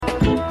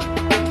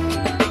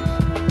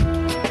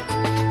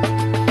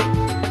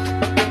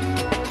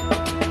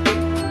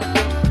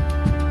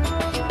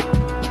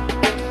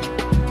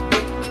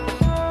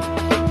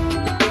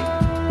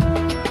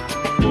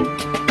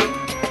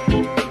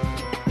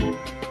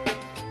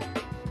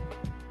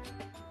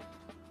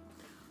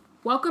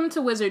Welcome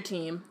to Wizard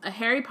Team, a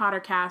Harry Potter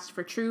cast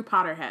for true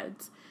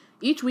Potterheads.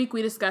 Each week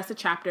we discuss a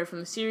chapter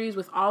from the series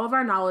with all of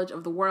our knowledge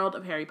of the world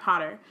of Harry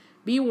Potter.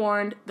 Be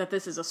warned that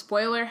this is a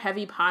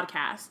spoiler-heavy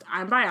podcast.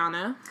 I'm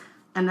Brianna.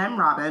 And I'm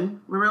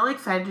Robin. We're really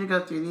excited to go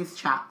through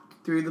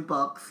through the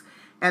books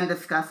and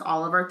discuss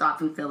all of our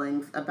thoughts and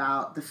feelings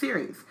about the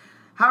series.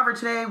 However,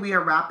 today we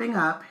are wrapping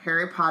up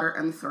Harry Potter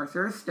and the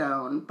Sorcerer's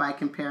Stone by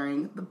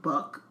comparing the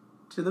book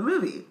to the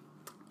movie.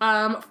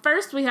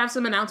 First, we have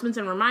some announcements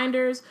and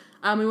reminders.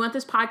 We want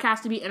this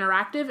podcast to be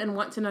interactive and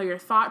want to know your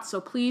thoughts, so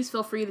please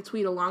feel free to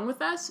tweet along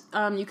with us.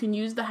 You can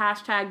use the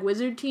hashtag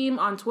WizardTeam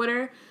on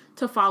Twitter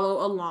to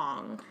follow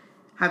along.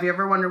 Have you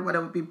ever wondered what it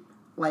would be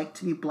like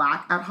to be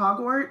black at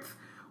Hogwarts?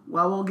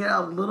 Well, we'll get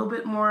a little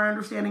bit more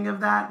understanding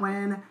of that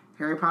when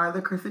Harry Potter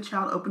the Cursed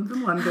Child opens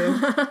in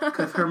London,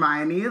 because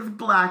Hermione is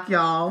black,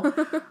 y'all.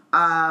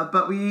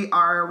 But we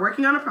are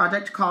working on a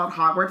project called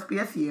Hogwarts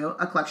BSU,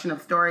 a collection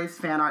of stories,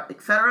 fan art,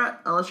 etc.,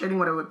 illustrating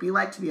what it would be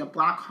like to be a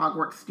black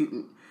Hogwarts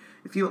student.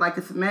 If you would like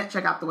to submit,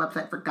 check out the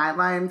website for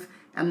guidelines.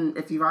 And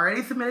if you've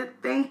already submitted,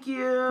 thank you.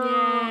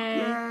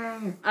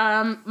 Yay.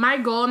 My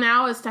goal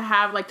now is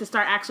to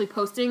start actually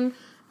posting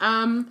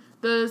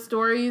the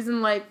stories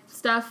and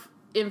stuff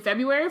in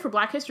February for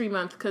Black History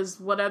Month, because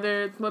what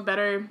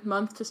better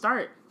month to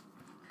start?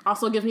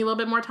 Also gives me a little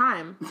bit more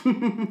time.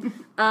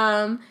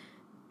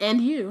 And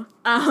you.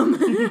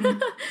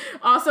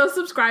 Also,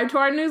 subscribe to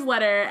our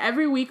newsletter.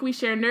 Every week we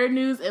share nerd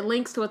news and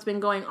links to what's been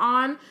going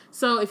on.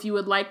 So if you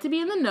would like to be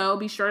in the know,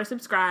 be sure to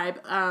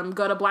subscribe.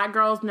 Go to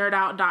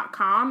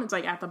blackgirlsnerdout.com. It's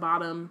at the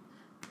bottom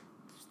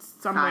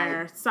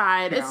somewhere.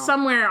 Side. It's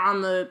somewhere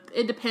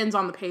it depends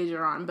on the page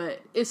you're on,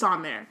 but it's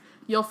on there.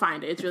 You'll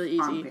find it. It's really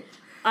easy.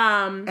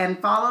 And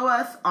follow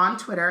us on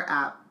Twitter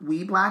at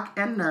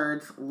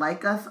WeBlackAndNerds.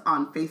 Like us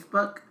on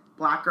Facebook,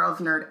 Black Girls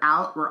Nerd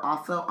Out. We're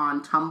also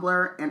on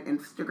Tumblr and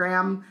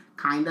Instagram,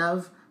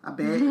 a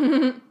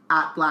bit,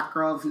 at Black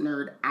Girls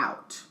Nerd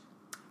Out.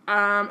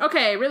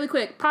 Okay, really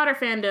quick, Potter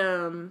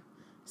fandom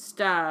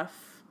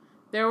stuff.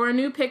 There were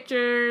new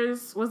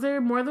pictures. Was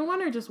there more than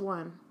one or just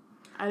one?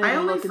 I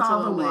only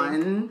saw the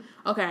one.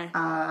 Okay.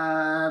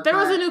 There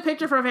was a new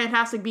picture for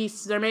Fantastic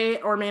Beasts. There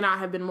may or may not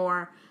have been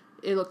more.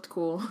 It looked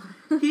cool.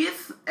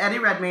 Eddie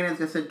Redmayne is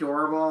just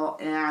adorable,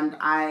 and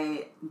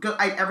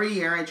every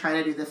year I try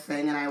to do this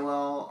thing, and I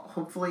will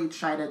hopefully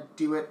try to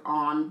do it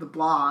on the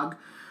blog,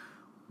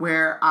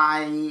 where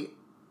I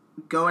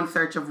go in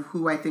search of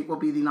who I think will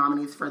be the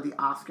nominees for the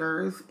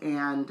Oscars,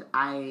 and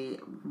I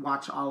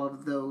watch all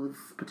of those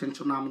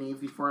potential nominees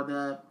before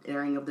the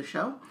airing of the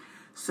show.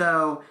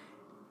 So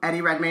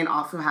Eddie Redmayne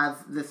also has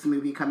this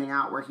movie coming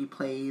out where he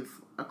plays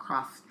a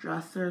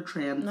cross-dresser,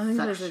 transsexual.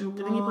 I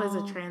think he plays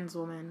a trans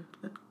woman.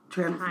 A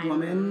trans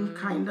woman,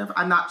 kind of.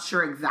 I'm not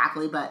sure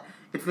exactly, but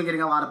it's been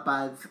getting a lot of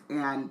buzz,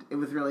 and it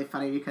was really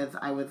funny because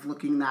I was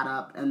looking that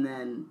up, and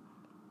then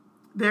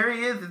there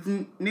he is. It's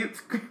Newt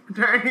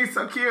Scamander, and he's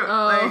so cute.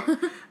 Oh.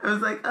 I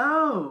was like,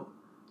 oh,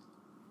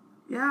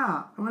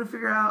 yeah. I want to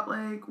figure out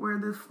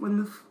when this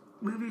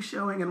movie's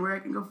showing and where I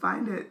can go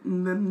find it,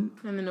 and then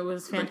it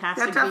was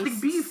Fantastic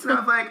Beasts. And I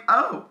was like,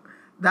 oh,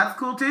 that's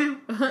cool too.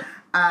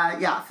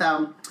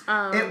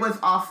 It was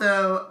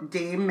also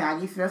Dame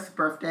Maggie Smith's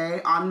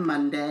birthday on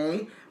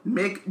Monday.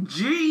 Mick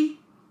G.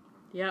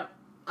 Yep.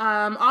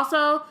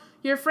 Also,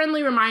 your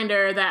friendly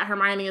reminder that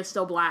Hermione is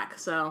still black,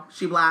 so.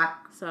 She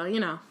black. So,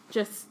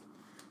 just.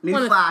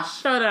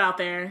 Newsflash. Throw it out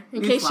there.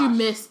 In case you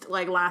missed,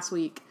 last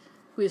week,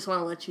 we just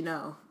want to let you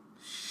know.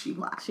 She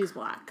black. She's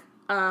black.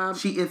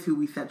 She is who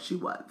we said she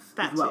was.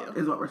 That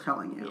is what we're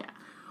telling you. Yeah.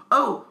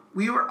 Oh,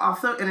 we were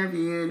also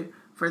interviewed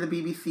for the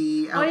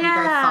BBC. I hope you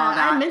guys saw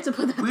that. I meant to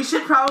put that. We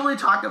should probably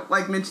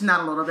mention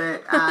that a little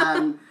bit.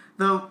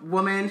 The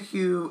woman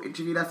who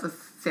interviewed us was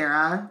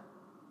Sarah.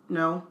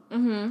 No?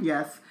 Mm-hmm.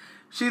 Yes.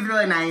 She's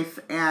really nice,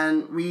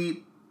 and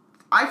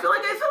I feel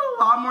like I said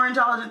a lot more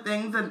intelligent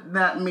things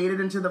that made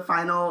it into the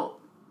final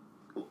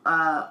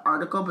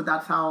article, but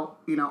that's how,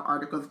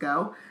 articles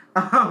go.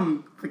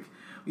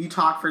 You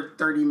talk for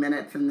 30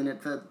 minutes, and then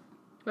it's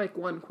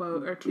one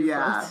quote or two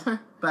quotes.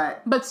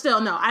 But still,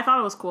 no, I thought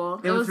it was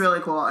cool. It was really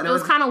cool. And it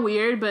was kind of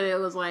weird, but it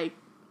was, cool.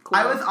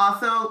 I was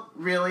also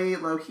really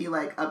low-key,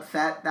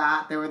 upset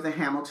that there was a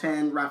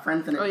Hamilton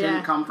reference, and it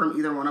didn't come from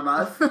either one of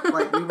us.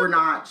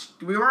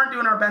 We weren't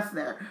doing our best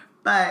there.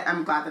 But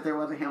I'm glad that there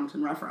was a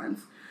Hamilton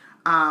reference.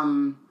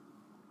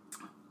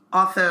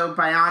 Also,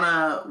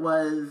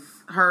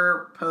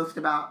 her post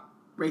about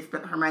race,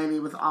 but Hermione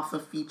was also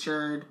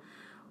featured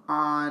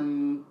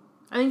on,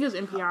 I think it was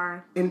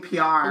NPR.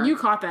 NPR. And you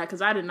caught that,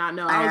 because I did not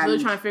know. I was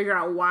really trying to figure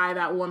out why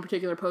that one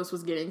particular post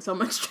was getting so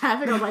much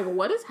traffic. I was like,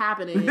 what is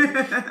happening?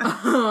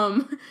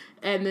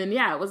 And then,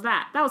 it was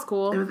that. That was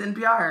cool. It was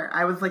NPR.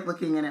 I was,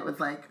 looking, and it was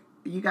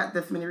you got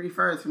this many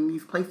refers from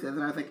these places.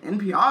 And I was like,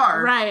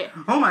 NPR? Right.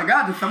 Oh, my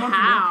God. Did someone from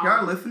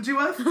NPR listen to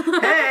us?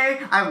 Hey,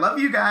 I love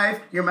you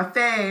guys. You're my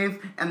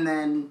fave. And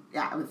then,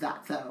 it was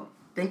that. So,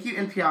 thank you,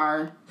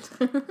 NPR.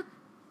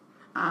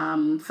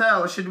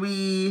 So, should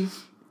we...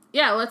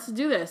 Yeah, let's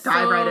do this.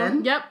 Dive right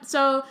in? Yep.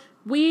 So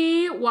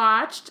we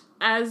watched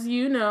as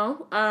you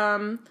know,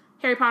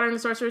 Harry Potter and the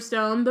Sorcerer's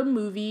Stone, the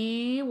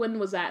movie, when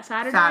was that?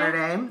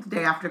 Saturday, the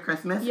day after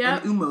Christmas, in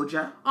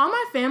Umoja. All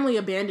my family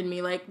abandoned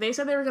me. Like, they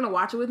said they were going to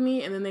watch it with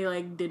me, and then they,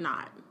 like, did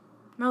not.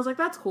 And I was like,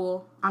 that's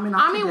cool. I mean,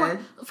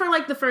 for,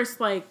 like, the first,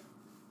 like,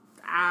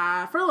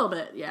 for a little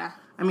bit, yeah.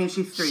 I mean,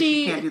 she's 3.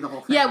 She can't do the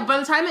whole thing. Yeah, by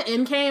the time the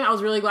end came, I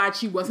was really glad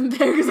she wasn't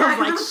there, because I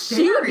was like,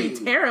 she would be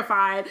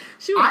terrified.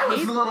 She would I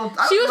was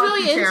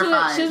really into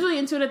it. She was really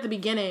into it at the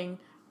beginning.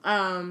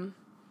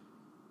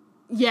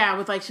 Yeah,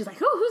 with, like, she's like,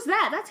 oh, who's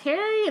that? That's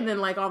Harry. And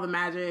then, like, all the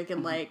magic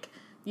and, like,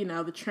 you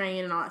know, the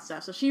train and all that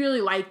stuff. So she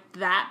really liked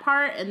that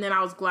part. And then I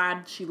was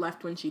glad she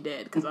left when she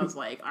did. Because I was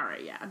like, all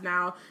right, yeah.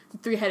 Now,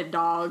 3-headed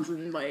dogs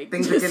and, like...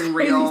 Things are getting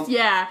real.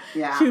 Yeah.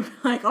 She would be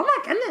like, oh, my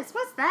goodness,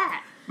 what's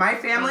that? My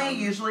family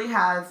usually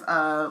has,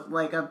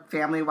 a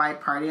family-wide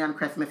party on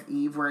Christmas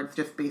Eve where it's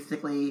just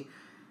basically...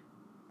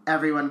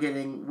 everyone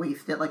getting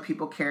wasted. Like,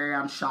 people carry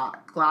on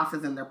shot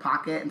glasses in their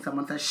pocket and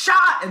someone says,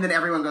 shot! And then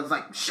everyone goes,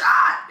 like,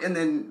 shot! And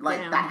then, like,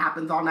 that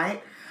happens all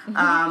night.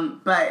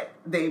 But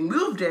they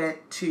moved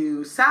it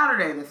to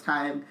Saturday this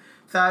time.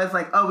 So I was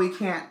like, oh,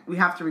 we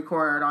have to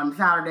record on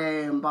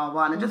Saturday and blah,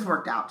 blah. And it just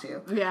worked out,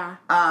 too. Yeah.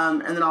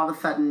 And then all of a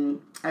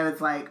sudden, I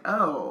was like,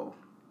 oh.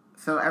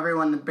 So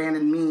everyone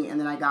abandoned me. And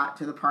then I got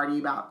to the party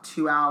about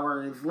 2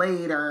 hours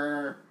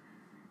later.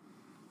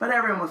 But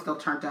everyone was still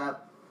turned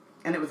up.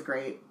 And it was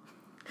great.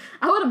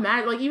 I would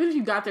imagine, like, even if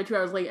you got there 2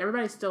 hours late,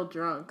 everybody's still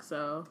drunk,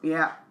 so...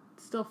 Yeah.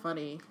 It's still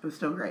funny. It was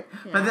still great.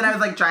 Yeah. But then I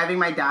was, like, driving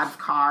my dad's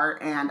car,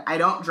 and I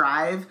don't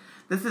drive.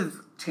 This is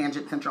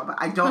Tangent Central, but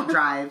I don't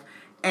drive.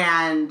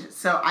 And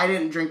so I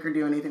didn't drink or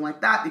do anything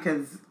like that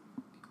because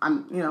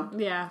I'm, you know...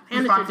 Yeah,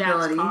 and it's your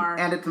dad's car.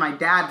 And it's my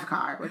dad's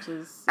car. Which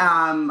is...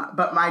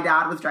 But my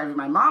dad was driving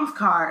my mom's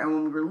car, and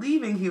when we were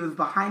leaving, he was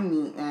behind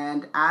me,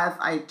 and as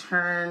I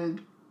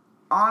turned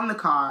on the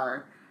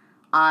car,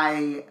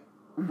 I...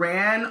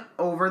 ran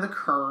over the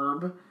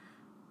curb,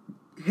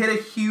 hit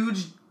a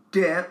huge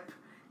dip,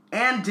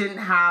 and didn't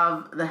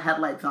have the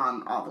headlights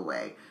on all the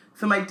way.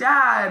 So my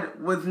dad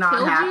was not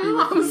Killed happy you?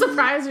 with me. I'm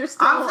surprised you're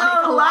still, I'm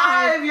still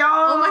alive,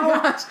 y'all! Oh my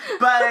gosh.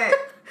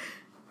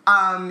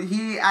 But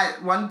he,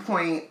 at one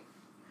point,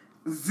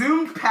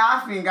 zoomed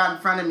past me and got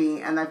in front of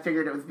me, and I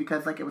figured it was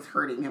because, like, it was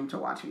hurting him to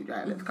watch me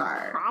drive his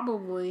car.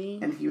 Probably.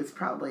 And he was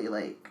probably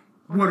like...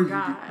 what are you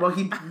doing? Well,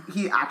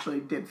 he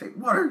actually did say,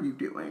 what are you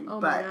doing? Oh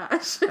but my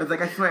gosh. I was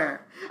like, I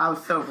swear, I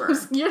was sober.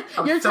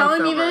 You're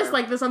telling me this,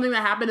 like, there's something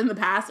that happened in the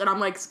past, and I'm,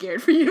 like,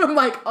 scared for you. I'm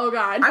like, oh,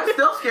 God. I'm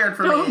still scared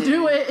for Don't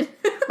do it.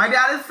 My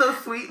dad is so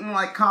sweet and,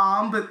 like,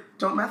 calm, but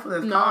don't mess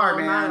with his car,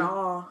 man. Not at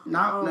all.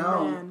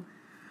 No. Man.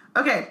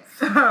 Okay,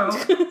 so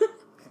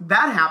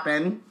that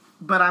happened,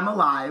 but I'm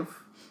alive.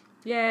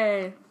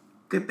 Yay.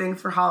 Good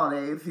things for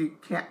holidays. You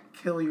can't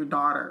kill your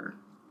daughter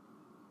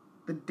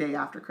the day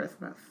after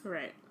Christmas.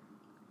 Right.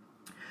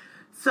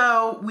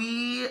 So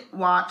we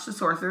watched The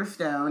Sorcerer's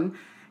Stone,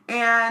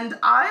 and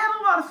I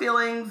had a lot of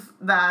feelings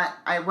that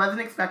I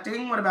wasn't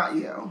expecting. What about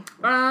you?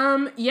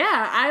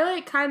 Yeah, I,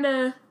 like, kind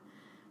of...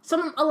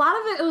 a lot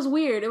of it was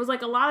weird. It was,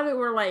 like, a lot of it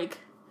were, like,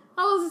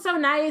 oh, this is so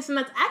nice, and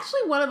that's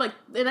actually one of, like...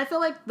 And I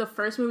feel like the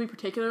first movie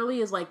particularly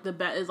is, like,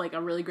 is, like,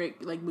 a really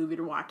great, like, movie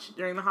to watch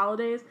during the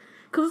holidays.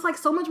 Because it's, like,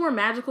 so much more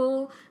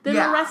magical than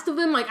the rest of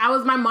them. Like,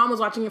 my mom was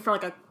watching it for,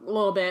 like, a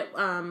little bit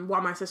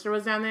while my sister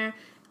was down there.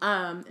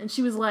 And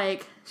she was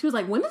like,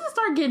 when does it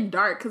start getting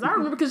dark? Because I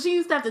remember, because she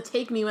used to have to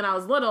take me when I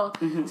was little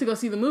to go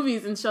see the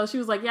movies. And so she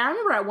was like, yeah, I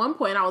remember at one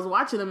point I was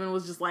watching them and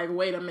was just like,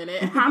 wait a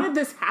minute, how did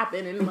this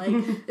happen? And, like,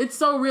 it's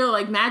so real.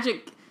 Like,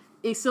 magic,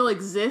 it still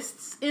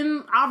exists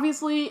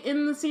obviously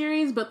in the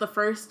series, but the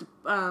first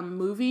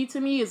movie to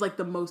me is, like,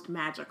 the most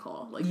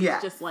magical. Like,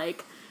 it's just,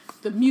 like,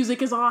 the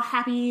music is all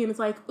happy and it's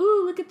like,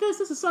 ooh, look at this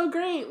is so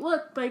great.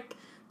 Look, like,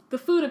 the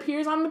food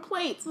appears on the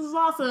plates. This is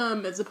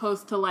awesome. As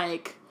opposed to,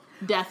 like,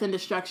 death and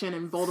destruction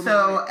and Voldemort.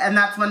 So, and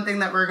that's one thing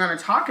that we're going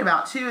to talk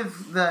about, too,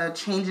 is the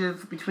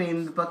changes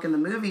between the book and the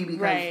movie,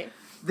 because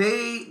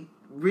they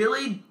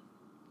really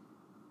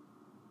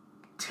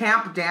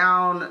tamp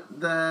down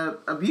the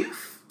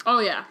abuse. Oh,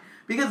 yeah.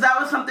 Because that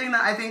was something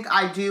that I think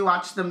I do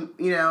watch them,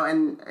 you know,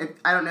 and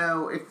I don't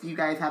know if you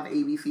guys have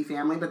ABC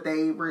Family, but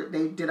they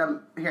did a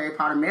Harry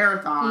Potter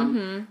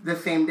marathon the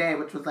same day,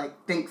 which was like,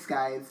 thanks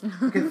guys,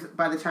 because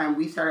by the time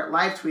we started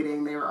live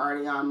tweeting, they were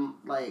already on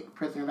like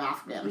Prisoner of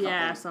Azkaban.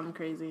 Yeah, something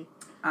crazy.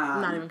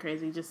 Not even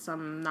crazy, just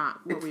some not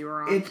what we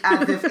were on. It's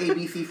as if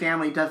ABC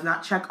Family does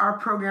not check our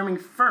programming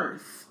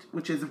first,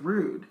 which is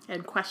rude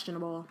and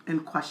questionable.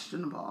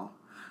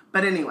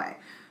 But anyway,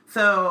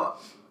 so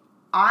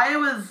I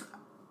was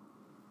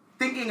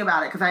thinking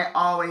about it, because I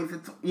always,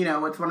 it's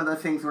one of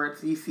those things where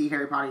it's, you see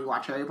Harry Potter, you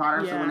watch Harry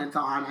Potter, so when it's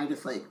on,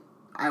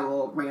 I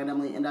will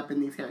randomly end up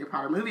in these Harry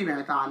Potter movie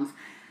marathons.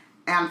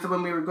 And so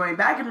when we were going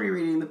back and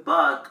rereading the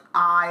book,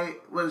 I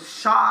was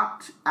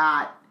shocked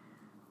at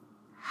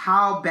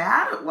how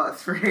bad it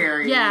was for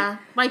Harry. Yeah,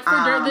 like for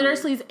the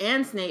Dursleys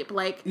and Snape,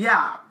 like...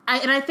 Yeah.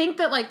 I think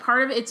that, like,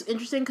 part of it's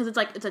interesting because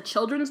it's a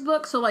children's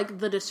book, so, like,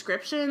 the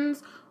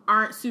descriptions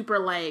aren't super,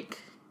 like...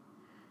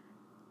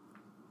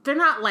 They're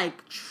not, like,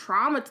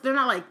 they're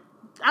not, like,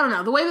 I don't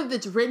know, the way that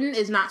it's written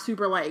is not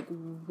super, like,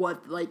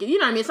 what, like, you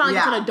know what I mean? It's not like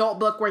it's an adult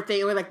book where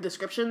like,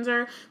 descriptions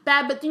are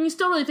bad, but then you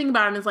still really think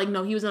about it, and it's like,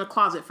 no, he was in a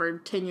closet for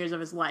 10 years of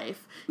his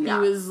life.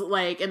 Yeah. He was,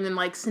 like, and then,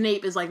 like,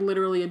 Snape is, like,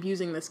 literally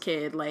abusing this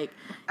kid, like,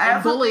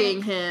 and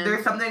bullying him.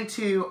 There's something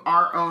to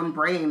our own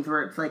brains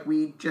where it's like,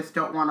 we just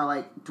don't want to,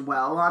 like,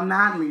 dwell on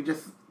that, and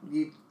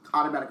you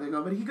automatically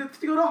go, but he gets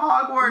to go to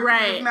Hogwarts,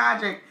 right? It's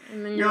magic.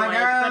 And then you're like,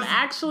 but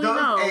actually,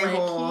 no, like,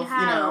 he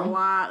had a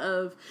lot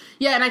of,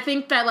 and I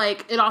think that,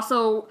 like, it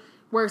also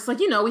works, like,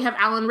 we have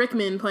Alan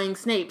Rickman playing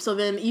Snape, so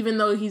then even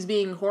though he's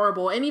being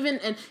horrible,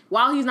 and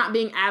while he's not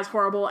being as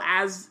horrible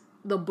as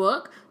the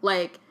book,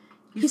 like,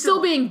 he's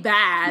still being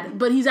bad,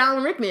 but he's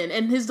Alan Rickman,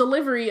 and his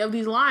delivery of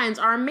these lines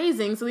are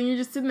amazing, so then you're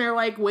just sitting there,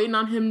 like, waiting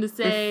on him to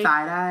say... His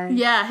side eyes.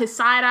 Yeah, his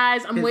side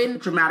eyes. I'm waiting...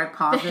 dramatic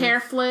pauses. The hair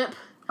flip.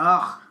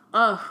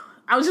 Ugh.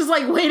 I was just,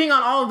 like, waiting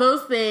on all of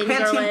those things.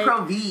 Pantene like,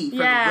 Pro V for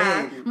the win.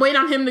 I'm waiting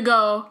on him to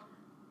go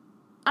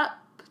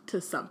up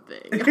to something.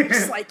 I'm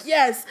just like,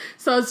 yes.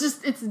 So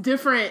it's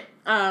different.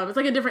 It's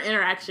like a different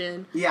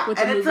interaction with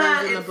the movies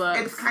and the books.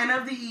 It's kind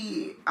of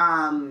the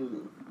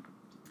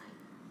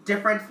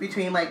difference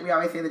between, like, we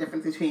always say the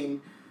difference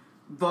between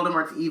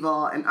Voldemort's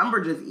evil and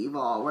Umbridge's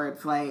evil, where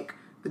it's like,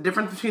 the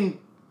difference between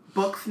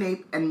book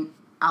Snape and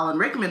Alan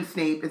Rickman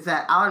Snape is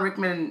that Alan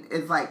Rickman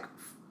is, like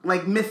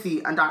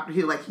Missy on Doctor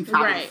Who, like, he's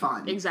having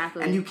fun.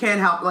 Exactly. And you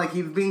can't help, like,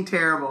 he's being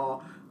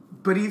terrible,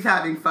 but he's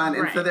having fun,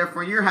 and so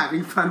therefore you're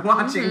having fun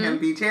watching him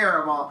be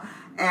terrible.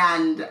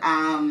 And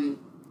I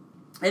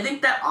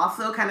think that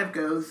also kind of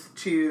goes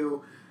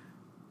to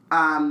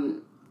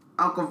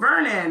Uncle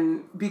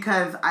Vernon,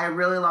 because I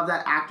really love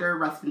that actor.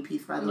 Rest in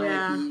peace, by the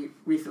way. He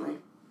recently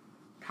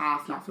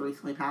passed, not so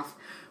recently passed.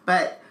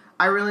 But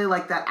I really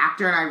like that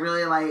actor, and I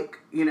really like,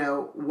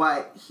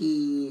 what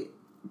he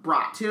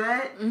brought to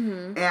it.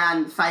 Mm-hmm.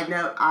 And side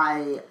note,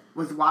 I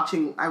was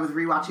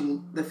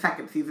rewatching the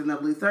second season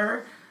of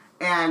Luther,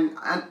 and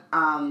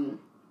Aunt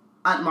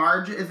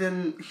Marge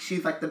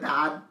she's like the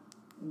bad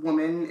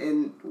woman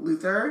in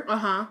Luther.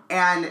 Uh-huh.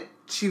 And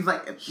she's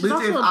like, she's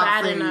Luther's also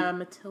bad in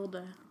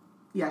Matilda.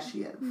 Yeah,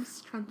 she is.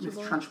 Miss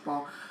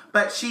Trunchbull.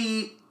 But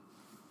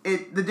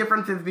the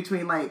differences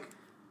between, like,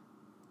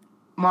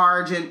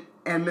 Marge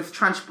and Miss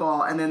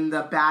Trunchbull, and then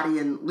the baddie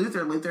in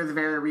Luther. Luther's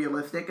very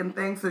realistic and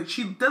things, so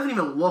she doesn't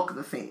even look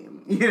the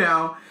same,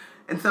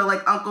 And so,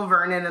 like, Uncle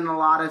Vernon and a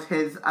lot of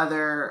his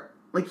other,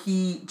 like,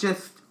 he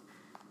just...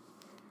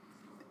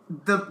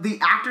 The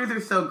actors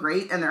are so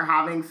great, and they're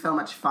having so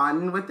much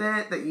fun with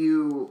it that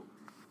you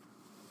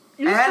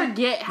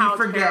forget how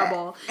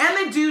terrible. And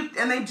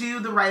they do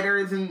the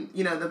writers and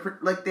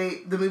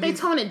the movies. They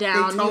tone it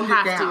down. You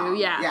have to,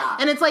 yeah.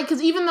 And it's like,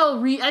 because even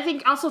though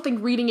I also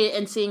think reading it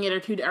and seeing it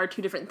are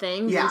two different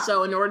things. Yeah. And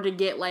so in order to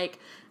get, like,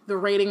 the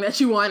rating that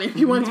you want, if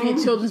you want it to be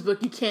a children's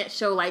book, you can't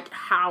show, like,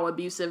 how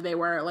abusive they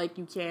were. Like,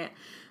 you can't.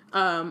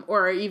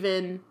 Or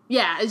even,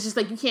 it's just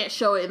like you can't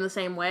show it in the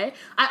same way.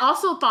 I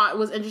also thought it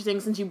was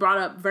interesting, since you brought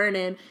up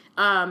Vernon,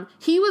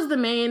 he was the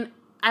main,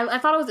 I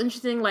thought it was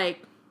interesting,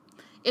 like,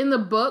 in the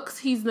books,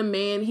 he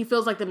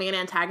feels like the main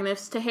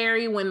antagonist to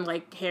Harry when,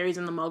 like, Harry's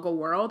in the Muggle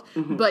world,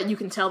 but you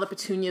can tell that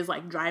Petunia's,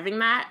 like, driving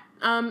that,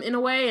 in a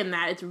way, and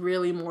that it's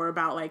really more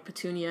about, like,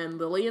 Petunia and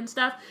Lily and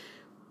stuff.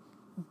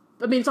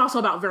 I mean, it's also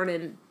about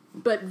Vernon,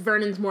 but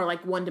Vernon's more,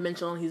 like,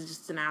 one-dimensional, and he's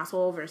just an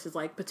asshole, versus,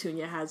 like,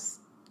 Petunia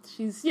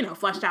she's,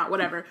 fleshed out,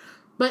 whatever.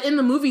 But in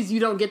the movies,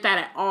 you don't get that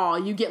at all.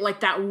 You get,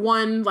 like, that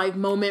one, like,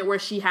 moment where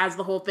she has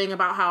the whole thing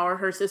about how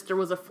her sister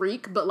was a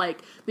freak, but,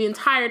 like, the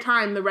entire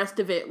time, the rest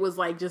of it was,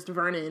 like, just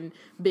Vernon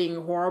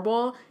being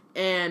horrible.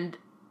 And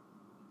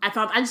I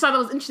just thought that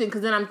was interesting,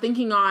 because then I'm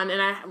thinking on,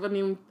 and I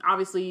mean,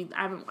 obviously,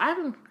 I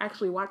haven't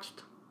actually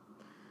watched,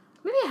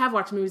 maybe I have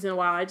watched movies in a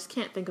while, I just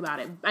can't think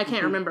about it. I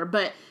can't remember,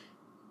 but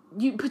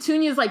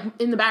Petunia's, like,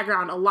 in the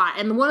background a lot.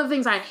 And one of the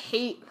things I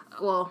hate,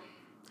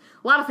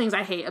 a lot of things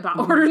I hate about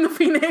Order in the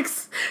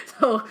Phoenix,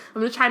 so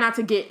I'm going to try not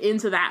to get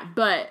into that,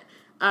 but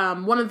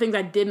one of the things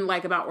I didn't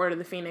like about Order of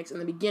the Phoenix in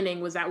the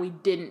beginning was that we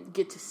didn't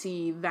get to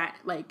see that,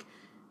 like,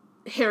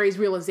 Harry's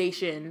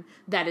realization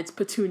that it's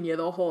Petunia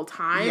the whole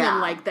time, and,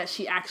 like, that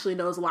she actually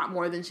knows a lot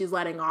more than she's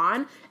letting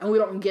on, and we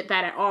don't get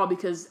that at all,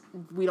 because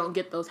we don't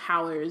get those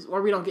howlers,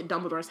 or we don't get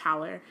Dumbledore's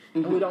howler,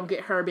 and we don't get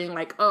her being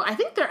like, I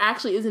think there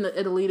actually is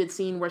a deleted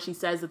scene where she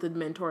says that the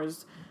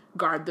Dementors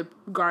guard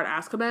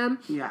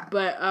Azkaban,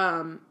 but,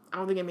 I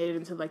don't think it made it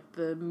into, like,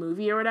 the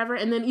movie or whatever.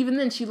 And then even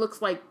then, she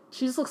just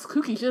looks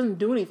kooky. She doesn't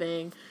do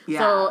anything. Yeah.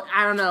 So,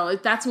 I don't know.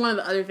 That's one of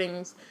the other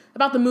things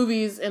about the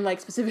movies, and,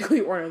 like, specifically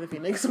Order of the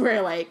Phoenix,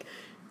 where, like,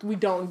 we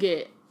don't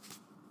get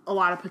a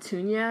lot of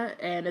Petunia.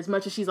 And as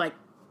much as she's, like,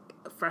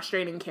 a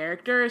frustrating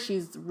character,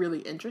 she's really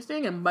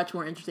interesting, and much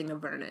more interesting than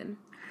Vernon.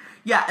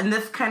 Yeah, and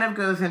this kind of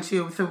goes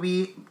into, so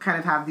we kind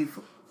of have these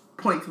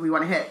points we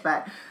want to hit,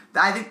 but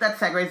I think that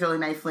segues really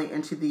nicely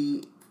into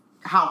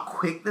how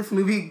quick this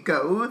movie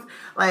goes.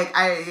 Like,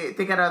 I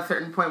think at a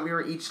certain point we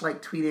were each,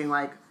 like, tweeting,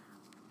 like,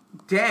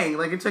 dang,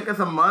 like, it took us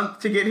a month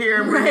to get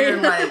here, and we're here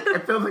in, like,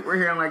 it feels like we're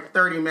here in, like,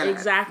 30 minutes.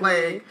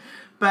 Exactly. Like,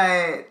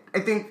 But I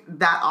think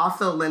that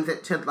also lends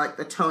it to, like,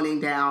 the toning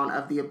down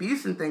of the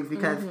abuse and things,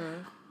 because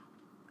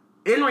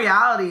in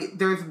reality,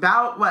 there's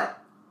about,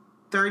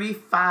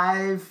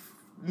 35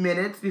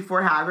 minutes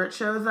before Hagrid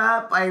shows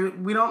up.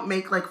 We don't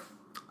make, like,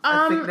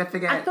 a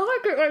significant... I feel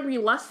like it might be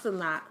less than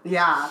that.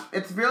 Yeah,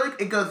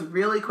 it goes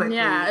really quickly.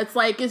 Yeah,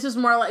 it's just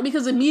more like,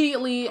 because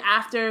immediately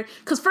after,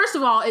 because first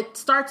of all, it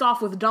starts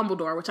off with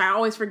Dumbledore, which I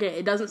always forget.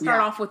 It doesn't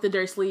start off with the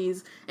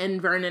Dursleys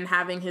and Vernon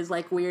having his,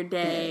 like, weird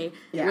day,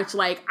 which,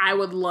 like, I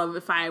would love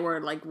if I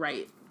were, like,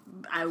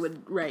 I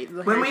would write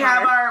the when we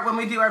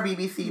do our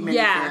BBC miniseries.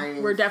 Yeah,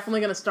 we're definitely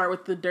going to start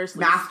with the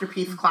Dursleys.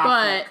 Masterpiece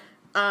classic.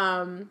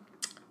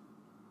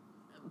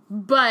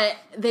 But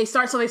they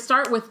start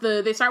with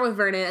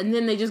Vernon, and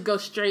then they just go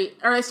straight,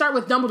 or they start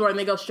with Dumbledore and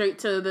they go straight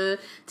to the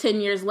 10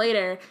 years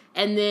later,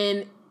 and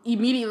then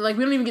immediately, like,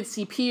 we don't even get to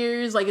see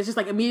Piers, like, it's just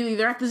like immediately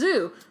they're at the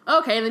zoo.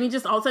 Okay, and then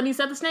all of a sudden he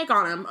set the snake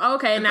on him.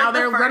 Okay, and now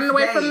they're running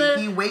away from the...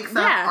 He wakes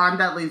up on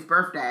Dudley's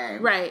birthday.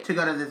 Right. To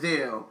go to the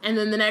zoo. And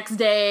then the next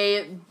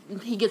day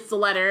he gets the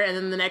letter, and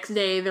then the next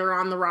day they're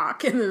on the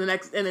rock, and then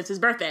and it's his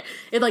birthday.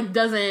 It, like,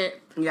 doesn't...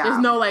 Yeah. There's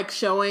no, like,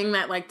 showing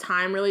that, like,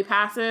 time really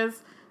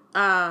passes.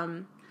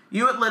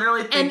 You would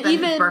literally think that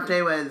his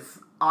birthday was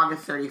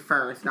August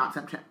 31st,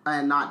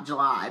 not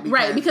July.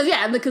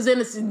 Because then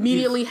it's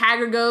immediately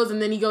Hagrid goes,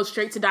 and then he goes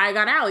straight to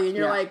Diagon Alley, and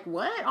you're like,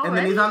 what? Already? And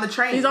then he's on the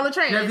train. He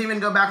doesn't even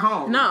go back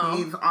home. No.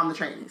 He's on the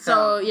train.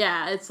 So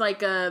yeah, it's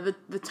like the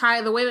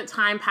way that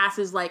time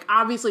passes, like,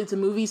 obviously it's a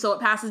movie, so it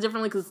passes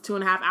differently because it's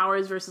 2.5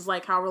 hours versus,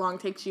 like, however long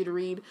it takes you to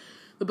read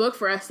the book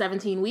for us,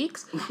 17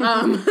 weeks.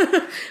 Not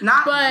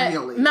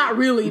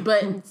really,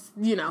 but,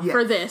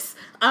 for this.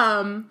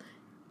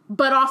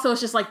 But also,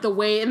 it's just, like, the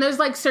way... And there's,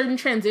 like, certain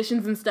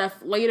transitions and stuff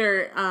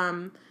later,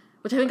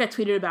 which I think I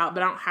tweeted about,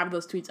 but I don't have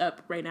those tweets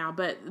up right now.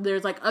 But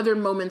there's, like, other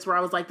moments where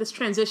I was like, this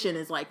transition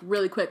is, like,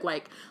 really quick.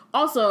 Like,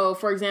 also,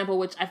 for example,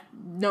 which I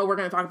know we're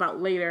going to talk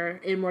about later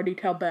in more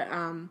detail, but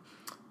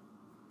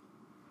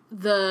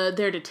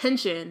their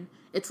detention,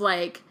 it's,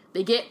 like,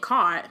 they get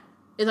caught.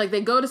 It's, like,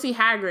 they go to see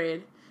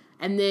Hagrid,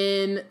 and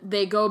then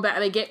they go back...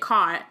 They get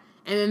caught,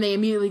 and then they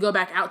immediately go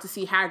back out to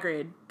see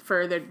Hagrid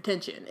for their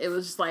detention. It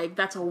was just like,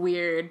 that's a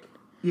weird...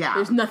 Yeah.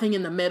 There's nothing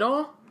in the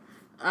middle.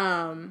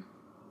 Just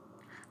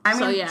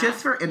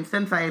for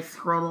instance, I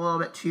scrolled a little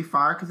bit too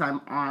far because I'm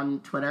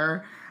on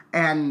Twitter,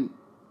 and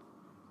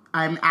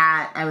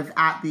I was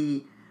at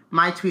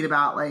my tweet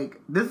about, like,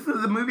 this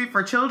is a movie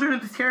for children,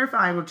 it's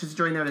terrifying, which is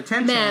during their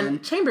detention.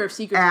 Man, Chamber of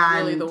Secrets is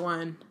really the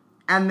one.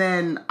 And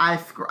then I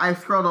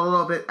scrolled a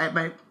little bit,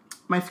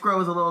 my scroll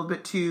was a little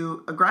bit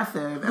too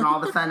aggressive, and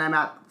all of a sudden I'm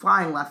at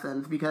flying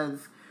lessons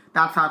because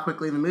that's how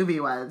quickly the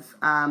movie was.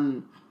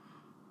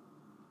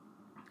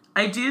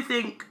 I do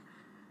think,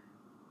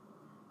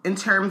 in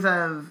terms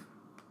of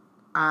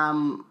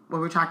when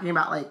we're talking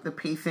about, like, the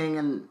pacing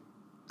and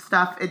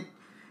stuff, it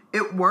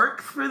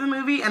works for the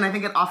movie, and I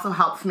think it also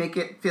helps make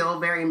it feel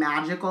very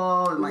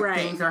magical, and, like,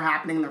 things are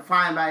happening, they're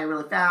flying by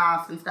really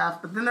fast and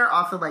stuff. But then there are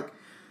also, like,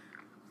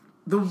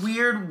 the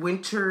weird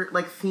winter,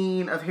 like,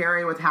 scene of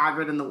Harry with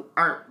Hagrid and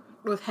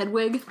with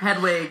Hedwig.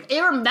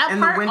 That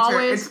part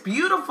always... It's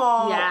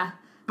beautiful. Yeah.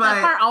 But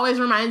that part always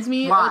reminds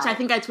me, which I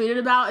think I tweeted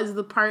about, is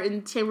the part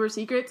in Chamber of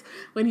Secrets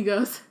when he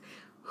goes,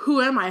 "Who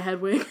am I,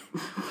 Hedwig?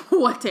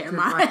 What am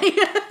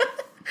I?"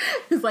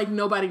 It's like,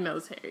 nobody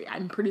knows Harry.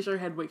 I'm pretty sure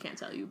Hedwig can't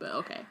tell you, but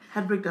okay.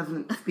 Hedwig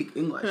doesn't speak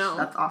English. No.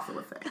 That's also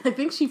a thing. I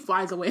think she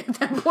flies away at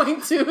that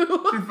point, too.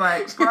 She's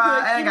like, bruh,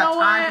 I ain't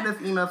got time for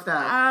this emo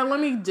stuff. Let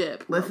me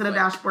dip. Listen to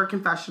Dashboard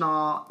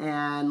Confessional,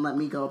 and let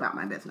me go about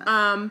my business.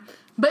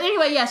 But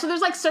anyway, yeah, so there's,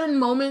 like, certain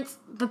moments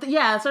that they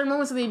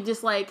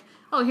just, like,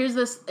 oh, here's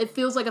this, it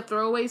feels like a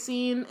throwaway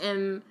scene,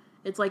 and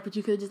it's like, but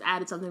you could have just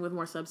added something with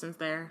more substance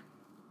there.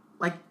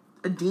 Like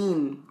a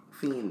Dean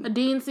scene. A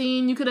Dean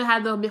scene. You could have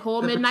had the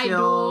whole midnight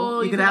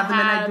duel. You could have the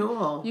midnight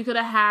duel. You could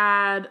have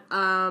had,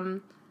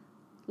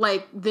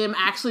 like, them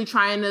actually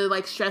trying to,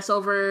 like, stress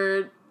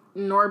over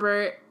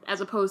Norbert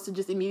as opposed to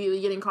just immediately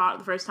getting caught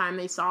the first time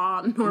they saw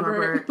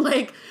Norbert.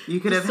 Like, you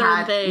could have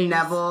had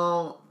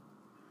Neville...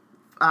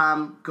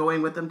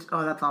 going with them.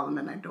 That's all the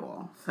midnight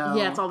duel. So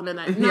yeah, it's all the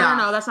midnight.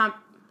 No, that's not.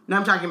 No,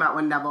 I'm talking about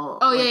when Neville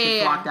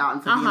gets locked out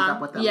and so he ends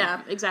up with them.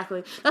 Yeah,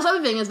 exactly. That's the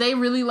other thing is they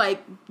really,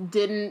 like,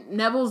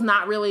 Neville's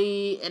not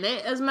really in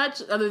it as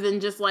much other than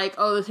just, like,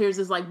 oh, here's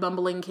this, like,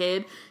 bumbling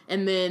kid,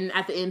 and then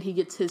at the end he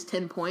gets his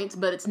 10 points,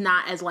 but it's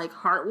not as, like,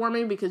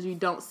 heartwarming because you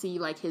don't see,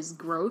 like, his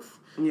growth.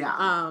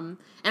 Yeah. And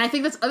I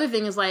think that's the other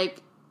thing is,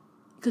 like,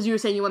 because you were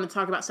saying you want to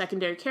talk about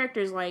secondary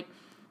characters, like,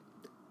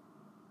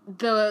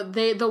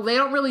 they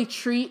don't really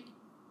treat,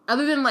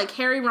 other than, like,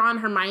 Harry, Ron,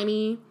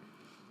 Hermione,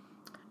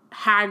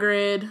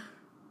 Hagrid,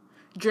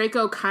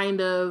 Draco, kind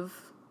of.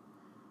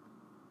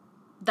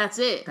 That's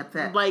it.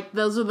 Like,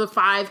 those are the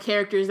 5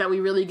 characters that we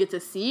really get to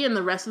see, and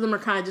the rest of them are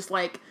kind of just,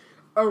 like,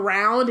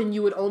 around, and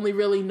you would only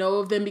really know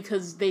of them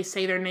because they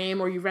say their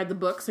name or you read the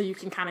book, so you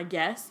can kind of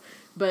guess.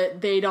 But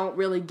they don't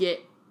really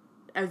get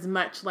as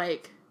much,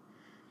 like,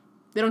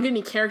 they don't get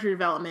any character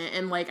development,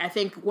 and, like, I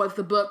think what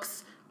the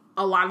books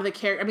a lot of the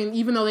characters, I mean,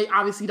 even though they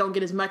obviously don't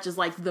get as much as,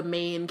 like, the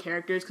main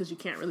characters, because you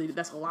can't really,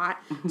 that's a lot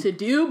to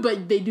do,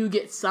 but they do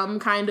get some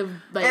kind of,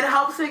 like... It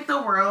helps make the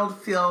world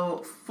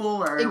feel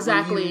fuller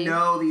exactly. when you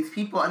know these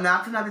people. And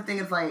that's another thing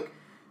is, like,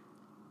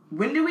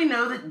 when do we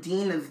know that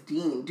Dean is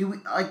Dean? Do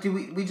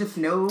we just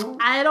know?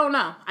 I don't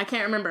know. I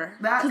can't remember.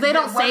 Because they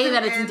don't say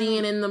that it's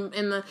Dean in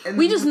the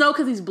we just know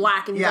because he's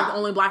black, and he's, like, the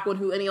only black one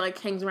who, and he, like,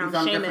 hangs around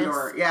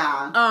Seamus.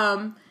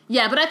 Yeah.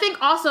 Yeah, but I think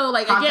also,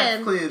 like,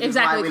 context clues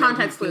exactly,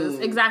 context clues,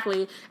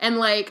 exactly. And,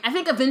 like, I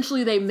think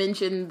eventually they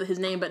mentioned his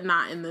name, but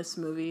not in this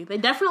movie. They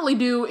definitely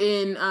do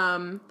in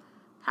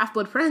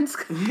Half-Blood Prince.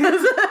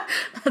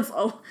 That's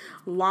a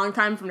long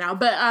time from now.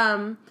 But,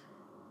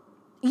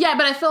 yeah,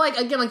 but I feel like,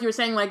 again, like you were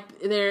saying,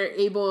 like, they're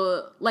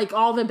able, like,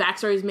 all the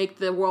backstories make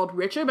the world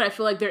richer, but I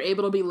feel like they're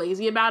able to be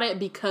lazy about it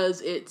because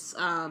it's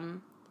a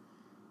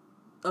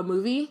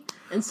movie.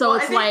 And so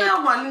it's like,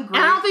 and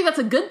I don't think that's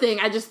a good thing.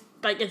 I just,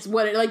 like, it's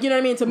what it, like, you know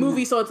what I mean? It's a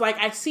movie, so it's like,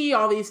 I see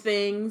all these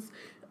things,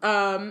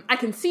 I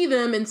can see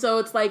them, and so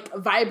it's, like,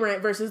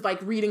 vibrant versus, like,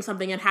 reading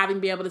something and having to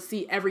be able to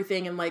see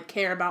everything and, like,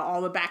 care about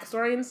all the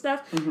backstory and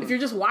stuff. If you're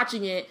just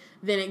watching it,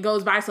 then it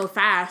goes by so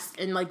fast,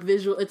 and, like,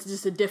 visual, it's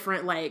just a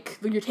different, like,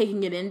 you're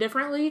taking it in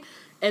differently,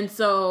 and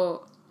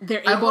so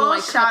they're able to,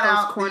 like, cut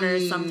those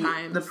corners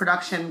sometimes. The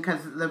production, because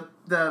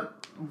the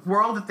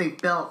world that they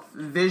built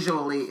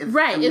visually is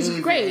amazing.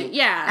 It's great,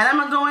 yeah. And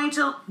I'm going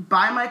to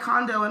buy my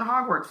condo in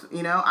Hogwarts,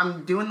 you know?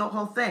 I'm doing the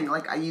whole thing.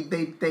 Like,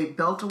 they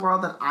built a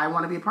world that I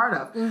want to be a part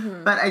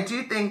of. But I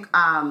do think,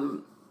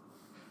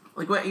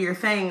 like, what you're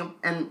saying,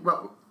 and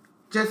what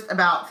just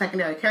about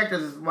secondary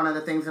characters is one of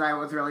the things that I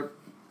was really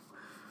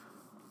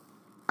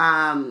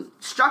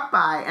struck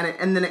by,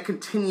 and then it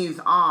continues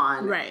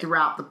on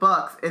throughout the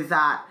books, is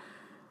that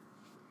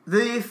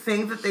these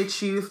things that they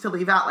choose to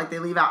leave out, like, they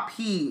leave out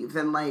Peeves,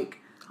 and, like...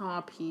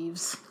 Aw,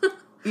 Peeves.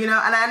 You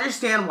know, and I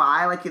understand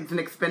why. Like, it's an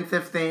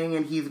expensive thing,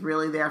 and he's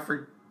really there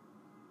for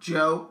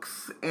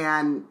jokes,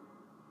 and...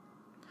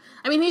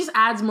 I mean, he just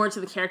adds more to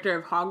the character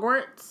of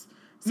Hogwarts.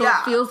 So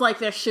it feels like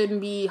there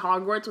shouldn't be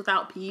Hogwarts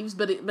without Peeves,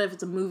 but if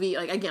it's a movie,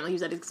 like, again, like you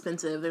said, it's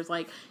expensive. There's,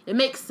 like, it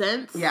makes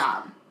sense.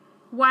 Yeah.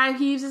 Why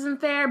Peeves isn't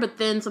there, but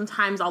then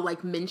sometimes I'll,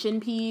 like, mention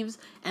Peeves,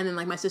 and then,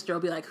 like, my sister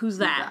will be like, who's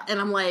that? And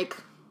I'm like...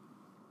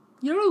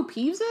 You don't know who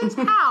Peeves is?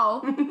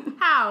 How?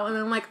 How? And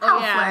I'm like, oh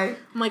yeah.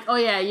 I'm like, oh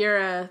yeah, you're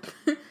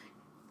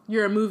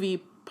a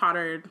movie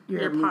Potter.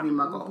 You're a movie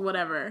muggle.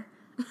 Whatever.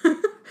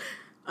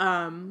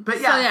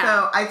 But yeah,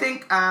 so I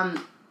think I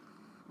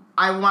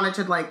wanted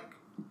to, like,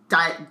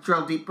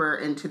 drill deeper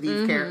into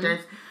these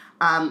characters.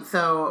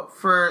 So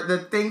for the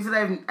things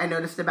that I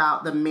noticed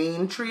about the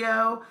main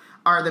trio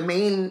are the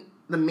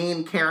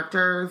main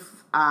characters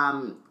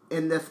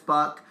in this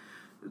book.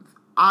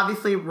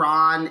 Obviously,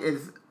 Ron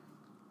is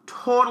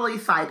totally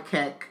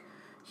sidekick.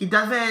 He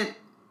doesn't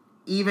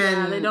even...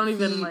 Yeah, they don't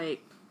even,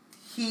 like...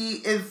 He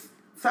is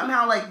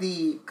somehow, like,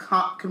 the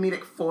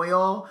comedic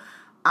foil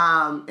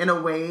in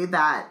a way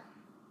that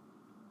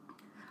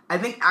I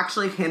think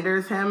actually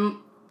hinders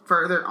him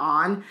further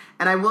on.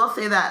 And I will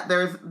say that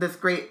there's this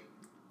great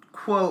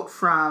quote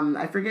from,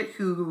 I forget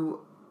who...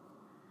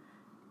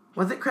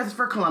 Was it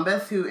Christopher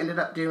Columbus who ended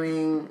up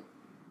doing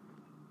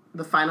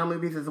the final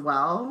movies as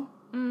well?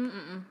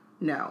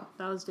 No.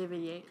 That was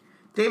David Yates.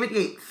 David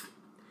Yates.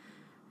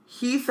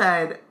 He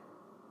said,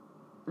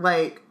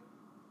 like,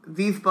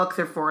 these books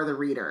are for the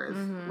readers.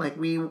 Like,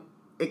 we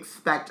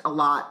expect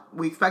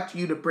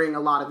you to bring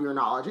a lot of your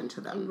knowledge into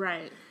them.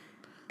 Right.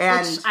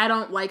 And which I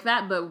don't like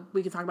that, but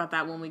we can talk about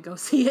that when we go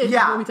see it.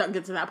 Yeah. When we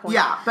get to that point.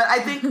 Yeah, but I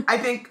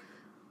think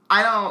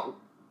I don't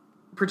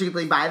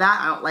particularly buy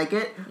that. I don't like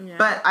it. Yeah.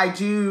 But I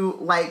do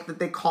like that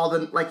they called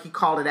him, like, he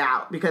called it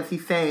out, because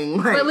he's saying,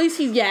 like... But at least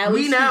he's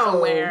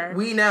aware.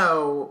 We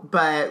know,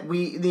 but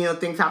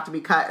things have to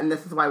be cut, and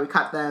this is why we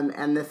cut them,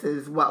 and this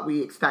is what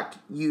we expect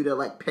you to,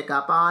 like, pick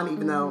up on,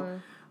 even though,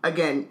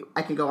 again,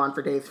 I can go on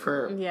for days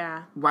for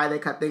why they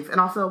cut things, and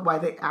also why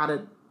they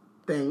added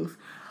things.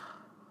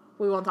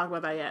 We won't talk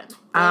about that yet.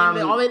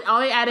 All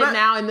they added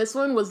now in this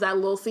one was that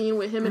little scene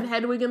with him and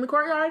Hedwig in the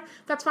courtyard.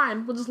 That's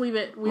fine. We'll just leave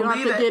it. We don't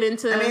have to get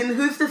into... I mean,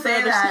 who's to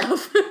say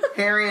that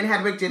Harry and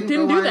Hedwig didn't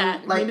go do on,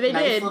 that? Like, maybe they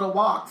nice did. Little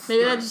walks.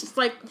 Maybe that's just,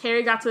 like,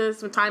 Harry got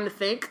some time to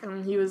think,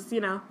 and he was,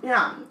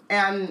 Yeah,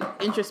 and...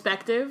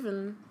 introspective,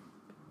 and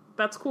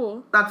that's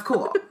cool. That's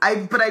cool.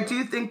 But I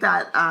do think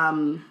that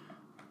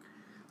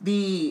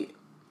the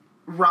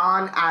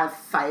Ron as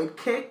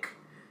sidekick...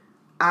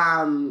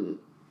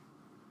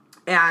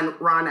 and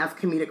Ron as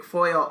comedic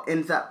foil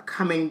ends up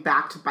coming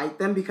back to bite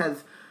them,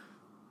 because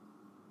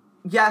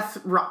yes,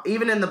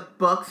 even in the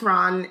books,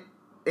 Ron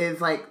is,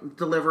 like,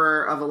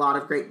 deliverer of a lot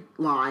of great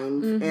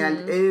lines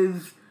and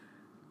is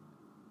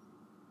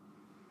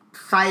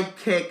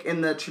sidekick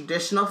in the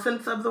traditional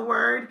sense of the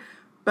word,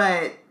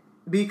 but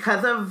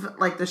because of,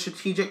 like, the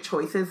strategic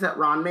choices that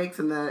Ron makes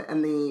and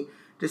the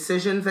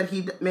decisions that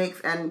he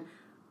makes, and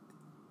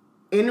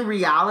in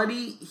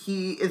reality,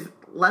 he is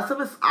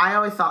I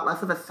always thought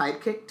less of a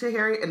sidekick to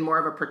Harry and more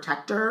of a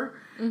protector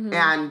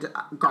and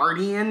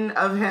guardian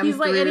of him. He's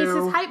like, and he's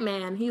his hype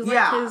man. He's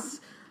like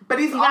his But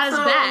he got his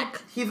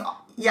back. He's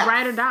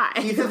ride or die.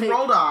 He's his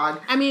roll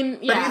dog. I mean,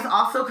 yeah. But he's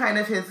also kind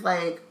of his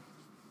like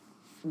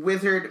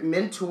wizard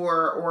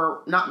mentor,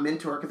 or not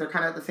mentor because they're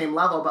kind of at the same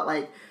level, but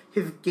like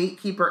his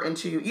gatekeeper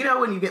into, you know,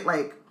 when you get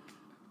like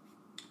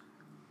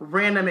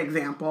random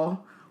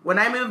example. When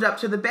I moved up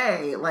to the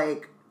Bay,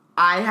 like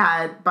I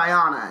had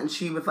Biana, and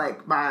she was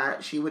like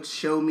she would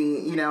show me,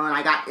 you know, and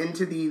I got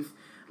into these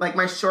like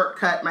my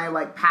shortcut, my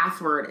like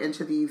password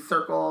into these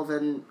circles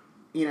and,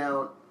 you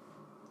know,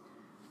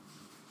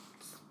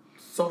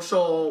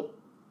 social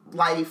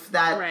life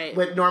that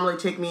would normally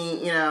take me,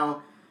 you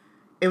know,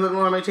 it would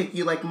normally take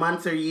you like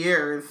months or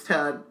years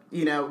to,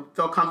 you know,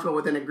 feel comfortable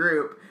within a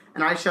group.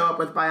 And I show up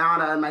with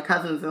Biana and my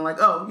cousins and like,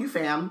 oh, you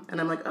fam.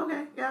 And I'm like,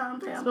 okay, yeah, I'm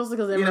fam. It's mostly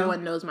because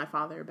everyone knows my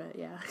father, but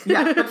yeah.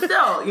 Yeah, but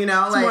still, you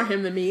know, it's like. more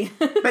him than me.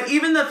 But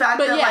even the fact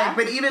that like,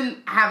 but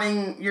even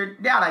having your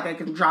dad, like I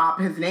can drop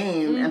his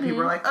name and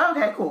people are like, oh,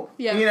 okay, cool.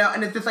 Yeah. You know,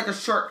 and it's just like a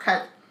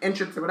shortcut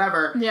entrance or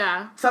whatever.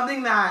 Yeah.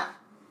 Something that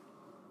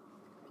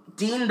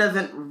Dean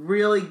doesn't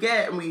really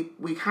get, and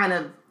we kind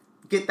of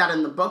get that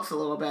in the books a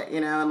little bit, you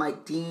know, and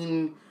like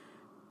Dean,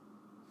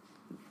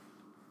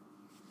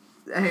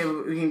 hey,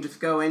 we can just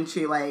go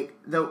into like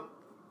the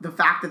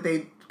fact that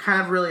they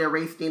kind of really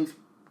erased Dean's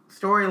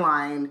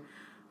storyline,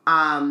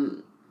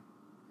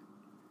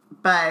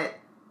 but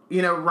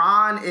you know,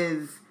 Ron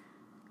is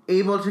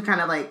able to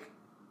kind of like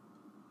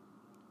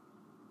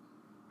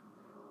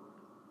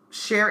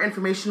share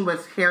information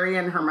with Harry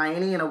and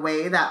Hermione in a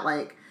way that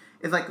like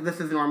is like, this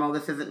is normal,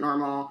 this isn't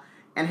normal.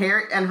 And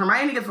Harry and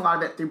Hermione gets a lot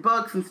of it through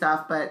books and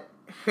stuff, but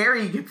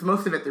Harry gets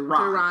most of it through Ron.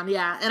 Through Ron,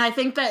 yeah. And I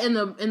think that in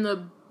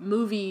the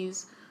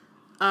movies,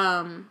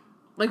 like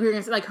we were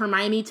gonna say, like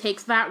Hermione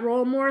takes that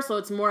role more, so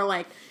it's more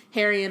like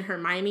Harry and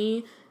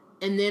Hermione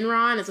and then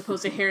Ron, as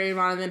opposed to Harry and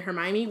Ron and then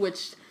Hermione,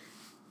 which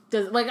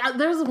does like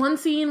there's one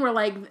scene where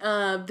like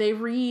Harry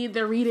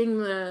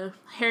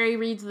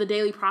reads the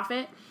Daily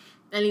Prophet,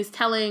 and he's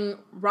telling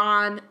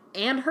Ron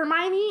and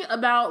Hermione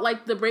about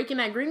like the break-in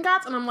at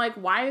Gringotts, and I'm like,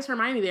 why is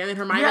Hermione there? And then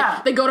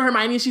Hermione, they go to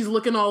Hermione and she's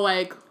looking all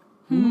like,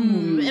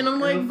 and I'm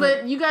like,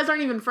 but you guys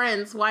aren't even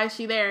friends. Why is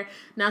she there?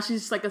 Now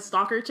she's just like a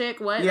stalker chick.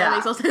 What? Yeah. That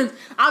makes no sense.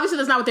 Obviously,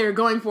 that's not what they were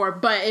going for,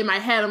 but in my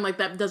head, I'm like,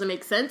 that doesn't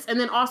make sense. And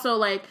then also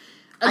like,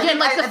 again,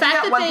 the fact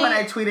that at one point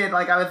I tweeted,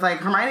 like, I was like,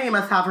 Hermione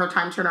must have her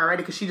time turner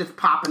already because she's just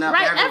popping up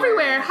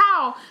everywhere.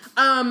 How?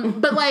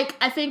 But like,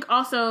 I think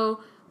also.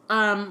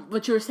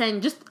 What you were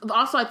saying, just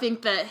also I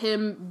think that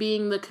him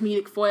being the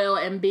comedic foil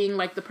and being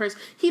like the person,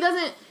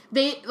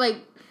 I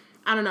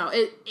don't know,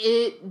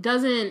 it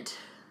doesn't,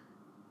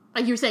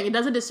 like you were saying, it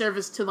does a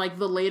disservice to like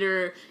the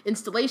later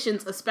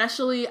installations,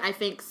 especially I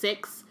think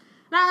 6,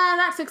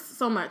 not 6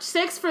 so much.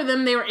 6 for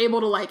them, they were able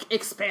to like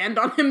expand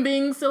on him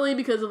being silly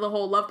because of the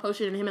whole love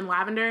potion and him and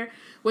Lavender,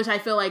 which I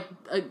feel like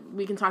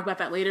we can talk about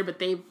that later, but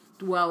they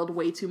dwelled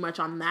way too much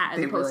on that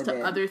as opposed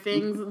to other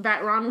things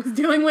that Ron was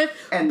dealing with.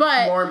 And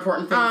more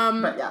important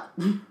things, but yeah.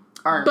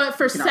 But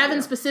for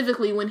 7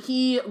 specifically, when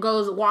he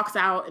walks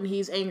out and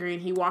he's angry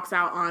and he walks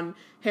out on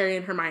Harry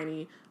and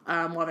Hermione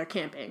while they're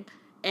camping.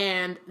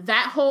 And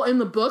that whole, in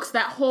the books,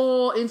 that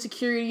whole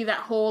insecurity, that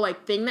whole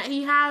like thing that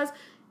he has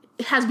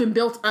been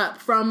built up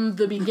from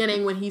the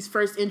beginning when he's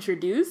first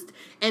introduced,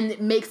 and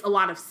it makes a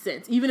lot of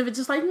sense. Even if it's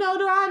just like, no,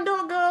 Ron,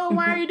 don't go.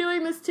 Why are you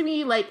doing this to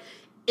me? Like,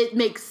 it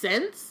makes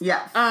sense.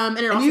 Yes. And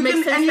it also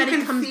makes sense that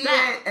he comes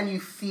back. And you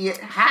see it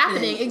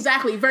happening.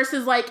 Exactly.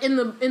 Versus like in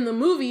the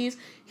movies,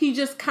 he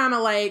just kind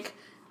of like,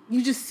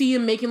 you just see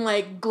him making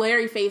like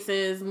glary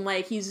faces and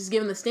like he's just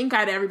giving the stink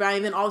eye to everybody,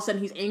 and then all of a sudden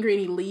he's angry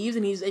and he leaves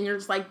and you're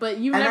just like, but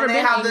you've never been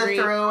angry. And then they have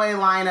the throwaway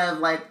line of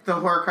like, the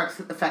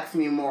Horcrux affects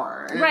me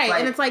more. And right.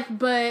 And it's like,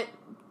 but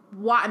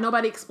why?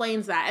 Nobody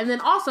explains that. And then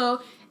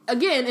also,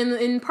 again,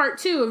 in part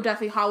 2 of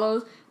Deathly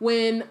Hallows,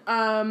 when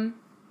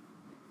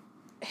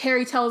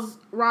Harry tells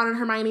Ron and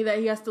Hermione that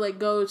he has to like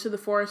go to the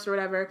forest or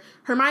whatever,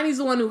 Hermione's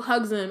the one who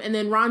hugs him, and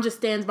then Ron just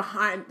stands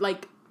behind,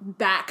 like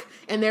back,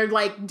 and they're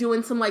like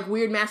doing some like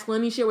weird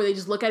masculinity shit where they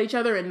just look at each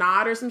other and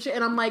nod or some shit,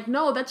 and I'm like,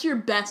 no, that's your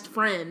best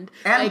friend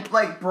and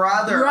like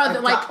brother,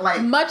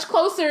 like much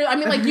closer. I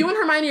mean, like you and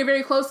Hermione are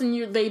very close,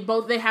 and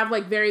they have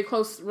like very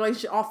close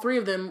relationship, all 3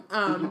 of them.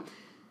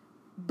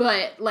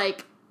 But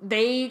like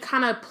they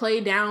kind of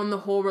play down the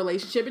whole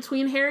relationship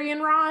between Harry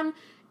and Ron.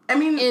 I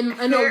mean,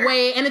 in a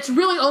way, and it's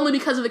really only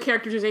because of the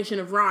characterization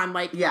of Ron.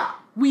 Like, yeah,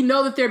 we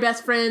know that they're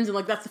best friends, and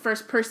like that's the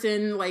first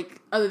person,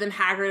 like other than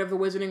Hagrid of the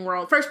Wizarding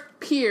World, first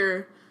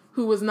peer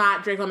who was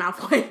not Draco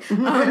Malfoy,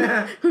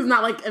 who's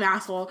not like an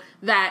asshole,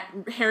 that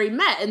Harry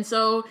met, and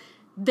so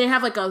they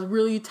have like a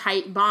really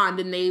tight bond,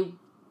 and they,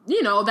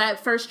 you know,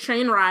 that first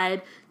train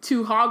ride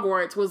to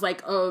Hogwarts was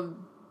like a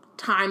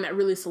time that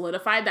really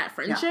solidified that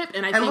friendship,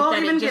 and I think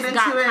that it just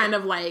got kind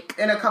of like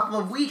in a couple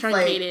of weeks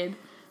truncated. Like,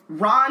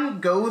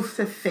 Ron goes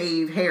to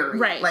save Harry.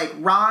 Right. Like,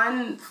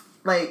 Ron,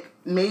 like,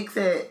 makes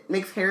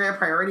Harry a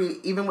priority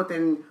even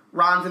within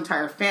Ron's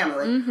entire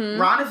family. Like,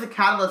 Ron is the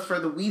catalyst for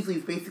the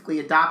Weasleys basically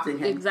adopting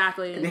him.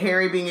 Exactly. And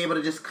Harry being able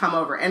to just come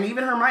over. And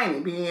even Hermione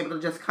being able to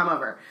just come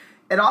over.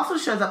 It also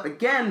shows up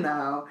again,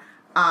 though,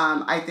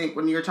 I think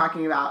when you're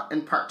talking about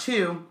in part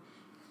 2,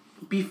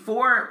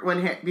 before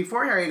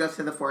Harry goes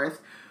to the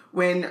forest,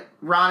 when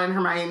Ron and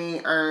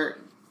Hermione are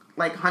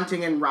like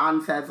hunting and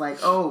Ron says like,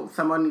 oh,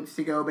 someone needs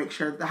to go make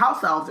sure the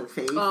house elves are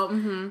safe. Oh,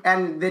 mm-hmm.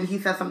 And then he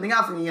says something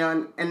else,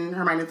 and and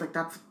Hermione's like,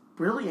 that's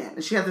brilliant.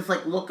 And she has this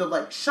like look of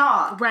like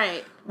shock.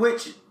 Right.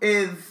 Which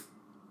is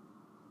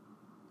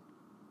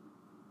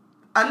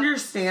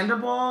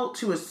understandable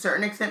to a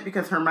certain extent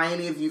because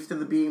Hermione is used to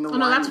being the one.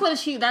 No, that's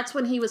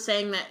when he was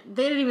saying that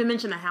they didn't even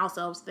mention the house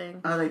elves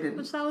thing. Oh, they didn't.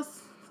 Which that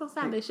was so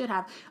sad. They should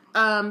have.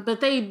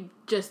 But they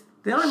just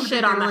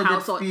shit on the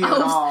house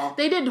elves.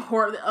 They did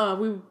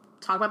we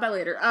talk about that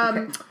later.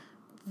 Okay.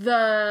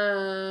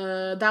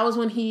 That was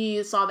when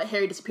he saw that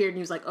Harry disappeared and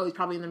he was like, oh, he's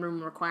probably in the room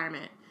of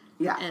requirement.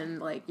 Yeah. And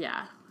like,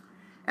 yeah.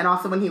 And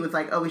also when he was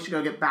like, oh, we should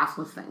go get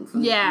basilisk things.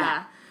 And,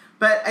 yeah.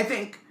 But I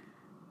think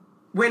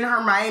when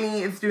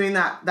Hermione is doing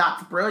that,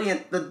 that's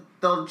brilliant. The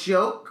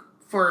joke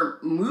for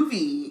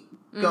movie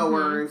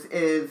goers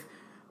is,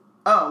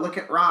 oh, look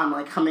at Ron,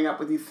 like, coming up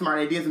with these smart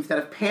ideas instead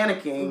of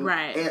panicking.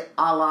 Right.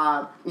 A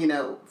la,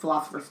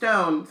 Philosopher's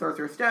Stone,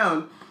 Sorcerer's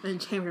Stone. And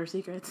Chamber of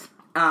Secrets.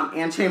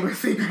 And Chamber of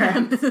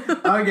Secrets.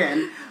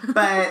 Again.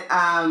 But,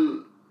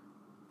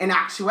 in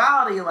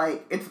actuality,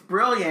 like, it's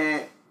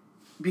brilliant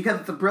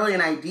because it's a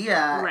brilliant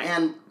idea. Right.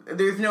 And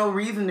there's no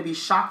reason to be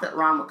shocked that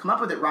Ron would come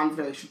up with it. Ron's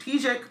very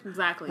strategic.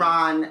 Exactly.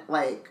 Ron,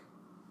 like,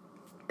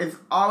 is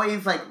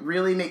always, like,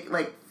 really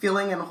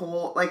filling in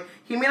holes. Like,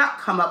 he may not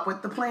come up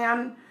with the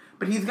plan,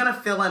 but he's going to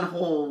fill in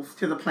holes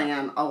to the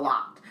plan a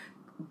lot.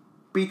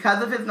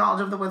 Because of his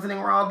knowledge of the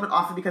Wizarding World, but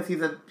also because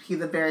he's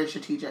a very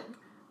strategic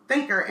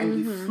thinker and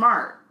he's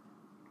smart.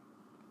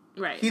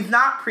 Right. He's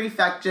not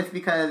prefect just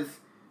because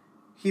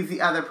he's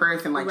the other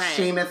person. Like,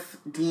 Seamus,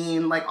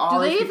 Dean, like, all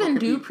do these they people even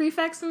do be...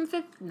 prefects in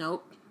 5th?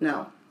 Nope.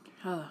 No.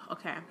 Oh,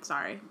 okay.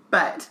 Sorry.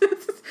 But...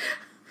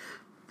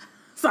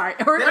 Sorry.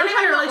 They don't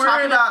even really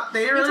talk about...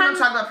 They didn't really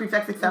talk about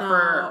prefects except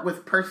for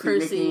with Percy,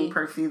 making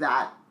Percy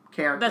that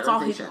character. That's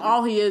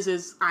all he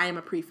is I am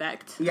a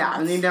prefect. Yeah,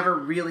 and you never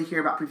really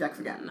hear about prefects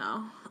again.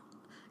 No.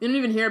 You don't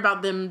even hear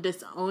about them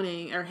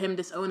disowning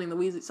the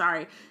Weasley.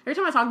 Sorry. Every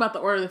time I talk about the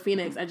Order of the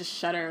Phoenix, I just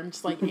shudder. I'm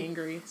just, like,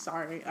 angry.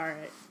 Sorry. All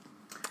right.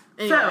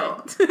 Anyway.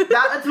 So,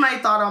 that was my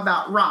thought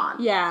about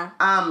Ron. Yeah.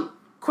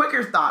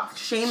 Quicker thoughts.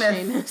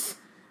 Seamus.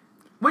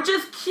 Which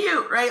is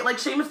cute, right? Like,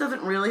 Seamus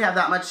doesn't really have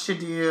that much to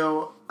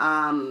do,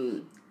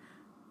 in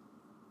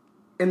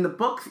the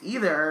books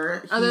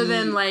either. Other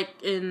than, like,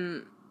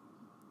 in...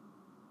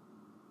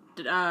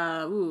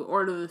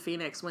 Order of the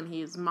Phoenix when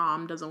his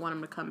mom doesn't want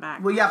him to come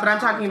back. Well, yeah, but I'm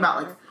talking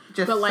about, like,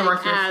 just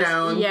Sorcerer's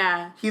Stone.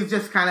 Yeah. He's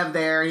just kind of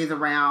there. He's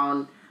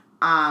around.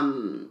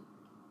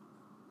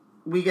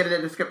 We get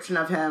a description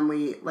of him.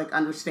 We, like,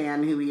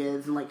 understand who he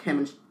is. And, like,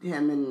 him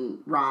and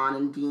Ron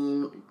and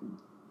Dean,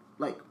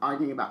 like,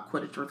 arguing about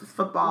Quidditch versus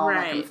football. Right.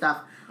 That kind of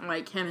stuff.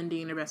 Like, him and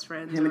Dean are best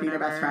friends. Him and Dean are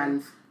best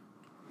friends.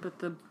 But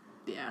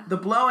the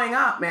blowing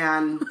up,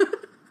 man.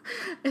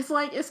 It's,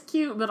 like, it's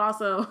cute, but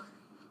also...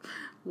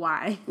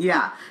 Why?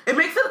 Yeah. It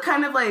makes it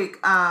kind of like,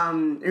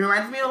 it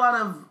reminds me a lot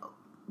of,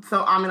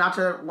 so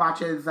Aminacha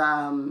watches,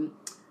 Tom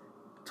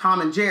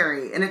and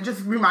Jerry, and it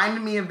just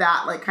reminded me of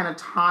that, like, kind of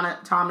Tom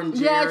and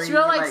Jerry. Yeah, it's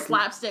real, like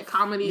slapstick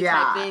comedy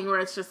type thing, where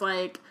it's just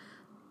like,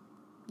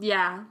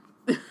 yeah.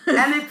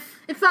 And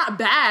it's not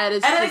bad,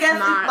 it's just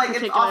not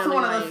like, it's also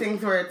one of those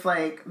things where it's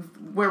like,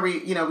 where we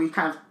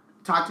kind of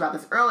talked about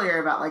this earlier,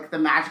 about, like, the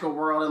magical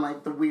world and,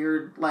 like, the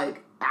weird,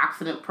 like,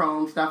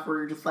 accident-prone stuff where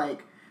you're just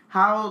like,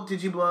 how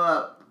did you blow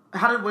up?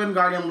 How did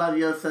Wingardium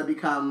Leviosa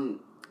become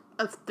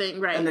a thing?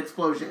 Right, an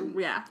explosion?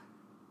 Yeah.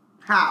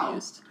 How?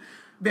 Confused.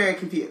 Very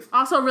confused.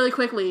 Also, really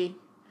quickly,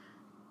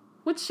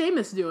 what's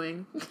Seamus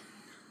doing?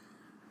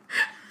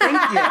 Thank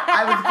you.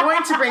 I was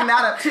going to bring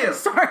that up too.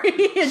 Sorry.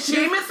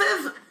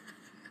 Seamus's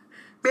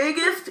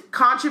biggest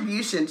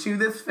contribution to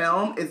this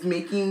film is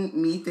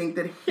making me think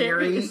that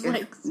Harry is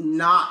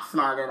not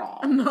smart at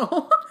all.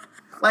 No.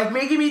 Like,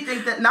 making me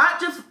think that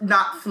not just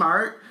not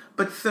smart,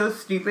 but so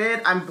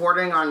stupid, I'm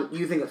bordering on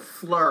using a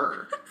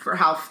slur for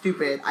how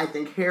stupid I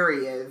think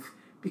Harry is,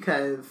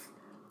 because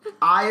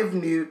I've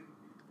Newt,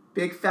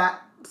 big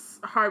fat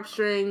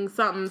harpstring,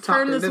 something.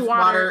 Turn this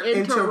water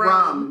into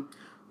rum.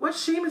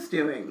 What's Seamus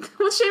doing?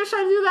 What's Seamus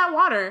trying to do with that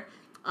water?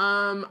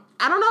 I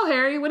don't know,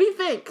 Harry. What do you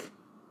think?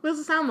 What does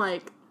it sound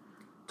like?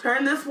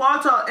 Turn this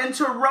water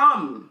into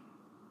rum.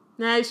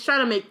 Nah, he's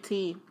trying to make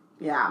tea.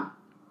 Yeah.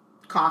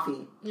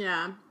 Coffee.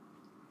 Yeah.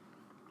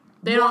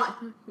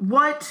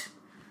 What?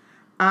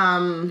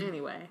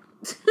 Anyway.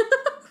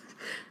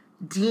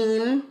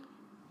 Dean.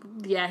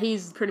 Yeah,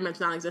 he's pretty much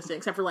non-existent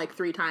except for like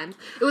 3 times.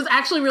 It was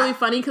actually really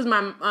funny because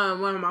when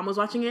my mom was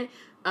watching it,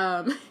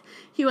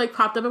 he like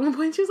popped up at one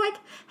point. She was like,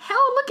 "Hell,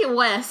 look at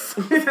Wes."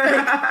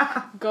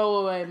 Like, go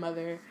away,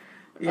 mother.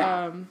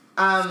 Yeah.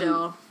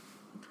 Still.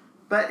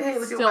 But hey,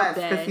 look at Wes,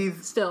 because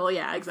he's still,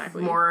 yeah,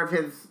 exactly, more of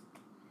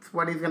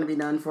what he's going to be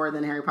known for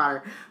than Harry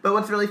Potter. But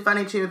what's really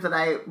funny too is that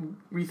I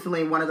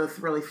recently, one of those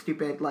really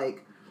stupid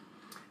like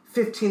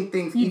 15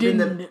 things You even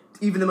didn't.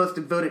 even the most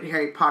devoted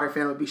Harry Potter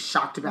fan would be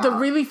shocked about. The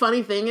really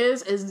funny thing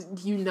is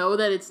you know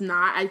that it's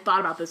not. I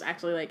thought about this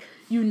actually. Like,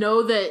 you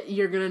know that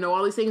you're gonna know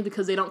all these things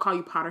because they don't call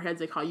you Potterheads.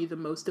 They call you the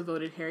most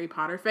devoted Harry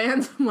Potter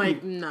fans. I'm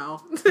like,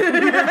 no.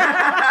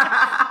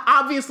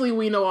 Obviously,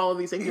 we know all of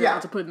these things you're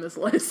about to put in this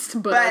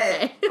list. But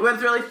okay.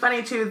 What's really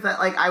funny too is that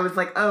like I was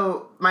like,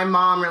 oh, my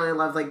mom really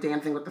loves like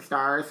Dancing with the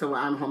Stars, so when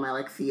I'm home I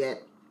like see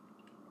it.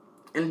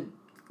 And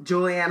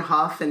Julianne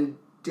Hough and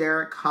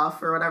Derek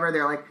Huff or whatever,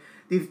 they're like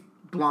these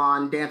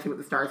blonde Dancing with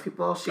the Stars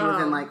people. She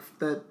was in like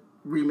the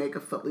remake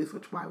of Footloose,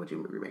 which why would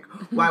you remake?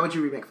 Why would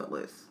you remake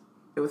Footloose?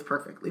 It was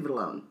perfect. Leave it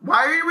alone. Why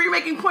are you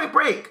remaking Point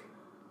Break?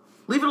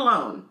 Leave it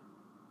alone.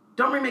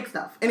 Don't remake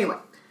stuff. Anyway,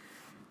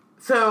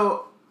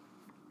 so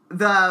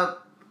the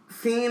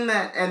scene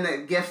that and the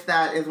gift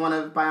that is one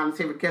of Bion's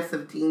favorite gifts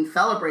of Dean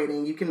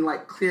celebrating, you can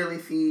like clearly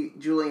see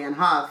Julianne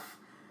Hough,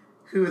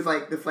 who is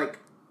like this like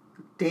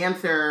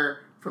dancer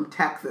from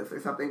Texas or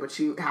something, but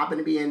she happened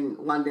to be in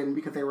London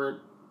because they were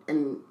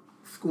in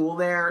school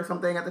there or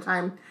something at the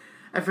time.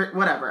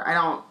 Whatever. I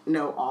don't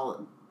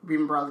know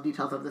remember all the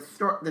details of this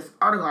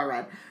article I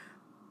read.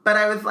 But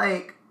I was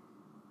like,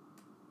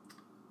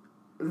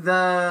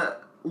 the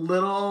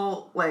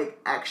little, like,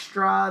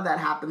 extra that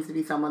happens to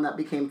be someone that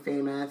became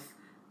famous,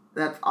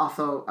 that's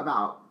also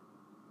about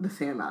the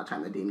same amount of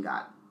time that Dean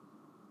got.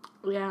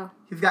 Yeah.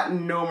 He's got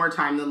no more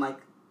time than, like...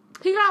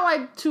 He got,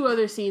 like, 2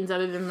 other scenes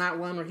other than that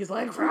one where he's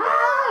like,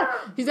 Rah!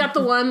 He's got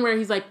the one where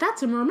he's like,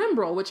 that's a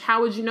Remembrall, which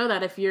how would you know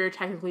that if you're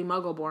technically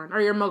Muggle-born?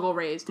 Or you're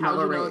Muggle-raised? How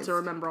would you know it's a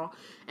Remembrall?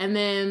 And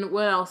then,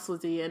 what else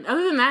was he in?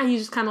 Other than that, he's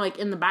just kind of, like,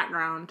 in the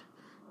background.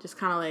 Just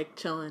kind of, like,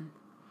 chilling.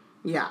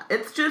 Yeah,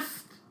 it's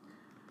just...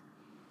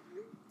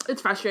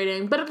 It's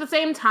frustrating. But at the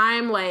same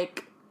time,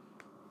 like...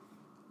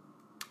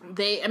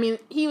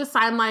 he was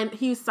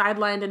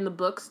sidelined in the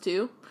books,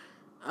 too.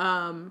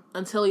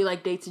 Until he,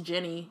 like, dates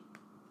Ginny.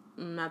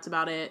 And that's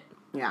about it.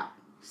 Yeah.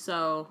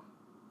 So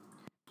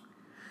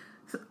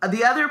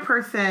the other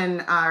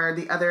person, or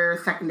the other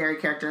secondary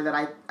character that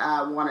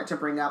I wanted to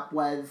bring up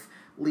was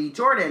Lee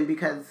Jordan,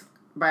 because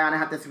Biana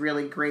had this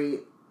really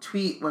great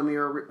tweet when we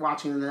were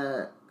watching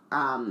the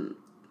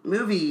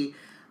movie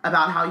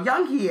about how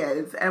young he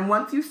is. And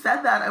once you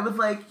said that, I was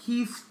like,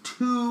 he's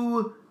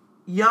too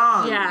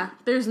young. Yeah.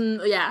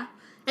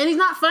 And he's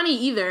not funny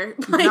either.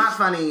 He's not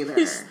funny either.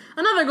 He's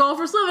another goal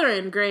for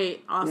Slytherin.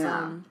 Great. Awesome.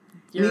 Yeah.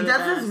 And he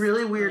does this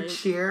really weird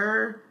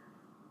cheer,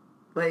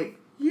 like,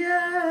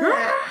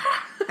 yeah.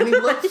 And he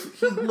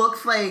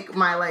looks like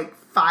my, like,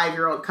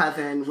 5-year-old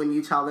cousin when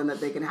you tell them that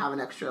they can have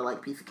an extra,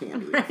 like, piece of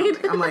candy or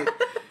something. I'm like,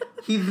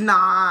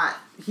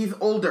 he's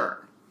older.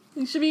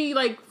 He should be,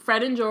 like,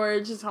 Fred and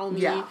George, his homie.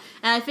 Yeah.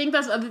 And I think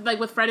that's, like,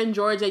 with Fred and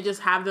George, they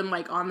just have them,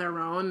 like, on their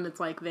own. And it's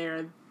like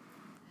they're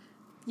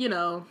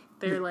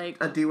like...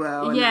 a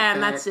duo.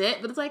 And that's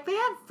it. But it's like, they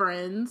have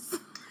friends.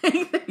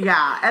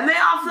 Yeah, and they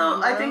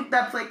also, I think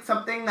that's, like,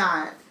 something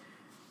that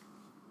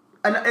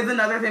is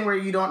another thing where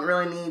you don't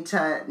really need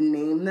to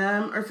name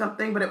them or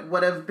something, but it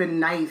would have been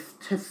nice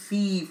to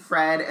see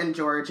Fred and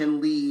George and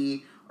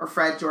Lee, or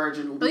Fred, George,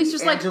 and Lee, at least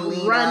just,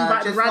 Angelina,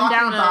 like, run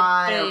down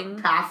by a thing.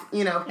 or pass,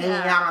 hanging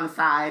out on the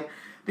side,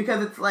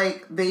 because it's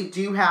like, they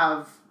do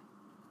have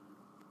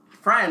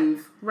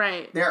friends.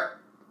 Right.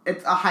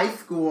 It's a high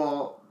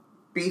school...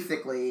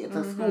 Basically, it's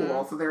a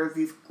school, so there's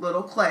these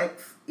little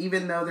cliques,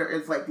 even though there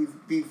is, like,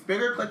 these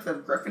bigger cliques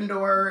of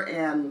Gryffindor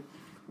and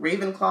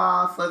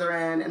Ravenclaw,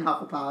 Slytherin, and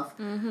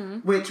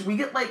Hufflepuff, which we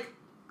get, like,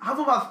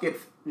 Hufflepuff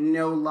gets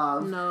no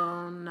love.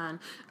 No,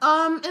 none.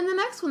 And the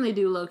next one they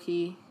do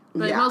low-key,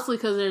 but mostly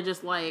because they're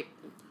just, like,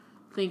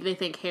 they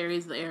think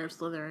Harry's the heir of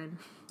Slytherin.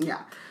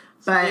 Yeah.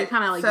 So but,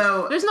 kind of like,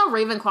 there's no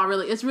Ravenclaw,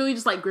 really. It's really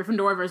just, like,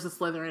 Gryffindor versus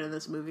Slytherin in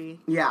this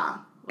movie. Yeah.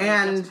 Like,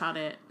 and that's about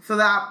it. So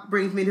that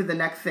brings me to the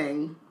next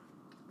thing.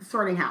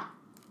 Sorting Hat.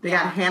 They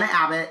got Hannah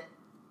Abbott.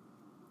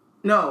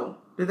 No.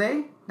 Did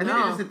they? I think they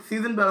just did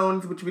Susan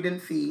Bones, which we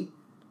didn't see.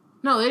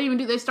 No, they didn't even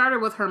do... They started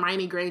with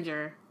Hermione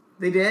Granger.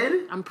 They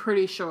did? I'm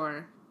pretty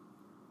sure.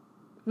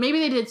 Maybe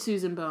they did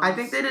Susan Bones. I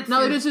think they did...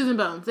 No, they did Susan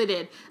Bones. They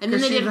did. And then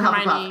they did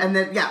Hermione. And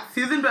then,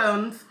 Susan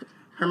Bones,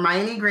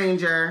 Hermione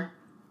Granger,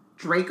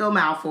 Draco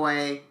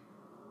Malfoy,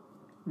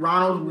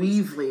 Ronald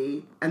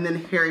Weasley, and then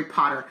Harry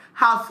Potter.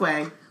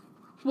 Houseway.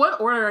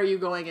 What order are you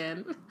going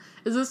in?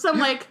 Is this some,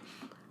 like...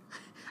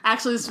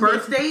 Actually, this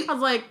birth date? I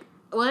was like,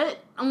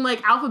 what? I'm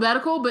like,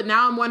 alphabetical, but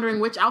now I'm wondering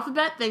which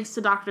alphabet, thanks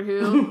to Doctor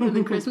Who in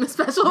the Christmas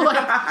special.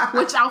 Like,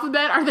 which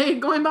alphabet are they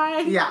going by?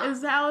 Yeah.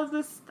 How is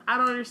this? I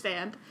don't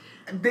understand.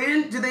 They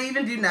didn't, did they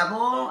even do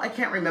Neville? I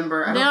can't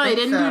remember. No, they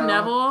didn't do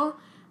Neville.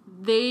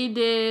 They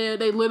did,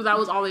 that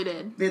was all they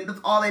did.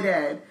 That's all they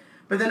did.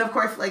 But then, of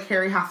course, like,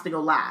 Harry has to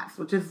go last,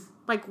 which is...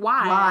 Like,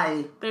 why?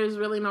 Why? There's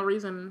really no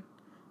reason.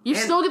 You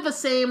still get the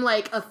same,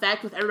 like,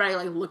 effect with everybody,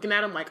 like, looking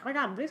at him like, oh my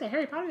god, they say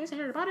Harry Potter, they say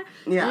Harry Potter.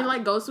 Yeah. And he,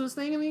 like, goes to his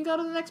thing and then you go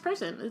to the next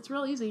person. It's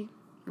real easy.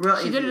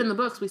 She did it in the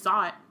books. We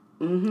saw it.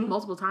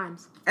 Multiple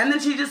times. And then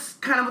she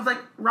just kind of was like,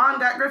 Ron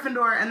got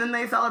Gryffindor, and then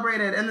they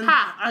celebrated, and then...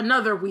 Ha!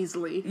 Another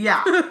Weasley.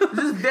 Yeah.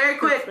 Just very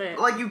quick.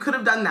 Like, you could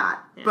have done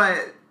that. Yeah.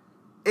 But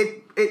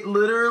it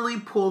literally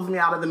pulls me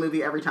out of the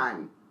movie every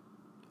time.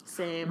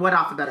 Same. What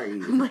alphabet are you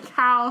using? Like,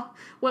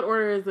 what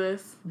order is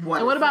this?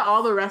 What about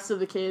all the rest of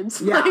the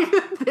kids? Yeah.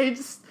 Like, they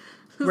just,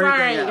 it's Where'd all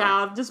they right, go?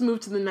 y'all, just move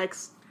to the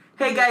next.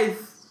 Hey,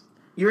 guys,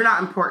 you're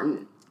not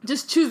important.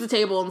 Just choose the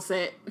table and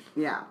sit.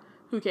 Yeah.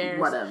 Who cares?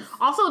 Whatever.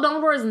 Also,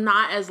 Dumbledore is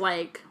not as,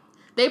 like,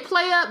 they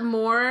play up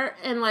more,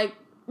 and, like,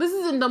 this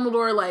is in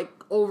Dumbledore, like,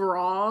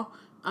 overall,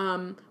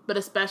 but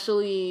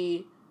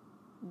especially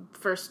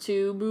first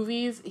two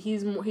movies,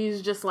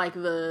 he's just, like,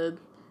 the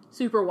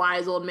super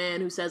wise old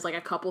man who says, like,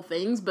 a couple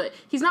things, but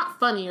he's not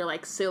funny or,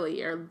 like,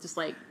 silly or just,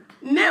 like...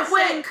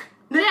 Nitwick!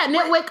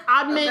 Nitwick,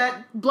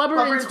 Oddment, Blubber,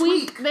 and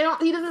Tweak.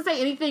 He doesn't say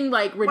anything,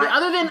 like, ridiculous,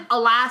 other than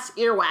alas,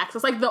 earwax.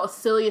 It's, like, the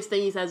silliest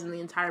thing he says in the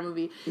entire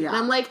movie. Yeah. And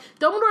I'm like,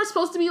 Dumbledore's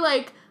supposed to be,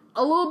 like,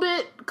 a little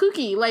bit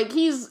kooky. Like,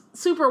 he's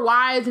super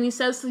wise, and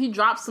he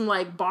drops some,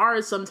 like,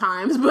 bars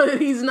sometimes, but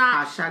he's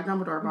not... Hashtag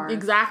Dumbledore bars.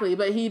 Exactly,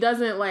 but he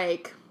doesn't,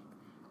 like...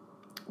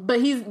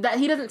 But he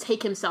doesn't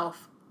take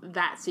himself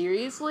that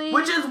seriously.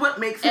 Which is what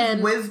makes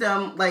his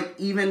wisdom, like,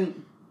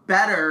 even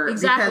better.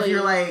 Exactly. Because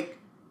you're like,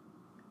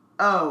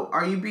 oh,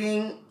 are you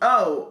being...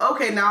 Oh,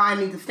 okay, now I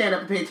need to stand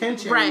up and pay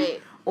attention.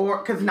 Right. Or,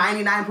 because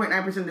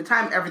 99.9% of the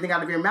time, everything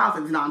out of your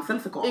mouth is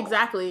nonsensical.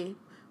 Exactly.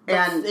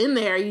 And in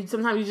there,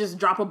 sometimes you just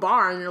drop a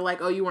bar and you're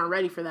like, oh, you weren't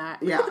ready for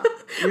that. Yeah.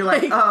 You're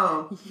like,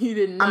 oh, you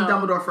didn't know. I'm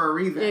Dumbledore for a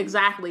reason.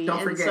 Exactly.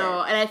 Don't forget.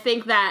 And I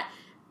think that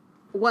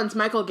once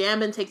Michael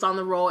Gambon takes on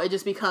the role, it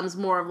just becomes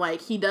more of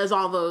like, he does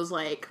all those,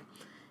 like,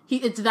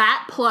 it's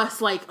that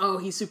plus, like, oh,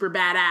 he's super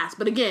badass.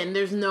 But again,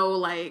 there's no,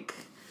 like,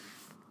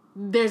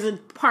 there's a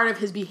part of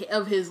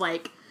his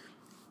like,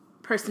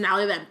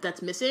 personality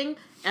that's missing.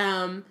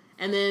 And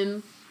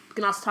then we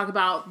can also talk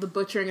about the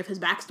butchering of his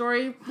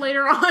backstory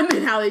later on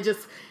and how they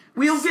just...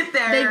 We'll get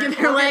there. We'll get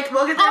there we'll get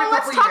there in a couple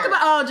let's talk years.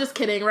 about... Oh, just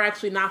kidding. We're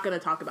actually not going to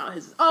talk about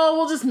his... Oh,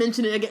 we'll just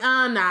mention it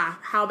again. Nah.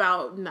 How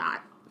about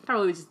not?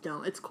 Probably we just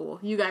don't. It's cool.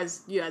 You guys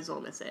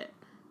don't miss it.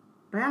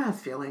 Brianna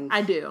has feelings.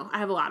 I do. I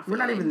have a lot of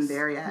feelings. We're not even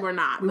there yet. We're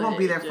not. We won't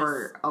be there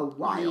for a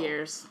while.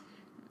 Years.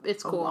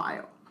 It's cool. A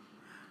while.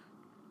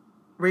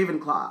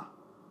 Ravenclaw.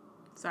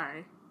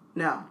 Sorry.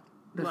 No.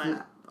 What?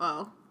 Not.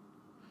 Oh.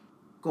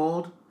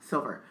 Gold,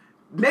 silver.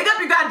 Make up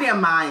your goddamn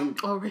mind.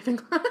 Oh,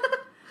 Ravenclaw.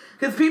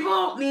 Because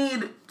people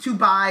need to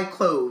buy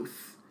clothes,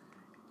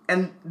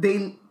 and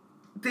they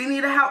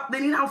need a house.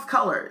 They need house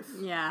colors.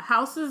 Yeah,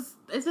 houses.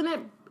 Isn't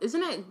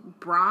it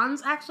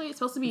bronze? Actually, it's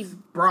supposed to be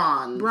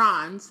bronze.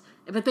 Bronze,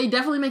 but they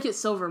definitely make it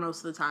silver most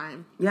of the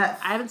time. Yes,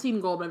 I haven't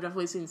seen gold, but I've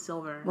definitely seen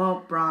silver.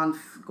 Well, bronze,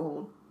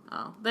 gold.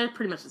 Oh, they're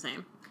pretty much the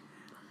same.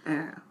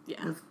 Yeah.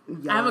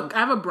 I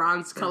have a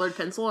bronze colored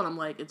pencil, and I'm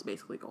like, it's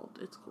basically gold.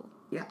 It's cool.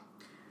 Yeah.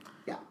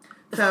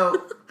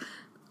 So.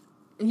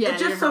 Yeah,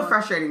 it's just so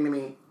frustrating to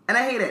me. And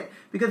I hate it.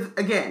 Because,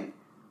 again,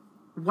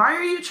 why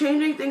are you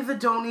changing things that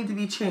don't need to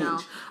be changed?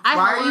 No.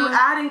 Why are you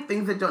adding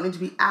things that don't need to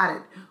be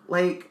added?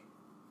 Like,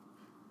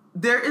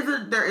 there is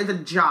a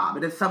job.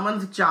 It is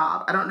someone's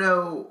job. I don't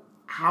know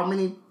how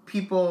many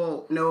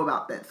people know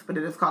about this, but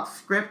it is called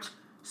script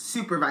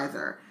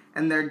supervisor.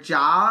 And their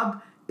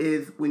job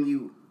is when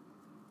you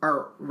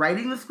are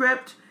writing the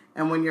script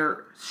and when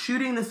you're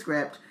shooting the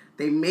script,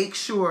 they make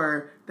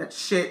sure that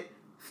shit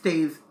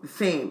stays the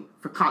same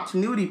for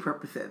continuity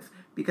purposes.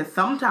 Because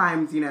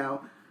sometimes,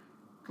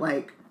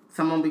 like,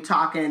 someone will be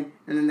talking,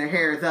 and then their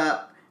hair is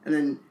up, and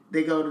then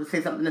they go to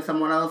say something to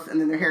someone else, and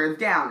then their hair is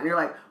down. And you're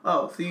like,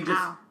 oh, so you just,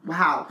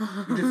 wow.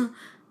 You're just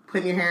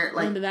putting your hair,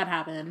 like... When did that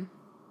happen?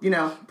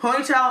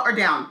 Ponytail or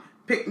down.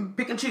 Pick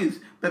and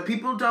choose. But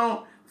people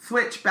don't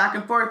switch back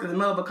and forth in the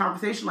middle of a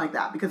conversation like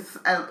that. Because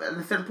at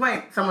a certain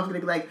point, someone's going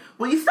to be like,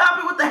 will you stop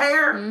it with the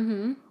hair?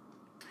 Mm-hmm.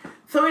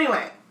 So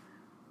anyway...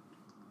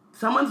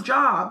 Someone's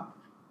job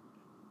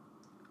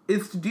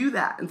is to do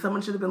that. And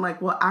someone should have been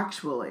like, well,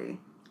 actually.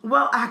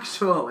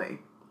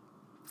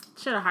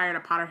 Should have hired a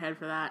Potterhead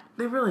for that.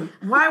 They really...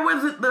 Why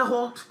was it the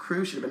whole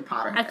crew should have been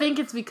Potterhead? I think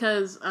it's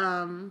because it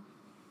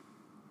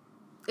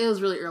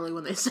was really early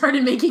when they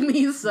started making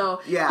these,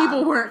 so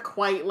people weren't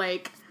quite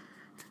like...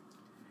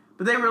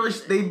 But they really...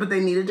 They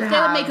needed to have...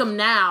 They would make them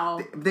now.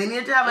 They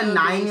needed to have a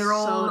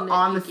 9-year-old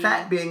on the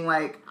set being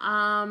like,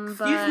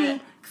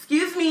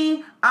 excuse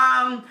me,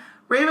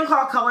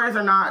 Ravenclaw colors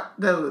are not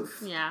those.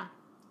 Yeah.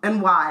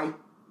 And why?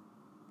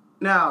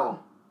 No.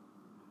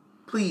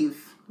 Please.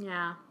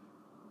 Yeah.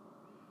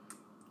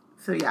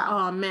 So, yeah.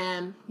 Oh,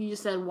 man. You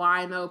just said,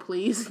 why no,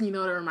 please? You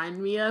know what it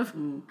reminded me of?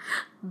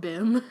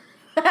 Bim.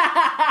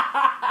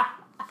 I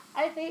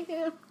hate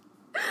him.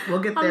 We'll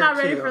get there, I'm not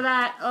ready for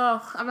that.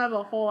 Ugh, I'm gonna have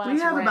a whole ass We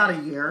have rant. about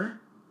a year.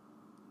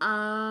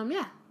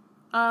 Yeah.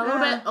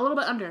 A little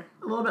bit under.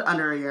 A little bit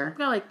under a year.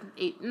 We got like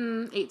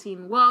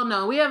 18. Well,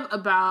 no, we have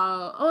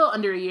about a little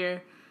under a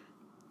year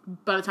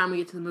by the time we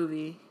get to the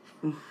movie.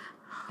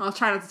 I'll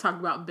try not to talk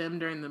about Bim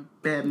during the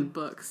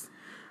books.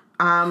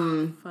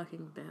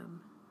 Fucking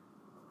Bim.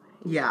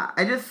 Yeah,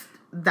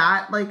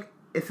 that, like,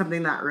 is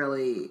something that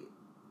really...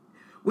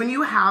 When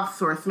you have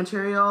source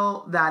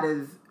material that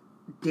is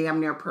damn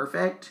near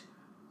perfect,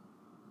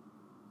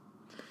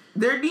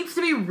 there needs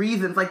to be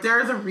reasons. Like, there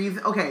is a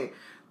reason... Okay,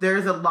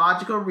 there's a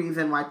logical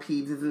reason why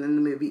Peeves isn't in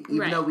the movie,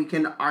 even though we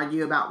can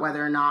argue about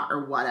whether or not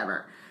or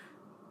whatever.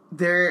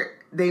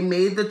 They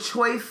made the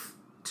choice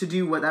to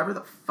do whatever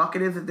the fuck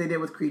it is that they did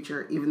with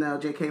Creature, even though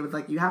JK was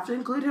like, you have to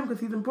include him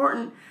because he's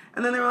important.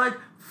 And then they were like,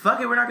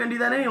 fuck it, we're not going to do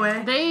that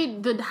anyway.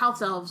 The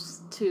house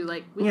elves, too.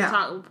 Like, we can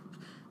talk...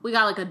 We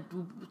got, like,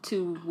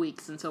 2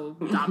 weeks until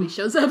Dobby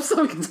shows up,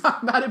 so we can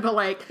talk about it. But,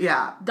 like...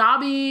 Yeah.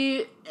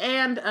 Dobby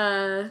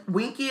and,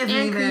 Winky is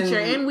and Creature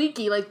and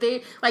Winky, like,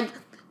 they... Like,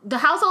 the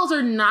house elves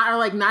are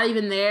not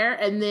even there.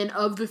 And then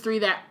of the 3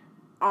 that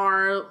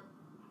are,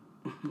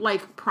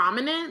 like,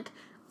 prominent...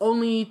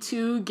 Only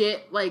 2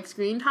 get, like,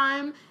 screen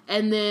time,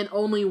 and then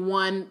only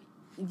 1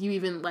 you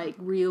even, like,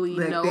 really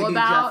know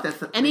about.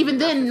 And even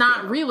then,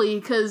 not really,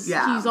 because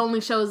he's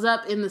only shows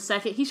up in the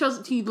second...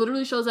 He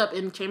literally shows up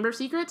in Chamber of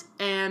Secrets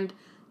and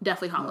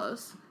Deathly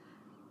Hallows.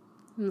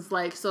 And it's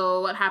like,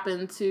 so what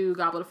happened to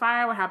Goblet of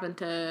Fire? What happened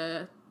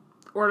to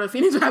Order of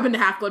Phoenix? What happened to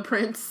Half-Blood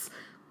Prince?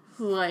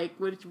 Like,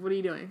 what are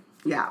you doing?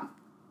 Yeah.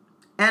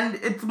 And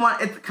it's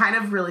kind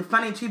of really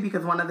funny, too,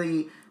 because one of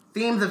the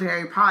themes of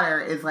Harry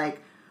Potter is,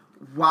 like,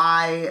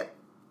 why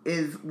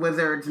is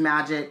wizards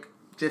magic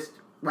just...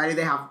 Why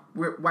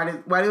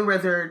do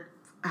wizards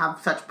have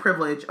such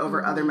privilege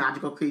over other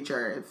magical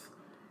creatures?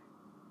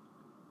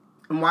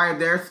 And why are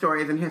their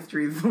stories and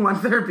histories the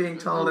ones that are being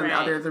told and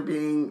others are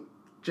being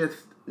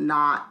just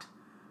not...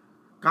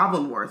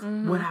 Goblin Wars.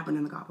 What happened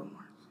in the Goblin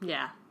Wars?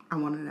 Yeah. I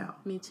want to know.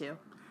 Me too.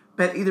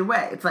 But either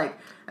way, it's like...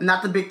 And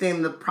that's the big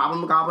thing, the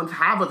problem goblins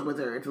have with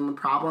wizards, and the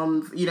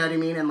problems, you know what I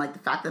mean? And, like, the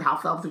fact that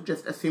house elves are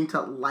just assumed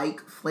to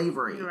like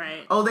slavery.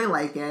 Right. Oh, they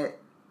like it.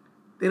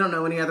 They don't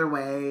know any other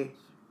way.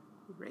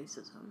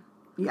 Racism.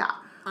 Yeah.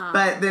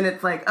 But then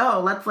it's like,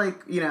 oh, let's,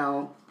 like, you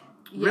know,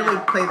 really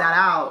play that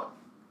out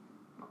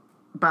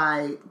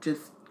by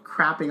just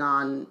crapping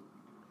on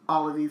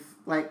all of these,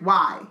 like,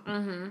 why?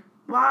 Mm-hmm.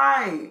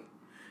 Why?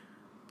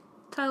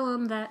 Tell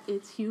them that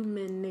it's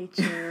human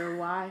nature.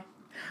 Why?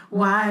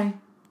 Why?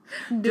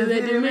 Do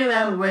they do me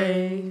that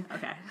way?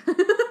 Okay.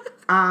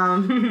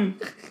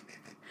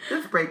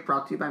 This break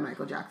brought to you by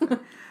Michael Jackson.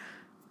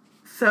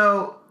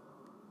 So,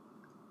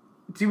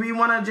 do we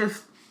want to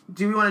just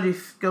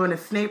go into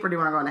Snape, or do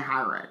we want to go into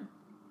Hagrid?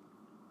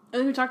 I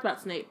think we talked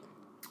about Snape.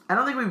 I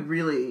don't think we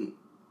really...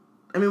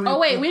 I mean,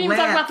 we didn't even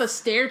talk about the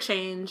stair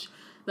change.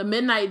 The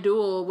midnight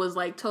duel was,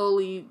 like,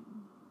 totally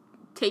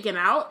taken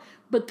out.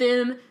 But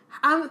then...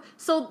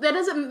 So that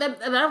doesn't...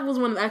 That was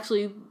one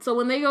actually... So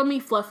when they go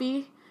meet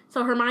Fluffy...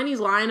 So Hermione's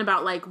lying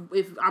about, like,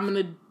 if I'm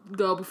going to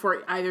go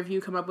before either of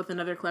you come up with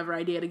another clever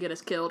idea to get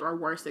us killed or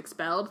worse,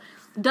 expelled.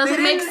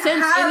 Doesn't make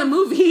sense in the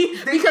movie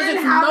because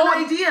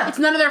it's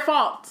none of their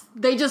fault.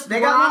 They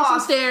were on some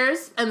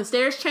stairs and the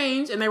stairs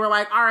changed and they were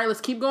like, all right, let's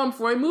keep going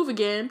before we move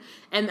again.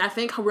 And I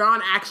think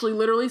Ron actually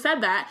literally said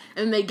that.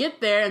 And they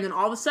get there and then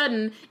all of a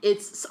sudden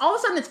it's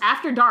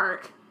after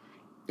dark.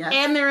 Yes.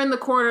 And they're in the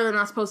corridor they're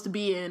not supposed to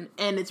be in,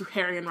 and it's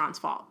Harry and Ron's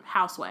fault.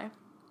 Houseway.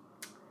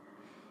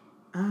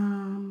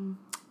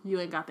 You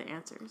ain't got the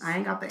answers. I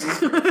ain't got the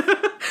answers.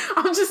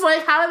 I'm just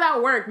like, how did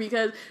that work?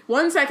 Because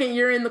one second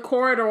you're in the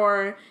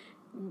corridor,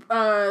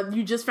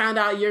 you just found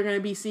out you're going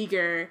to be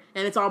Seeker,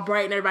 and it's all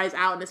bright and everybody's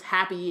out and it's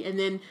happy, and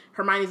then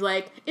Hermione's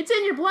like, it's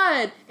in your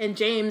blood, and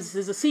James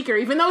is a Seeker,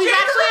 even though he's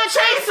actually a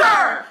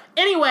chaser!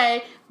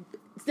 Anyway,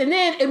 and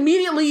then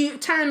immediately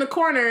turn the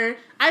corner.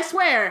 I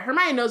swear,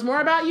 Hermione knows more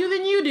about you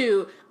than you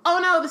do. Oh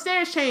no, the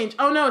stairs change.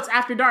 Oh no, it's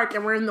after dark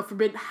and we're in the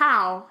forbidden...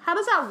 How? How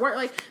does that work?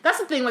 Like, that's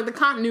the thing, like, the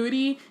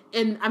continuity,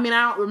 and, I mean,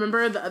 I don't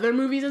remember the other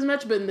movies as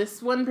much, but in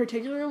this one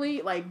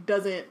particularly, like,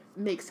 doesn't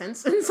make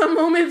sense in some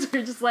moments.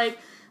 You're just like,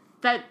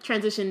 that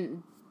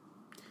transition,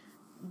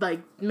 like,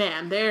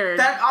 man, they're...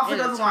 That also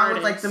goes along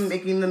with, like, them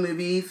making the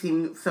movie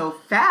seem so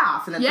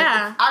fast, and it's,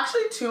 like, it's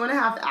actually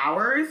 2.5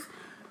 hours.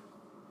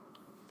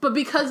 But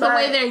because the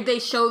way they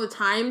show the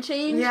time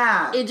change,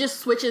 it just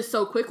switches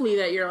so quickly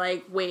that you're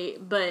like,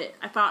 wait, but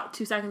I thought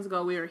 2 seconds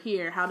ago we were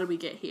here. How did we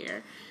get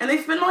here? And they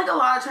spend, like, a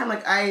lot of time,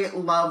 like, I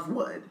love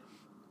Wood.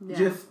 Yeah.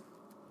 Just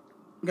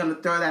gonna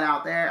throw that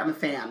out there. I'm a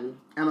fan.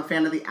 I'm a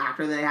fan of the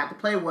actor that they had to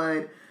play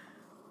Wood.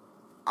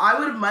 I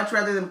would have much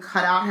rather them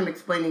cut out him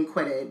explaining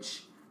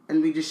Quidditch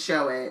and we just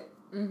show it.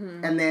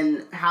 Mm-hmm. And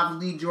then have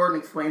Lee Jordan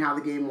explain how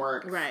the game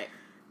works. Right.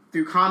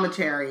 Through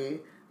commentary.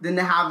 Than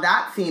to have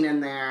that scene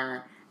in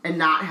there and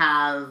not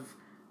have,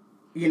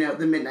 you know,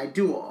 the midnight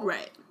duel.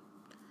 Right.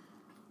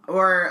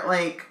 Or,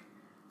 like...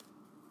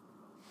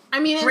 I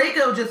mean...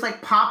 Draco just,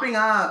 like, popping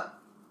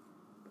up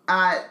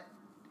at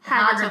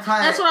Hagrid's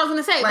hut. That's what I was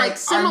going to say. Like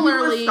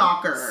similarly,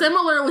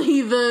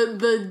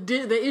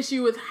 the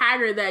issue with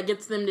Hagrid that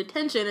gets them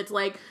detention, it's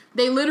like,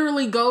 they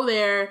literally go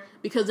there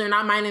because they're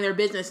not minding their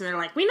business, and they're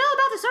like, we know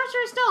about the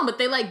Sorcerer's Stone, but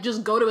they, like,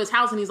 just go to his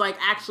house, and he's like,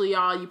 actually,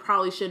 y'all, you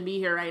probably shouldn't be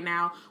here right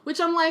now, which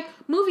I'm like,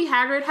 movie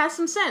Hagrid has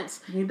some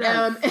sense. He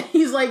does. And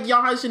he's like,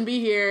 y'all shouldn't be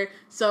here,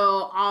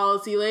 so I'll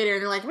see you later,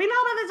 and they're like, we know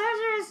about the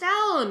Sorcerer's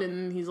Stone,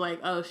 and he's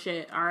like, oh,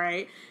 shit, all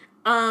right.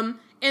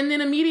 And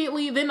then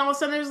immediately, then all of a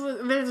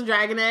sudden there's a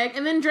dragon egg,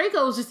 and then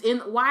Draco's just in.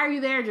 Why are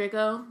you there,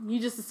 Draco?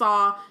 You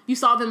saw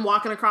them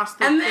walking across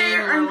the thing,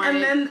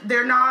 and then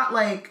they're not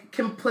like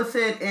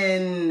complicit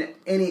in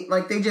any,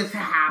 like they just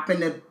happen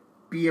to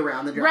be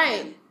around the dragon,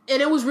 right?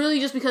 And it was really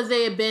just because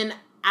they had been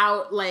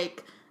out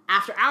like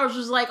after hours.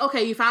 Was like,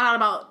 okay, you found out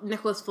about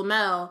Nicholas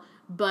Flamel,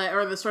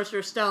 or the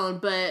Sorcerer's Stone,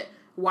 but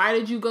why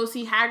did you go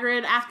see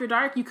Hagrid after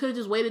dark? You could have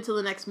just waited till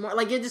the next morning.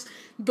 Like, it just,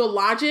 the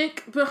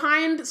logic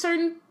behind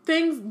certain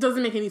things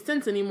doesn't make any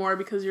sense anymore,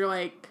 because you're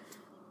like,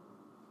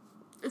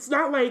 it's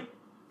not like,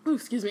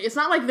 it's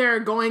not like they're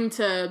going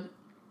to,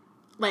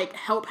 like,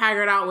 help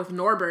Hagrid out with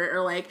Norbert,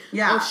 or like,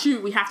 oh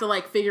shoot, we have to,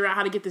 like, figure out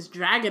how to get this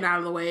dragon out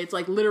of the way. It's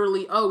like,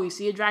 literally, oh, we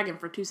see a dragon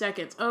for 2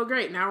 seconds. Oh,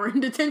 great, now we're in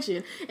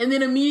detention. And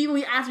then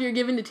immediately after you're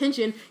given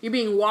detention, you're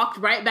being walked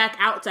right back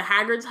out to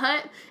Hagrid's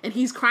hut, and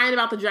he's crying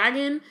about the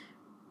dragon.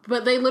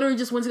 But they literally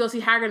just went to go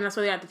see Hagrid, and that's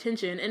why they got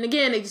detention. And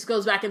again, it just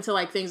goes back into,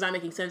 like, things not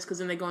making sense, because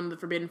then they go into the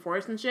Forbidden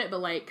Forest and shit.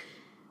 But, like,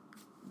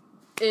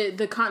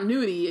 the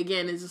continuity,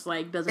 again, is just,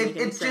 like, doesn't make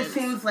any sense. It just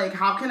seems like,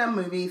 how can a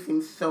movie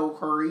seem so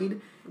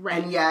hurried,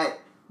 and yet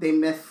they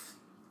miss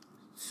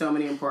so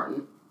many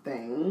important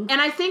things? And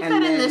I think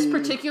that in this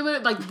particular,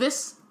 like,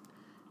 this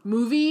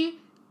movie,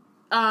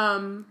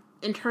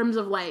 in terms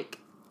of, like,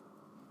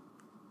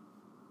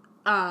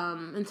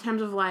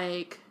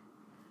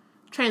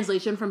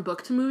 translation from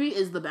book to movie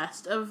is the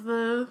best of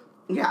the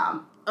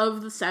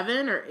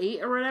 7 or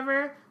 8 or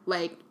whatever.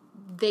 Like,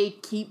 they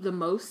keep the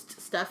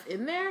most stuff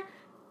in there,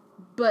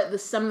 but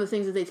some of the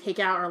things that they take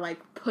out or like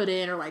put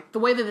in, or like the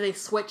way that they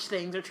switch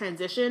things or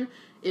transition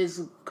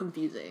is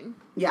confusing.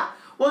 Yeah.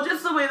 Well,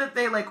 just the way that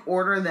they like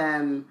order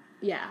them.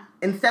 Yeah.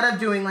 Instead of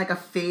doing like a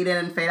fade in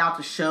and fade out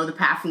to show the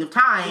passing of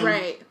time.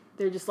 Right.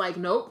 They're just like,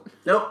 nope.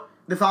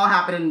 This all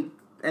happened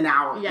in an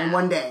hour, in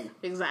one day.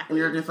 Exactly. And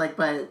you're just like,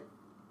 but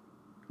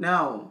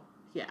no.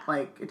 Yeah.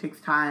 Like, it takes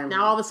time.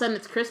 Now all of a sudden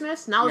it's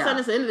Christmas? Now all of a sudden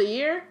it's the end of the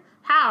year?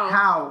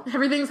 How?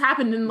 Everything's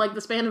happened in, like,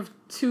 the span of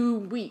 2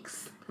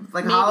 weeks. It's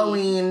like maybe.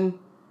 Halloween,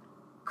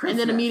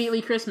 Christmas. And then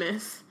immediately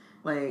Christmas.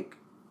 Like.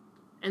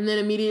 And then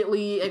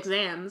immediately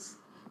exams.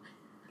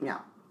 Yeah.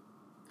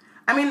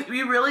 I mean,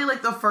 we really,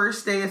 like, the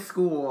first day of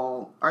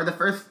school, or the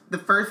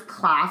first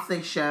class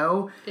they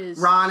show, is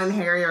Ron and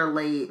Harry are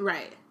late.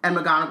 Right. And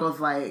McGonagall's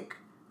like,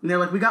 and they're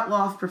like, we got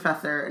lost,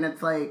 Professor. And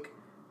it's like,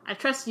 I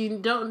trust you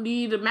don't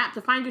need a map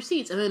to find your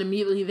seats. And then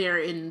immediately they're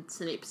in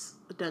Snape's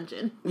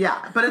dungeon.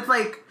 Yeah, but it's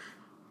like,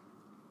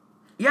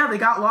 yeah, they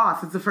got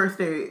lost. It's the first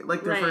day,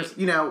 like, their first,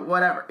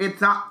 whatever.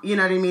 It's not, you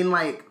know what I mean?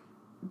 Like,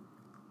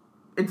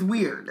 it's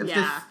weird. It's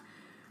just,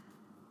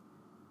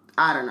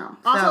 I don't know.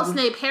 Also,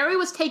 Snape, Harry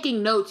was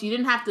taking notes. You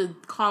didn't have to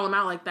call him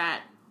out like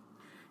that.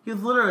 He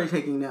was literally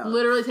taking notes.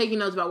 Literally taking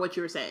notes about what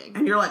you were saying.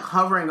 And you're, like,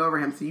 hovering over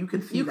him so you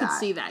could see that. You could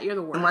see that. You're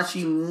the worst. Unless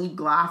you need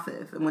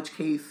glasses, in which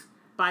case,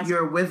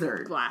 you're a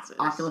wizard. Glasses.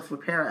 Oculus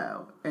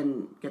Reparo,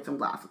 and get some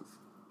glasses.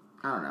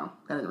 I don't know.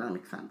 That didn't really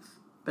make sense.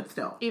 But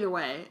still. Either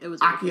way, it was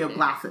Accio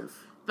glasses.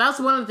 That's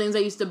one of the things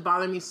that used to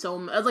bother me so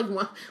much. It's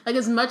like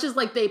as much as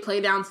like they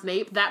play down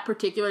Snape, that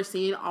particular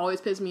scene always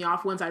pissed me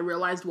off once I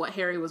realized what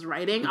Harry was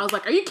writing. I was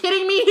like, are you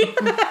kidding me?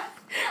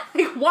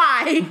 Like,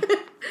 why?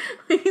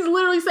 He's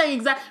literally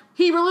saying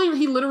he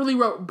literally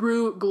wrote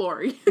brew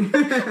glory.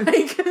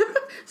 Like,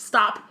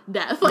 stop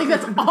death. Like,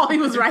 that's all he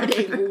was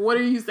writing. What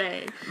are you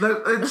saying?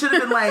 It should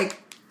have been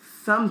like,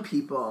 some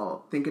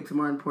people think it's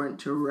more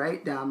important to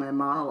write down my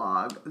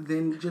monologue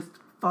than just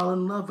fall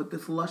in love with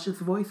this luscious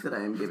voice that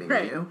I am giving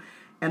you.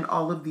 And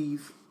all of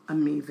these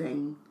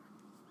amazing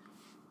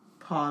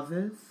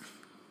pauses.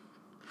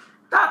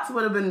 That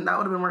would have been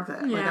worth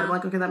it. Yeah. Like, I'm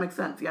like, okay, that makes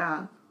sense.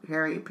 Yeah.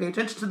 Harry, pay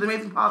attention to the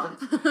amazing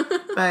pauses.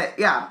 But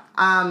yeah.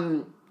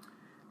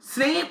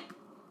 Snape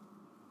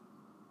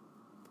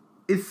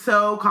is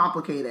so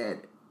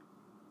complicated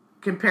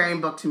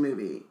comparing book to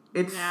movie.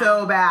 It's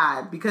so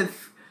bad because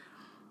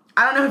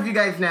I don't know if you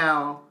guys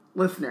know,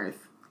 listeners.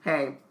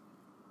 Hey,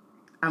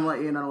 I'm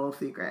letting you in on a little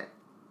secret.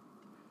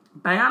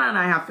 Diana and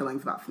I have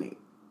feelings about Snape.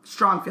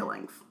 Strong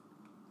feelings.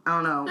 I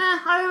don't know.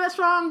 Are they that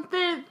strong?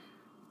 They're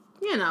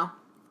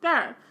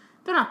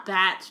not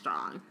that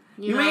strong.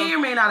 You may or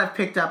may not have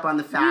picked up on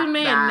the fact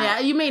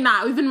that... You may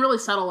not. We've been really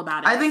subtle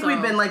about it. I think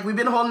we've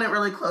been holding it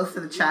really close to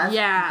the chest.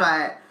 Yeah.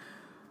 But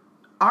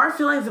our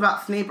feelings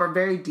about Snape are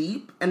very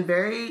deep and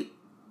very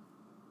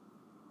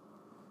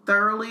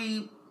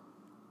thoroughly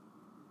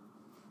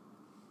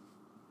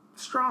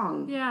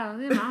strong. Yeah,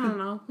 I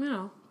don't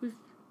know.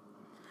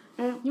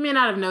 You may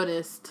not have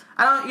noticed.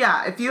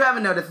 If you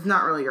haven't noticed, it's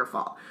not really your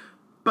fault.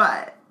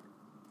 But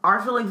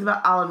our feelings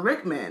about Alan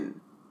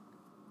Rickman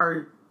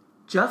are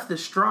just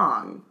as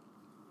strong.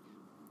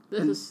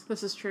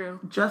 This is true.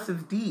 Just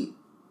as deep.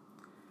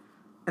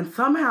 And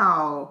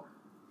somehow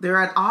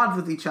they're at odds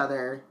with each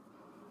other.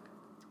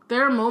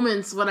 There are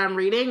moments when I'm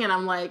reading and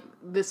I'm like,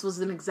 this was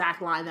an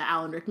exact line that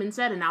Alan Rickman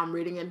said, and now I'm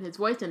reading it in his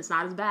voice and it's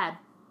not as bad.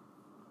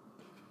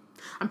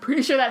 I'm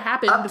pretty sure that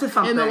happened Up to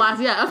something. in the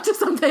last, up to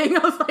something. I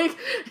was like,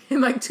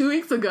 in like 2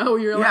 weeks ago,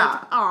 you're like,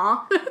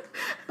 aw.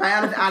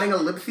 Diana's adding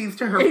ellipses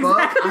to her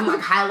book. I'm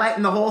like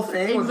highlighting the whole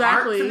thing with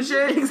hearts and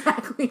shit.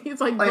 Exactly.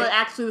 It's like, but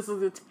actually, this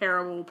is a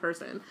terrible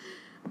person.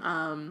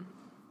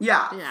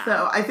 Yeah.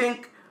 So I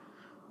think,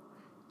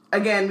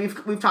 again,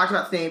 we've talked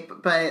about Snape,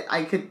 but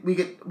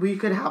we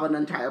could have an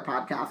entire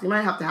podcast. We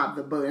might have to have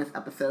the bonus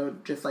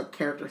episode, just like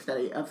character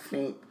study of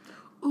Snape.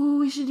 Ooh,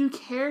 we should do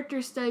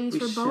character studies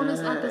for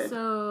bonus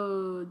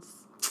episodes.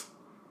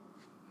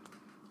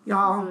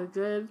 Y'all, is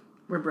good.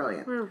 We're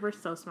brilliant. We're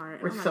so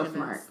smart. We're so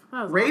smart.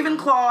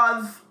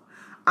 Ravenclaws.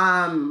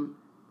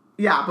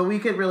 Yeah, but we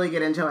could really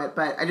get into it.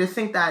 But I just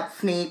think that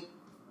Snape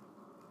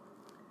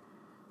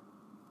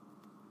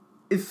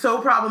is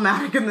so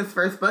problematic in this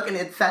first book, and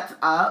it sets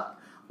up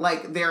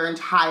like their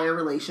entire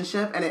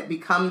relationship, and it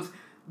becomes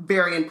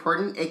very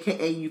important.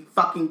 AKA, you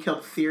fucking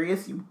killed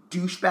Sirius, you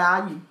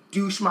douchebag, you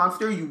douche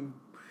monster, you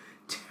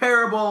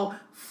terrible,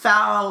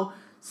 foul,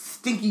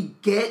 stinky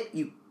git,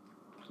 you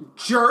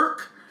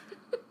jerk.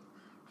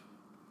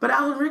 But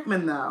Alan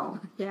Rickman,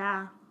 though.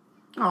 Yeah.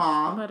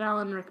 Aw. But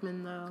Alan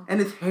Rickman, though. And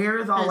his hair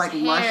is all like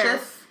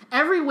luscious.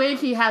 Every wig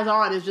he has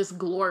on is just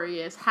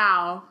glorious.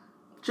 How?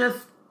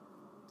 Just.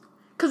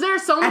 Because there are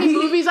so many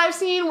movies I've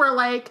seen where,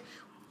 like,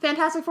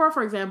 Fantastic Four,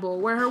 for example,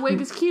 where her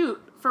wig is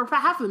cute for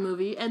half of the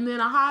movie, and then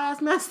a hot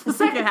ass mess the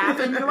second half,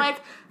 and you're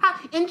like,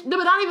 but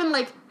not even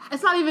like,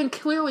 it's not even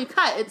clearly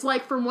cut. It's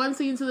like from one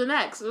scene to the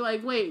next. You're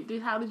like, wait,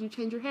 dude, how did you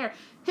change your hair?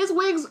 His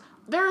wigs,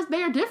 they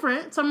are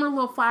different. Some are a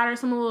little flatter,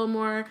 some are a little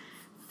more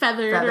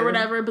feathered or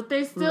whatever, but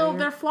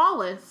they're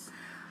flawless.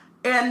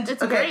 And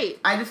it's great.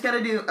 I just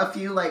gotta do a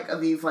few like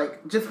of these,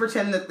 like, just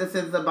pretend that this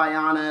is the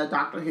Bayana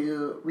Doctor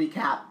Who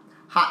recap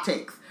hot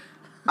takes.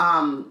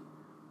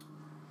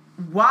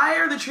 Why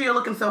are the trio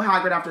looking so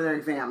haggard after their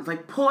exams?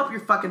 Like, pull up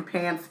your fucking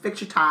pants,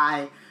 fix your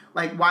tie.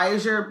 Like, why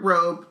is your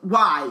robe...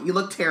 Why? You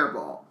look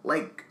terrible.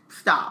 Like,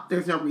 stop.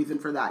 There's no reason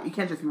for that. You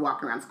can't just be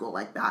walking around school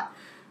like that.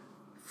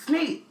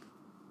 Snape.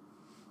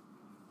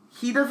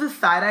 He does this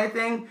side-eye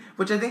thing,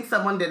 which I think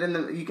someone did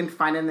you can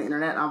find it on the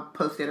internet, I'll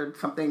post it or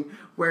something,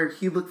 where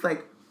he looks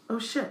like, oh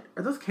shit,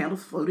 are those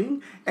candles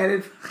floating? And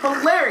it's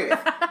hilarious.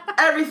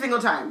 Every single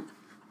time.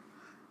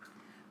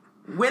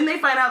 When they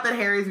find out that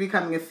Harry's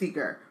becoming a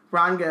Seeker,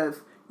 Ron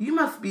goes, you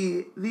must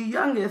be the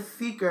youngest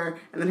Seeker.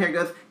 And then Harry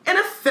goes, in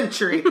a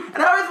century. And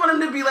I always want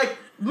him to be like,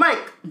 mic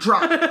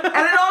drop. And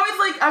it always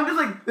like, I'm just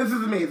like, this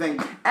is amazing.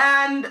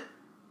 And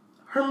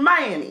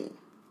Hermione.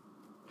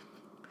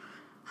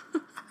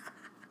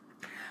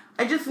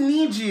 I just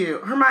need you.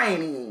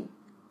 Hermione.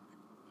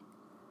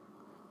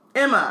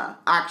 Emma,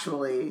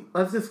 actually.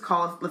 Let's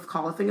call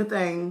a thing a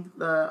thing.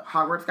 The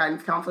Hogwarts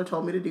guidance counselor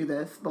told me to do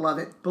this.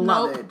 Beloved.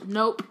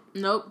 Nope.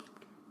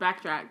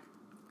 Backtrack.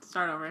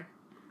 Start over.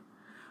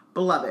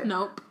 Beloved.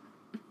 Nope.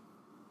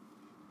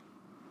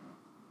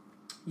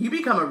 You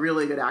become a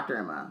really good actor,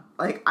 Emma.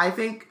 Like, I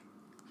think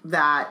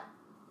that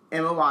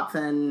Emma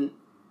Watson,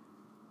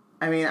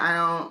 I mean,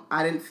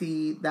 I didn't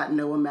see that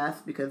Noah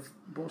mess because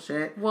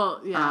bullshit. Well,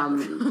 yeah.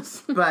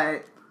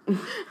 But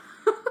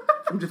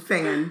I'm just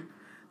saying,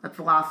 that's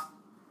the last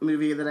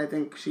movie that I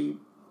think she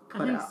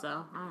put out. I think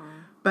so. I don't know.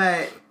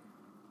 But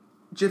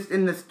just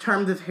in this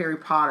terms of Harry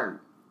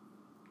Potter,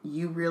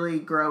 you really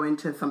grow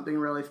into something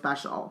really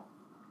special.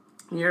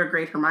 You're a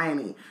great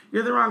Hermione.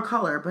 You're the wrong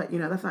color, but,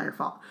 that's not your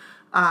fault.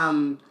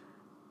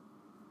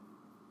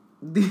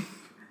 The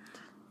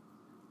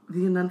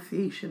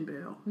enunciation,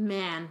 Boo.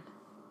 Man.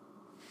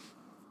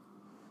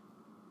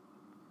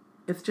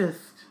 It's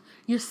just...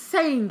 You're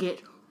saying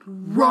it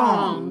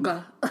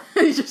wrong.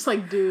 It's just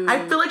like, dude.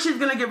 I feel like she's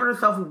going to give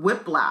herself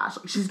whiplash.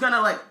 She's going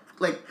to,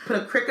 like put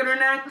a crick in her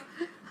neck.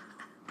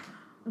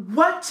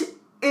 What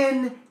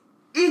an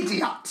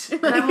idiot.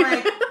 And I'm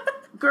like,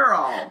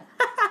 girl.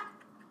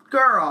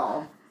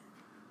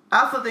 I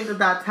also think that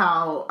that's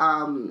how,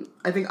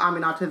 I think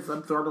Amina's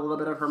absorbed a little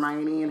bit of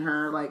Hermione in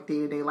her, like,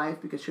 day-to-day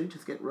life, because she would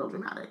just get real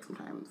dramatic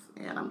sometimes.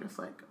 And I'm just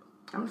like,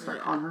 I'm just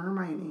like, on her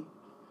Hermione.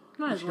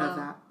 Might as well. Does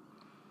that.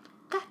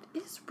 That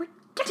is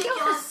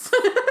ridiculous.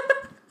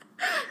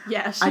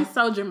 Yeah, she's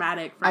so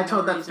dramatic. I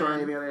told that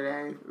story the other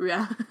day.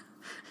 Yeah.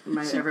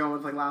 Everyone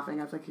was, like, laughing.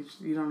 I was like,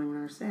 you don't even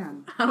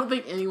understand. I don't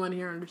think anyone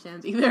here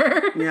understands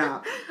either.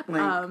 Yeah.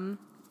 Like,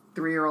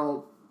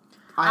 3-year-old...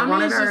 I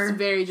wanted her. Just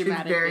very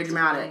dramatic. She's very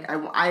dramatic.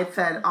 I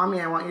said, Ami,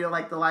 I want you to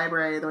like the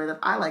library the way that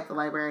I like the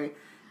library.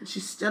 And she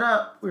stood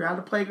up. We were at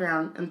the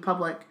playground in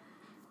public.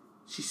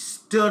 She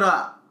stood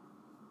up,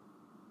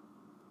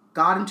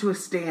 got into a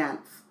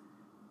stance,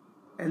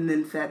 and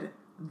then said,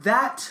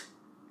 that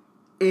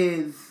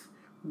is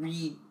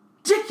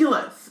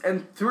ridiculous,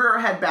 and threw her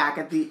head back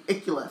at the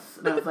iculus.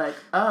 And I was like,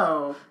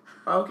 oh,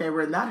 okay,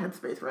 we're in that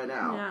headspace right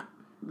now. Yeah.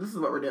 This is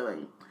what we're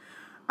doing.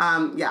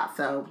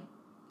 So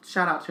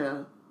shout out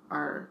to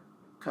our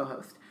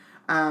co-host.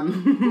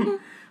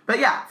 But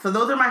yeah, so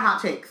those are my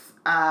hot takes.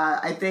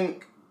 I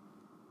think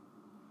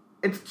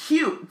it's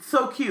cute. It's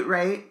so cute,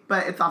 right?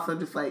 But it's also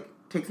just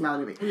takes me out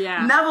of the movie.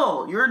 Yeah.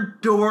 Neville, you're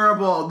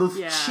adorable. Those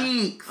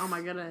cheeks. Oh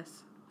my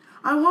goodness.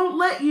 I won't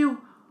let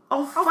you.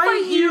 I'll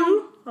fight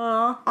you.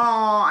 Aw.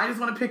 Aw, I just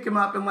want to pick him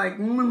up and like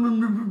give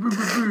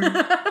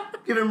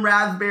him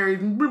raspberries.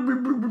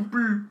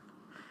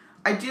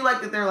 I do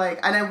like that they're like,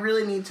 and I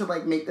really need to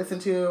like make this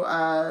into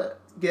a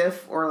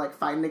GIF or like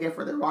find the GIF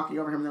where they're walking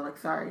over him and they're like,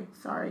 sorry.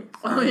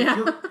 Oh,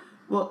 yeah.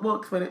 We'll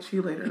explain it to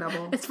you later,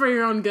 Neville. It's for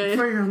your own good.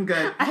 It's for your own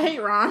good. I hate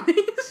Ron.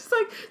 He's just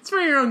like, it's for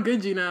your own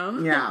good, you know?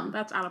 Yeah.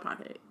 That's out of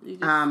pocket. You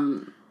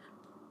just...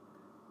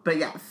 But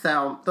yeah,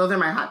 so those are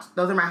my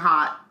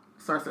hot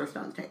Sorcerer's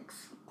Stone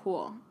takes.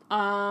 Cool.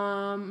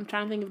 I'm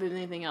trying to think if there's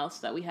anything else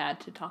that we had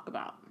to talk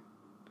about.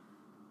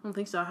 I don't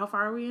think so. How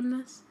far are we in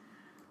this?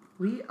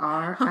 We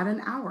are at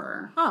an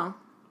hour. Oh.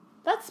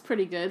 That's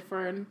pretty good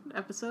for an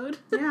episode.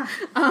 Yeah.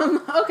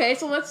 Okay,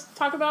 so let's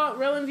talk about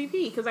Real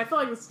MVP, because I feel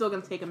like it's still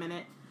going to take a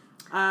minute.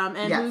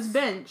 And who's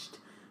benched.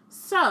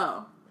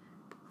 So,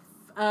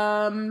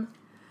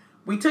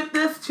 we took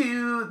this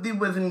to the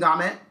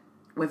Wizengamot.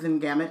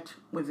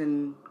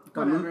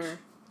 Whatever.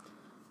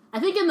 I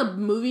think in the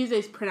movies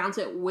they pronounce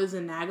it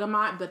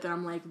Wizenagamot, but then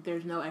I'm like,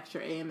 there's no extra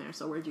A in there,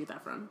 so where'd you get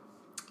that from?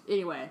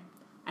 Anyway,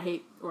 I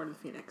hate Order of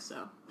the Phoenix,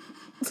 so.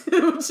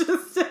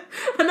 Just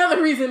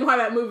another reason why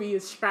that movie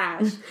is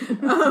trash.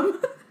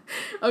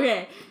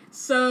 Okay,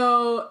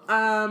 so,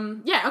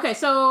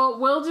 so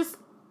we'll just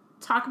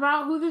talk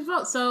about who this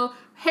votes. So,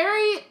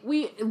 Harry,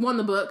 we won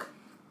the book.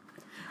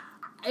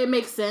 It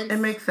makes sense.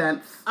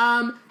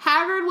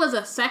 Hagrid was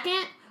a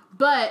second,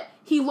 but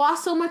he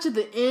lost so much at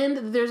the end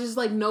that there's just,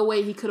 like, no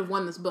way he could have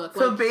won this book.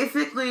 So,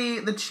 basically,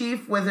 the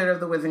chief wizard of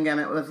the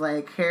Wizengamot was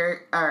like,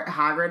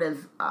 Hagrid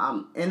is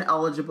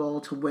ineligible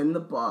to win the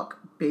book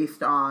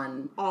based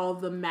on all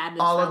the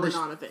madness went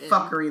on at the end.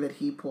 Fuckery that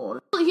he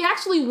pulled. He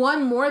actually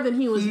won more than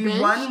he was benched.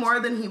 He won more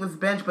than he was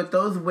benched, but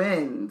those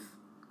wins...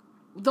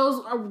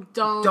 do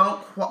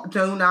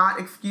not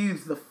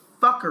excuse the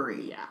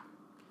fuckery. Yeah.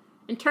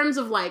 In terms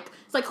of like,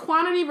 it's like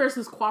quantity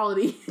versus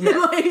quality.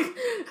 Yeah.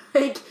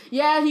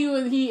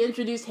 He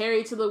introduced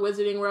Harry to the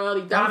wizarding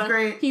world. That was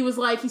great. He was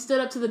like, he stood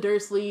up to the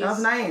Dursleys. That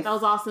was nice. That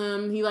was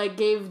awesome. He like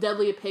gave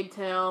Dudley a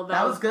pigtail.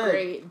 That was good.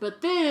 Great.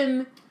 But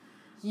then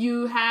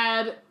you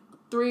had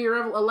 3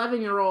 or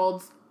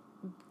 11-year-olds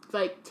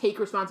like take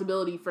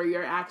responsibility for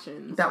your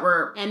actions that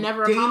were and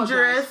never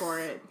dangerous apologize for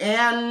it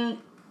and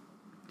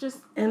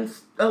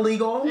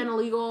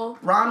illegal.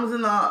 Ron was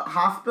in the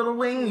hospital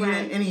wing,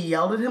 right. And he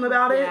yelled at him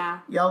about it. Yeah.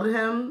 Yelled at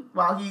him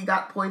while he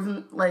got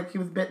poisoned, like he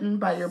was bitten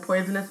by your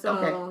poisonous.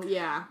 So,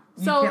 yeah.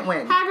 You can't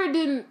win.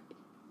 Hagrid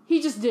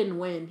just didn't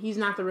win. He's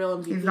not the real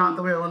MVP. He's not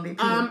the real MVP.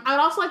 I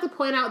would also like to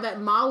point out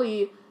that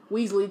Molly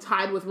Weasley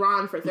tied with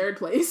Ron for 3rd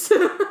place.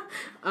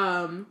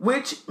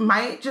 Which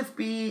might just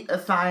be a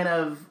sign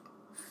of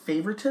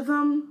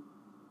favoritism.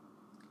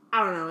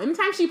 I don't know.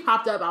 Anytime she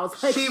popped up, I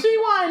was like, she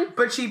won!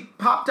 But she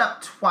popped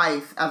up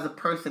twice as a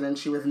person, and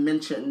she was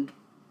mentioned.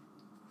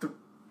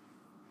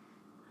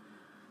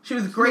 She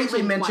was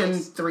greatly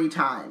mentioned 3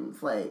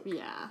 times. Like,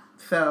 yeah.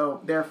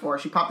 So, therefore,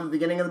 she popped at the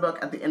beginning of the book,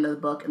 at the end of the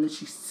book, and then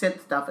she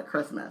sent stuff at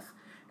Christmas.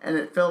 And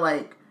it felt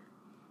like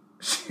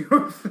she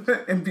was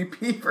the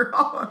MVP for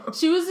all of them.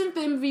 She wasn't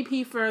the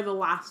MVP for the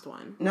last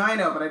one. No, I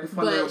know, but I just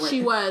wonder. But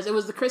she was. It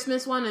was the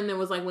Christmas one, and it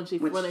was like when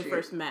they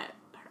first met.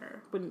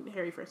 When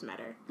Harry first met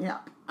her. Yeah.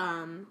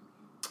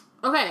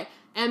 Okay,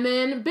 and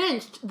then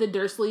benched the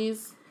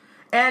Dursleys.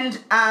 And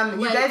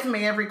you guys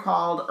may have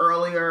recalled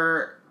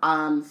earlier,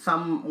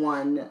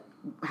 someone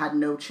had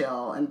no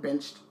chill and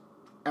benched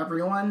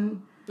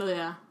everyone. Oh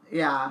yeah.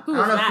 Yeah. I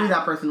don't know who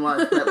that person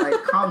was, but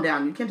like, calm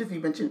down. You can't just be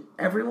benching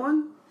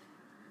everyone.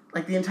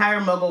 Like the entire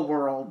Muggle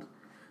world.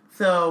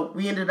 So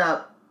we ended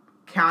up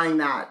counting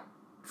that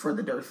for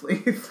the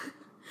Dursleys.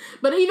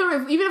 But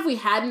even if we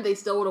hadn't, they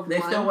still would have won.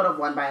 They still would have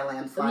won by a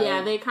landslide.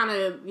 Yeah, they kind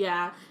of,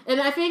 yeah.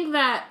 And I think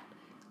that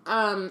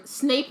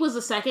Snape was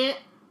the second,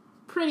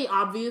 pretty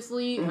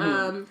obviously.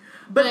 Mm-hmm.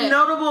 But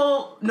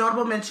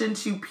notable mention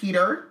to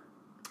Peter.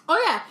 Oh,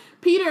 yeah.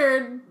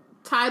 Peter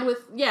tied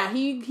with,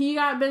 he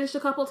got benched a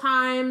couple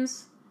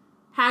times.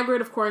 Hagrid,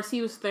 of course,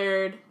 he was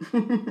 3rd.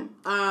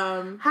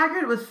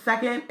 Hagrid was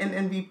 2nd in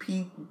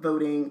MVP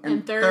voting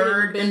and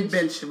 3rd in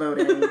bench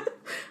voting.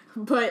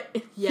 But,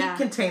 yeah. He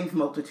contains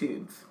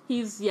multitudes.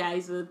 He's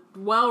a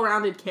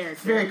well-rounded character.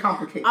 It's very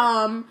complicated.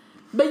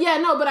 But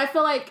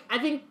I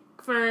think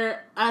for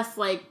us,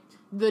 like,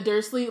 the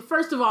Dursley,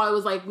 first of all, it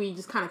was like, we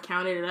just kind of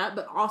counted it up,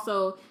 but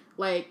also,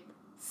 like,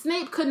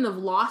 Snape couldn't have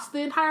lost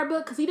the entire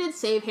book, because he did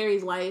save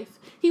Harry's life.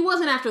 He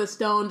wasn't after the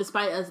stone,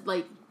 despite us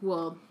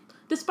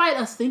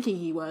thinking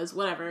he was,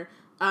 whatever.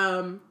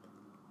 And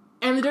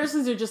the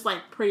Dursleys are just,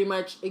 like, pretty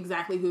much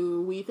exactly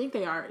who we think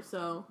they are,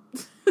 so...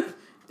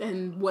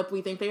 And what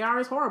we think they are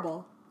is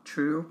horrible.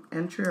 True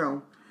and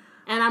true.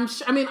 And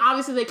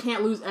obviously they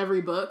can't lose every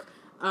book.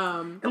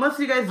 Unless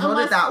you guys vote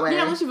it that way.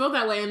 Yeah, unless you vote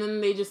that way, and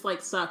then they just,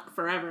 like, suck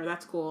forever.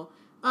 That's cool.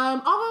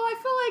 Although I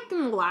feel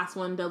like in the last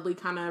one, Dudley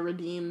kind of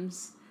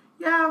redeems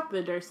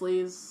the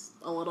Dursleys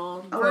a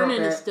little.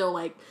 Vernon is still,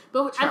 like...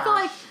 But trash. I feel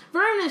like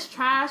Vernon is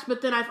trash,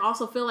 but then I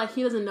also feel like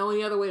he doesn't know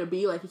any other way to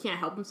be. Like, he can't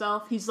help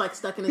himself. He's, like,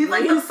 stuck in his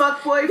ways. He's like the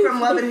fuckboy from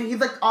Love and... He's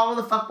like all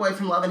of the fuckboys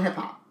from Love and Hip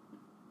Hop.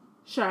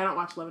 Sure, I don't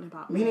watch Love and Hip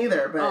Hop. Me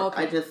neither, but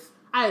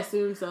I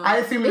assume so. I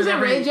assume is it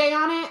Ray J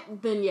on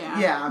it? Then yeah.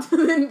 Yeah.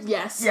 Then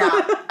yes. Yeah.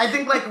 I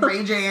think like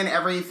Ray J and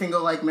every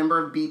single like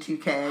member of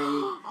B2K.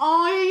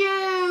 Oh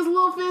yes,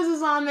 Lil Fizz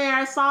is on there.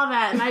 I saw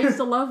that, and I used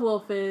to love Lil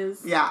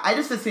Fizz. Yeah, I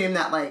just assume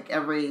that like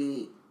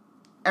every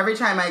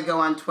time I go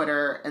on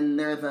Twitter and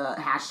there's a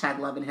hashtag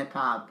Love and Hip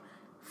Hop,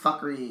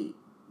 fuckery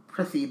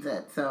precedes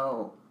it.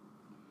 So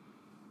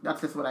that's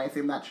just what I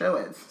assume that show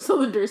is.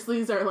 So the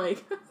Dursleys are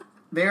like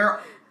they're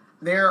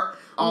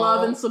all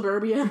Love in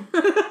Suburbia.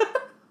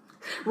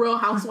 Real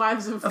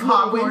Housewives of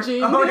Hogwarts.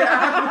 Whinging. Oh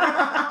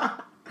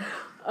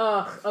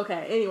yeah.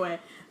 Okay. Anyway,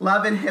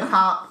 Love and Hip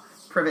Hop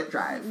Privet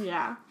Drive.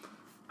 Yeah.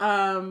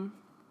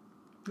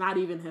 Not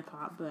even hip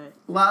hop, but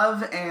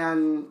Love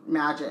and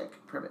Magic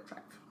Privet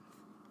Drive.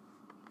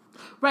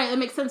 Right, it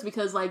makes sense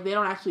because like they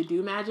don't actually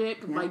do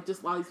magic, like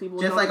just all these people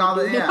just don't like all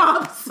the hip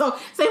hop. So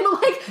same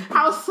with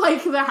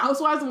like the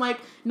housewives. I'm like,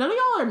 none of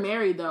y'all are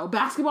married though.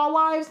 Basketball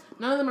wives,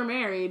 none of them are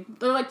married.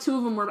 They're like 2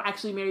 of them were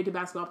actually married to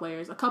basketball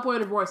players. A couple are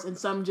divorced, and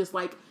some just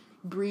like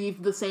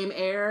breathe the same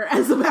air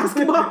as a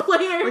basketball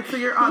player. Wait, so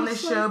you're on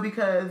this show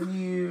because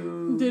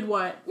you did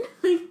what?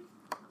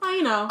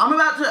 You know. I'm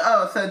about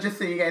to, so just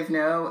so you guys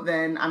know,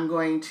 then I'm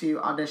going to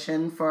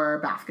audition for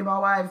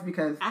Basketball Wives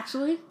because...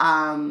 Actually?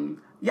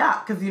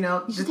 Yeah, because, you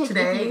know, you should take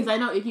today... because I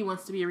know Icky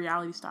wants to be a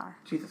reality star.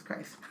 Jesus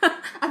Christ.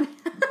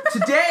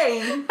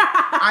 Today,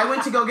 I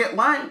went to go get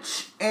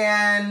lunch,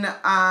 and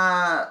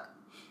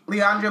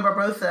Leandro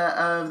Barbosa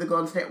of the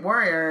Golden State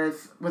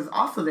Warriors was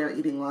also there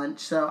eating lunch,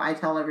 so I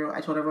told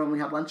everyone we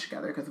had lunch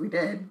together, because we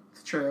did.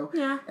 It's true.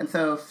 Yeah. And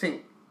so,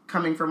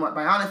 coming from what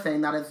Bayan is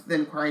saying, that is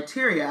then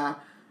criteria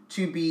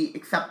to be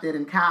accepted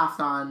and cast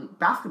on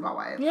Basketball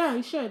Wives. Yeah,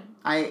 you should.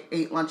 I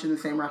ate lunch in the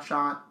same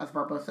restaurant as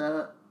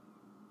Barbosa.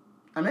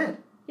 I'm in.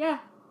 Yeah.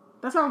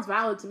 That sounds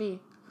valid to me.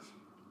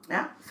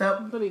 Yeah, so...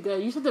 That'll be good.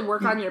 You just have to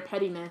work on your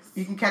pettiness.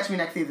 You can catch me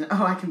next season.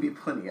 Oh, I can be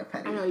plenty of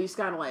petty. I know, you just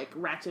gotta, like,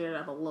 ratchet it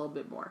up a little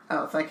bit more.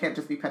 Oh, so I can't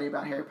just be petty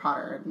about Harry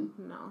Potter.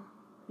 No.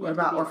 What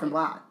about Orphan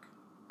Black?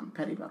 I'm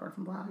petty about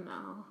Orphan Black.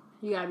 No.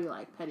 You gotta be,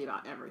 like, petty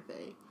about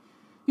everything.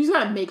 You just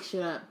gotta make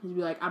shit up. You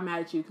be like, I'm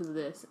mad at you because of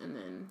this, and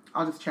then...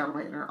 I'll just channel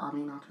my inner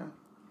Aminata.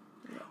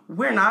 Yeah.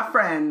 We're not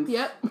friends.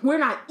 Yep. We're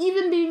not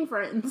even being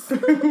friends.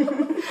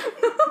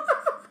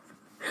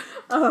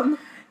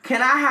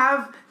 Can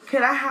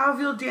I have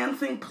your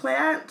dancing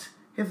plant?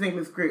 His name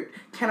is Groot.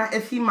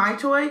 Is he my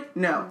toy?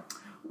 No.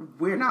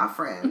 We're not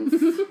friends.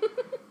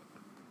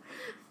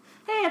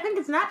 Hey, I think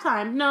it's nap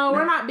time. No,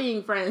 we're not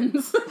being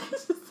friends.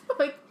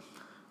 Like,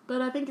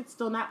 but I think it's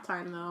still nap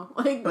time though.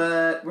 Like,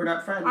 but we're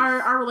not friends.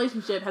 Our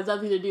relationship has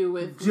nothing to do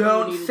with...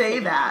 Don't say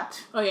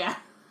that. Oh, yeah.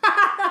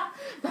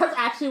 That's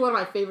actually one of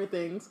my favorite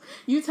things.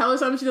 You tell her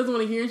something she doesn't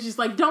want to hear, and she's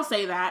like, don't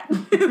say that.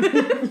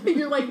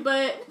 You're like,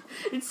 but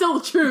it's still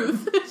the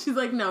truth. She's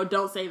like, no,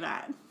 don't say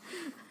that.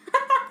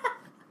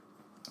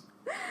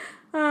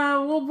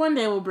 Well, one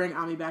day we'll bring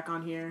Ami back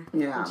on here.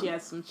 Yeah. When she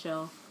has some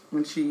chill.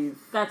 When she's...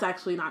 That's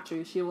actually not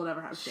true. She will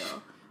never have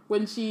chill.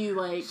 When she,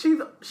 like...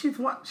 She's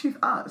what? She's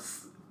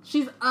us.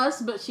 She's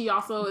us, but she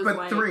also is,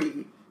 but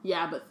 3.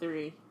 Yeah, but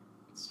 3.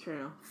 It's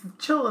true.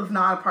 Chill is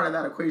not a part of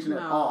that equation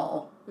at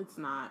all. It's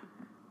not.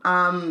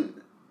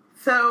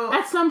 So...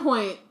 At some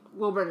point,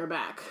 we'll bring her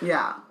back.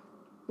 Yeah.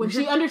 When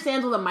she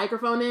understands what a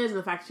microphone is and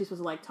the fact that she's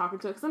supposed to, like, talking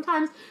to it. Because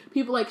sometimes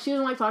people, like, she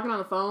doesn't like talking on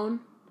the phone.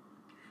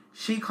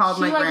 She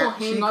called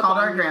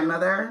our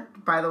grandmother,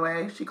 by the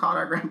way. She called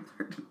our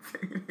grandmother.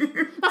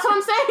 That's what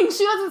I'm saying.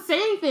 She doesn't say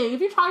anything.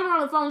 If you're talking to her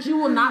on the phone, she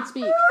will not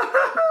speak.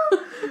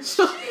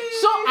 she'll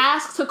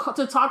ask to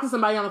talk to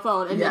somebody on the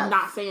phone and then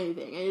not say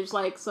anything. And you're just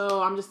like,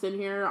 so I'm just sitting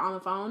here on the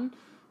phone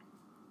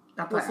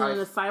listening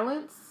to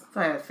silence. So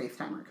I have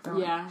FaceTime her.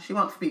 Yeah. She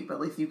won't speak, but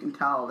at least you can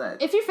tell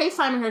that... If you're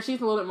FaceTiming her, she's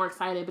a little bit more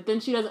excited, but then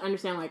she doesn't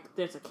understand, like,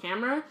 there's a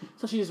camera,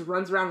 so she just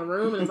runs around the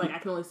room, and it's like, I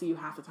can only see you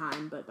half the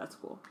time, but that's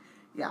cool.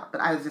 Yeah,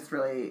 but I was just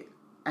really...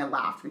 I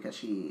laughed because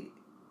she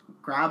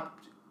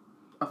grabbed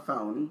a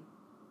phone,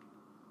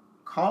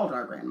 called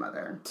our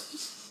grandmother.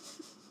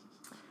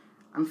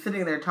 I'm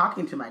sitting there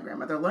talking to my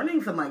grandmother,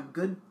 learning some, like,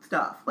 good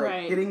stuff.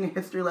 Like, getting a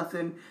history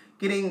lesson,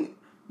 getting,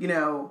 you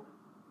know...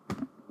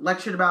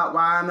 lectured about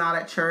why I'm not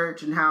at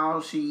church and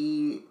how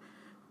she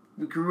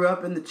grew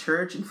up in the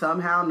church and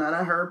somehow none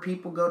of her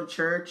people go to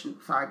church. And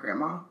sorry,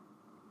 Grandma.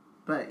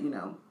 But, you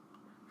know,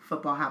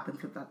 football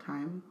happens at that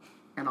time.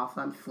 And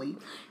also I'm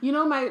asleep. You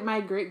know, my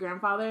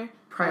great-grandfather...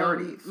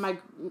 Priorities. My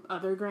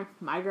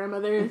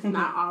grandmother's,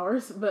 not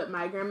ours, but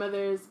my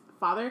grandmother's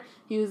father,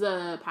 he was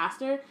a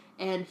pastor,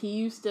 and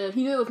he did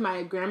it with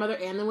my grandmother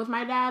and then with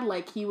my dad.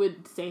 Like, he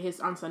would say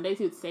on Sundays,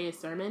 he would say his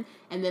sermon,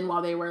 and then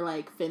while they were,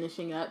 like,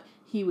 finishing up,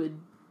 he would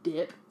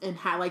dip and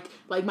had like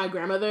my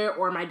grandmother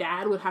or my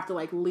dad would have to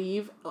like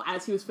leave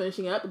as he was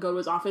finishing up, go to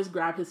his office,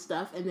 grab his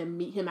stuff, and then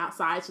meet him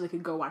outside so they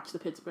could go watch the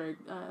Pittsburgh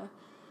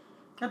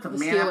that's a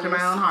man after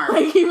my own heart.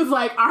 Like, he was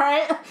like, all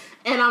right,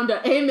 and I'm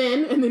done,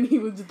 amen, and then they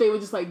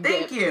would just like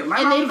dip. Thank you.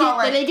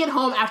 And they get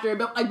home after,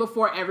 but like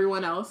before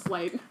everyone else.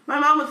 Like, my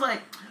mom was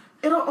like,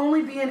 it'll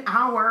only be an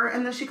hour.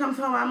 And then she comes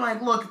home, I'm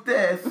like, look at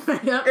this.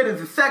 Yep. It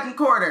is the second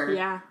quarter.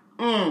 Yeah.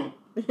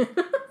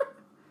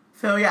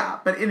 So yeah,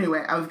 but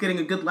anyway, I was getting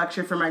a good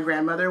lecture from my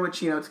grandmother,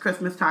 which, it's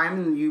Christmas time,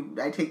 and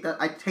I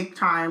take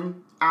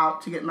time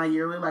out to get my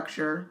yearly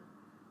lecture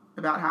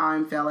about how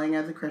I'm failing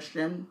as a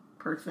Christian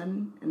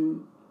person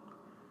and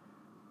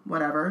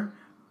whatever.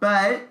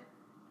 But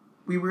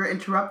we were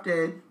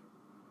interrupted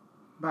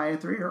by a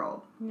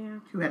 3-year-old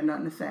who had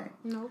nothing to say.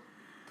 Nope.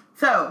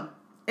 So,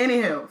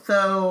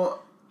 anywho,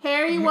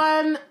 Harry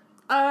won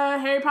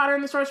Harry Potter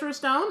and the Sorcerer's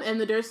Stone,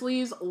 and the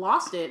Dursleys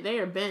lost it. They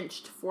are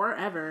benched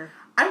forever.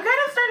 I'm kind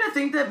of starting to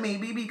think that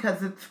maybe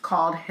because it's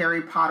called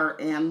Harry Potter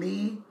and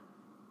the...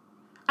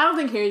 I don't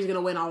think Harry's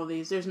gonna win all of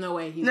these. There's no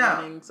way he's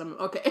winning some...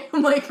 Okay,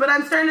 I'm like... But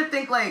I'm starting to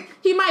think, like...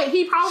 He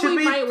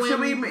probably might win... Should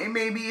we,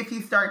 maybe if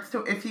he starts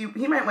to...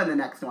 He might win the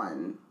next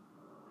one.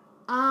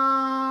 But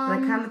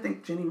I kind of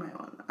think Ginny might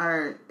win.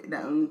 Or,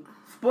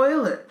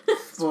 spoilers.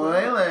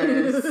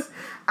 Spoilers.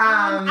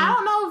 I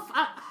don't know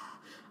if...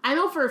 I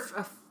know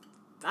for...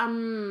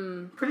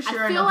 I'm pretty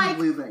sure I know he's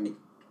losing.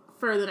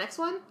 For the next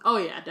one? Oh,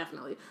 yeah,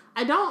 definitely.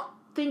 I don't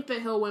think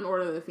that he'll win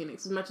Order of the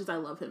Phoenix as much as I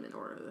love him in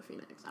Order of the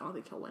Phoenix. I don't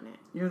think he'll win it.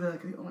 You're the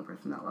only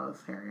person that loves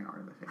Harry in Order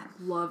of the Phoenix.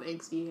 I love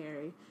angsty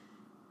Harry.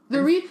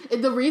 The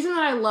reason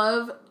that I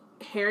love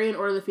Harry in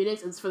Order of the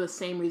Phoenix is for the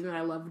same reason that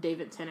I love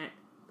David Tennant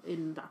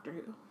in Doctor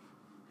Who.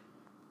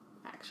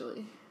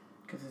 Actually.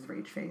 Because his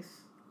rage face.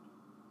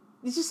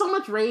 It's just so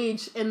much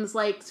rage, and it's,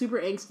 like,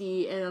 super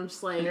angsty, and I'm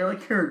just like... And you're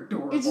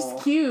adorable. It's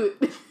just cute.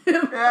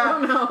 Yeah. I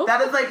don't know. That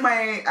is, like,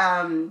 my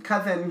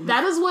cousin...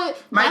 That is what...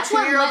 My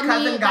 2-year-old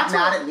cousin got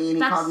mad at me,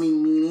 and he called me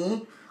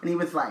meanie, and he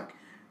was like,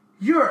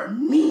 you're a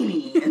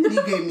meanie, and then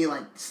he gave me,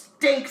 like,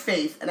 stink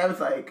face, and I was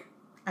like,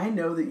 I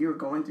know that you're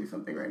going through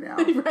something right now.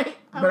 Right.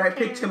 But I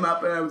picked him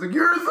up, and I was like,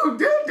 you're so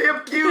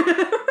damn cute.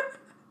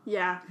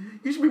 Yeah.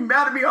 You should be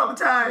mad at me all the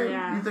time.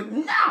 Yeah. He's like,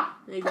 no,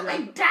 exactly. put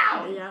me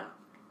down. Yeah.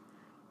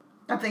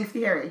 That's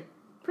angsty Harry.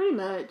 Pretty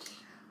much.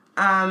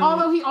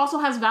 Although he also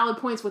has valid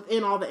points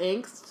within all the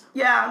angst.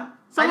 Yeah.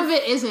 Some of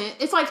it isn't.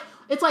 It's like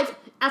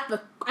at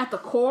the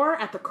core,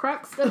 at the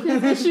crux of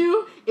his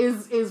issue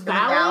is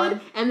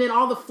valid, and then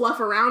all the fluff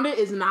around it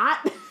is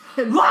not.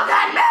 Look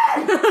at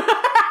me!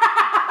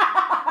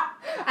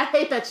 I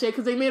hate that shit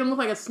because they made him look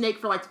like a snake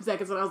for like 2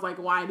 seconds, and I was like,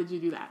 why did you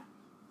do that?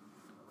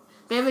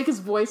 They make his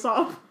voice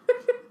off. I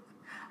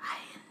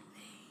am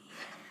me.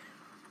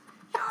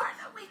 You're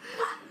the weak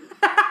one.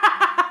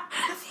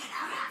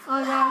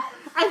 Oh god.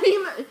 I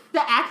mean,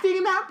 the acting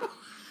in that...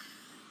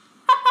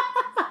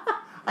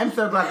 I'm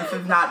so glad this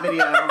is not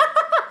video.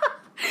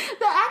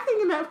 The acting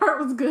in that part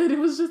was good. It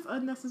was just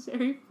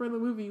unnecessary for the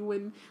movie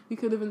when we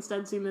could have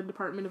instead seen the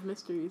Department of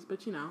Mysteries. But,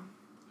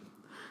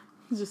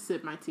 just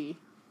sip my tea.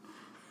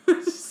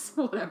 Just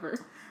whatever.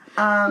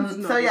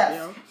 So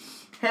yes,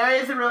 Harry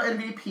is a real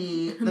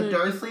MVP. The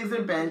Dursleys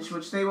are bench,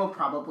 which they will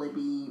probably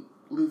be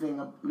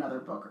losing another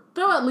book.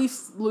 They'll at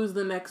least lose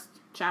the next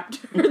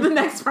chapter, the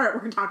next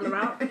part we're talking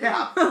about.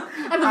 Yeah.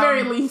 At the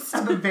very least.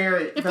 At the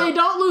very... If they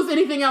don't lose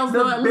anything else,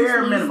 they'll at least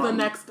lose minimum. the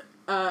next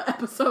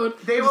episode.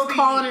 They will be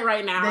calling it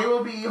right now. They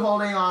will be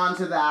holding on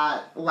to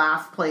that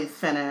last place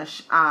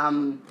finish.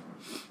 I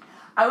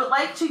would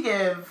like to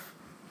give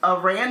a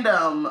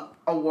random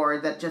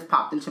award that just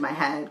popped into my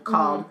head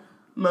called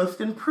Most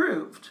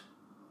Improved.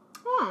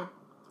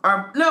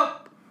 Or,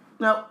 nope,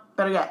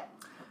 better yet.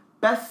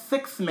 Best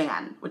Sixth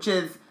Man, which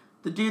is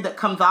the dude that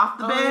comes off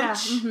the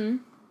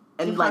bench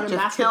and like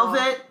just kills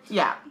it.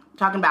 Yeah,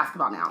 talking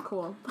basketball now.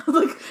 Cool.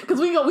 Because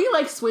we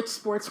like switch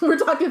sports when we're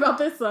talking about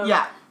this. So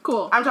yeah,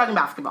 cool. I'm talking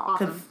basketball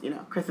because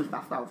Awesome. Christmas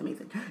basketball was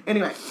amazing.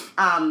 Anyway,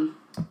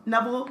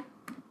 Neville.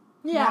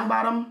 Yeah.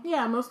 Longbottom.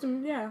 Yeah,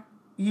 yeah.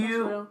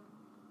 You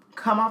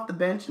come off the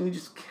bench and you're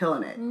just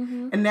killing it,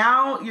 and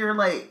now you're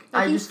like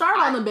you start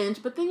on the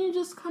bench, but then you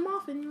just come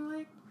off and you're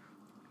like,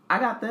 I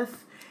got this,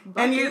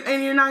 and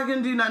you're not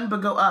gonna do nothing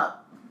but go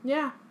up.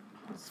 Yeah.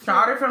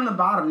 Started from the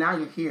bottom, now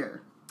you're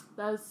here.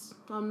 That's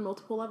on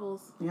multiple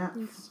levels. Yeah.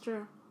 This is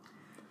true.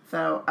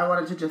 So I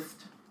wanted to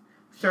just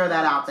throw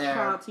that out there.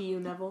 Shout out to you,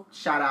 Neville.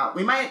 Shout out.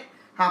 We might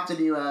have to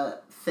do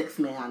a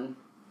 6-man,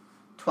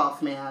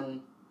 12th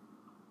man.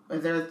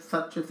 Is there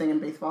such a thing in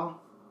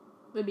baseball?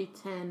 It'd be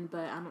 10,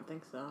 but I don't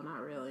think so. Not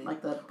really.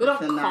 Like the we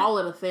don't call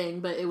it a thing,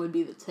 but it would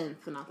be the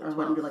 10th and not the 12th. Or it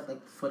wouldn't be like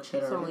switch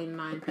hitter. It's only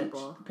 9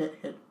 people.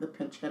 The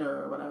pinch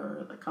hitter or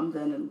whatever that comes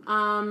in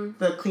and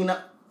the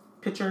cleanup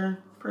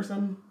pitcher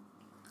person.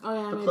 Oh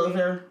yeah, the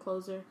maybe.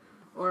 Closer.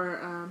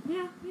 Or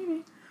yeah,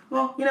 maybe.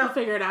 Well, we'll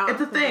figure it out.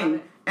 It's a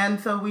thing, and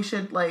so we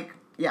should Maybe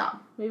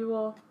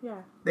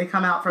They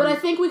come out from. But I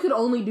think we could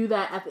only do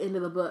that at the end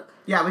of the book.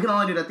 Yeah, we can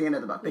only do it at the end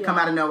of the book. They come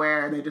out of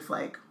nowhere and they just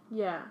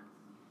Yeah.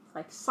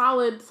 Like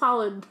solid.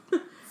 Solid.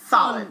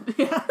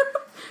 Yeah.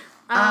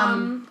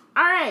 All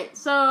right.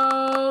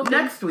 So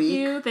next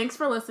week. Thanks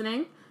for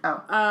listening.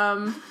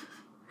 Oh.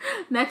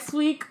 Next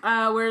week,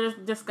 we're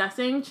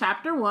discussing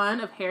Chapter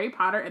 1 of Harry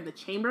Potter and the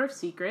Chamber of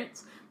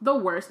Secrets, The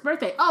Worst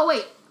Birthday. Oh,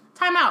 wait.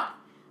 Time out.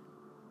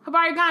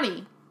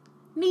 Habarigani.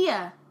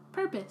 Nia.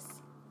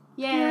 Purpose.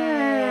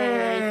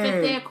 Yay!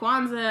 5th day of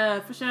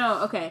Kwanzaa, for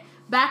sure. Okay,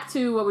 back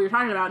to what we were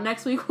talking about.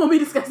 Next week, we'll be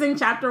discussing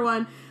Chapter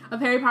 1 of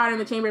Harry Potter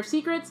and the Chamber of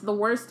Secrets, The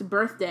Worst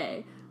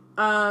Birthday.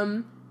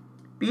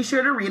 Be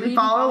sure to read and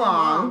follow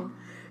along.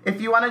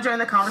 If you want to join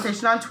the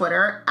conversation on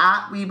Twitter,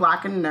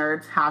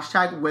 @WeBlackandNerds,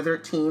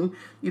 #WizardTeam.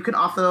 You can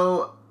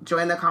also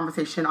join the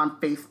conversation on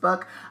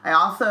Facebook. I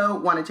also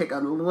want to take a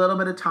little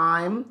bit of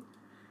time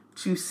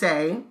to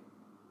say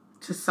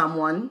to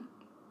someone,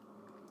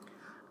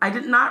 I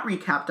did not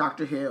recap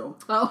Doctor Who.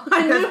 Oh,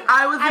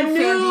 I was in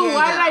San Diego.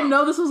 Why did I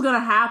know this was going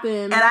to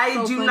happen? And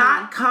I do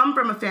not come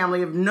from a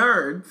family of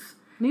nerds.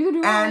 Neither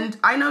do I. And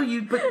I know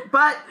you,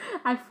 but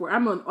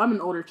I'm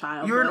an older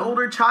child. You're an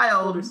older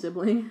child. Older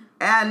sibling.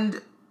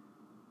 And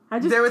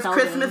there was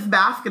Christmas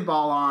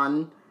basketball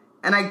on,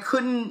 and I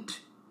couldn't,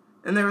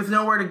 and there was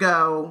nowhere to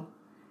go.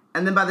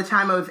 And then by the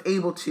time I was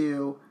able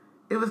to,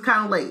 it was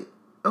kind of late.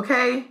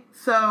 Okay?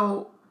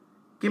 So,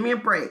 give me a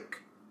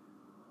break.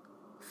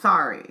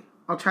 Sorry.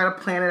 I'll try to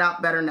plan it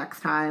out better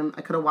next time.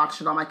 I could have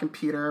watched it on my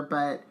computer,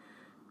 but,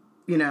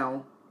 you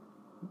know,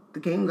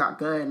 the game got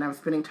good, and I was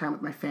spending time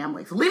with my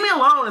family. So leave me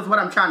alone is what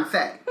I'm trying to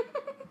say.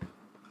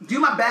 Do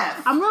my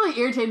best. I'm really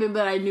irritated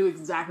that I knew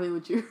exactly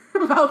what you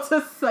were about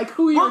to, like,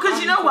 who you were. Well,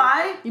 because you know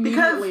why?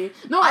 Immediately.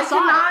 Because no, I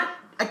saw it.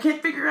 I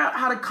can't figure out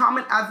how to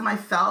comment as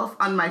myself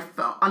on my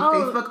phone, on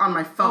Facebook on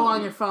my phone. Oh,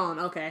 on your phone,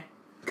 okay.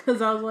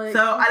 Because I was like...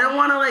 So I don't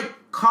want to, like,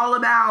 call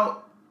him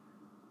out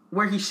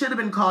where he should have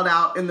been called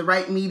out in the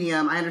right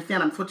medium. I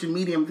understand I'm switching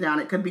mediums now,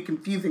 and it could be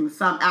confusing to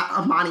some.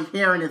 Amani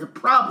Heron is a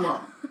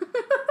problem.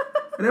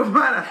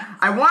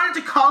 I wanted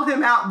to call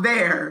him out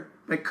there,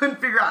 but I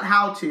couldn't figure out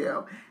how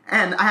to.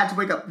 And I had to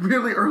wake up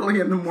really early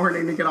in the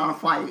morning to get on a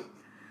flight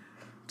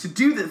to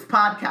do this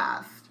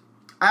podcast.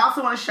 I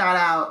also want to shout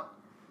out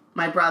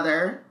my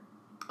brother.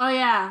 Oh,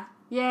 yeah.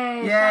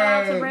 Yay. Shout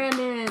out to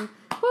Brandon.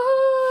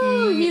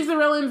 Woohoo! He's the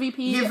real MVP.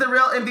 He's the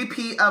real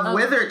MVP of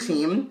Wizard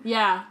Team.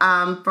 Yeah.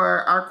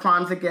 For our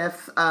Kwanzaa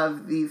gifts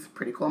of these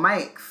pretty cool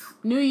mics.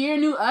 New year,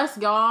 new us,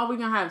 y'all. We're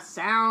going to have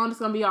sound. It's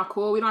going to be all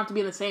cool. We don't have to be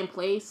in the same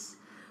place.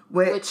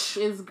 Which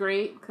is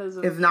great because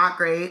of... It's not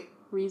great.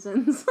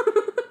 Reasons.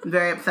 I'm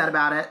very upset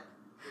about it.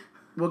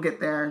 We'll get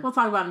there. We'll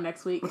talk about it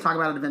next week. We'll talk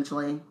about it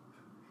eventually.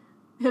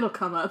 It'll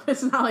come up.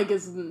 It's not like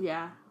it's...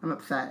 Yeah. I'm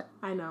upset.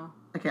 I know.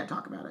 I can't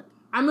talk about it.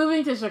 I'm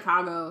moving to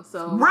Chicago,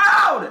 so...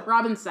 Rude!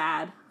 Robin's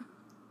sad.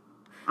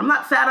 I'm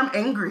not sad, I'm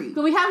angry.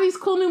 But we have these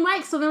cool new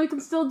mics, so then we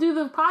can still do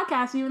the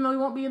podcast even though we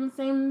won't be in the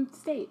same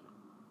state.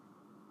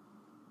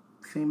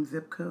 Same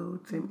zip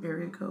code, same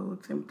area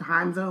code, same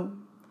time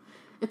zone.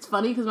 It's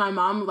funny because my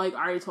mom, like,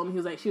 already told me,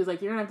 she was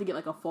like, you're going to have to get,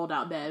 like, a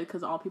fold-out bed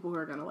because all people who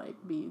are going to, like,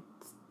 be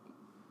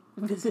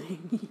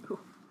visiting you.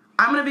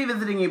 I'm going to be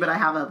visiting you, but I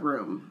have a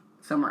room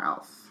somewhere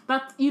else.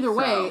 That's either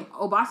way.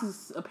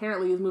 Obasas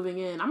apparently is moving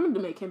in. I'm going to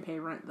make him pay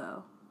rent,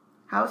 though.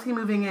 How is he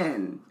moving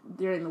in?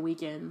 During the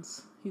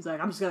weekends. He's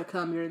like, I'm just going to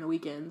come during the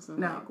weekends. And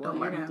no, I'm like, well,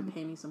 you're going to have to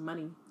pay me some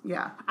money.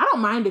 Yeah. I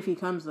don't mind if he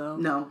comes, though.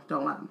 No,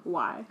 don't let him.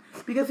 Why?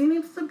 Because he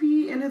needs to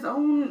be in his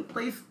own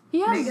place. He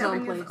has his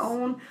own place.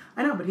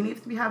 I know, but he needs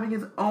to be having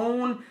his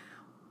own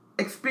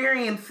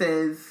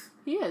experiences.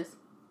 He is.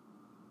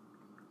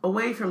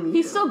 Away from you.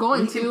 He's still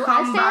going to.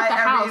 Come I stay at the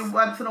every house.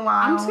 Once in a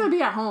while. I'm just going to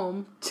be at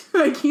home.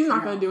 Like, he's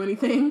not going to do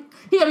anything.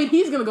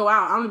 He's going to go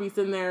out. I'm going to be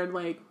sitting there,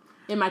 like,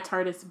 in my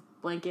TARDIS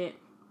blanket.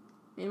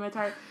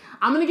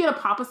 I'm going to get a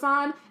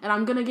Papasan, and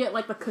I'm going to get,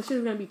 like, the cushion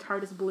is going to be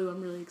TARDIS blue.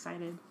 I'm really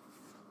excited.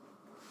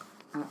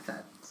 I'm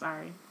upset.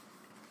 Sorry.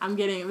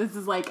 This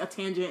is, like, a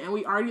tangent, and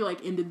we already,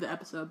 like, ended the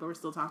episode, but we're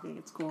still talking.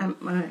 It's cool. I'm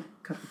going to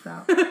cut this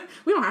out.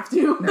 We don't have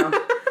to. No.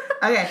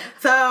 Okay,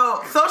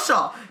 so,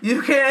 social.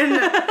 You can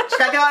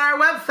check out our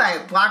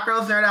website,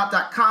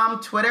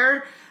 blackgirlsnerdout.com,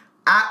 Twitter,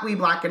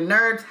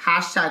 @WeBlackandNerds,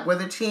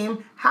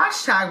 #WizardTeam,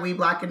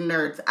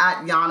 #WeBlackandNerds,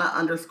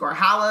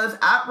 @Yana_Hallows,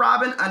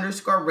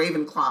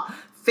 @Robin_Ravenclaw,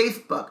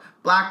 Facebook,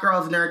 Black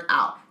Girls Nerd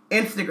Out,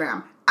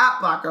 Instagram,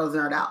 @Black Girls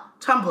Nerd Out,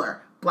 Tumblr,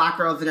 Black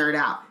Girls Nerd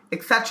Out,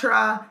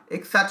 etc.,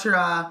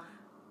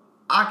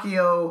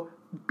 Akio,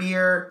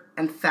 beer,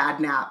 and sad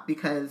nap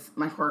because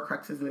my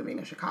Horcrux is moving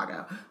to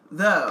Chicago.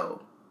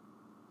 Though,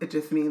 it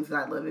just means that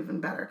I live even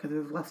better because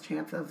there's less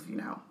chance of,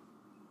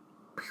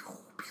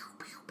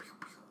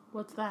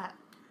 What's that?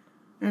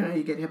 I don't know,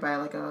 you get hit by,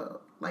 like, a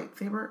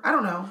lightsaber? I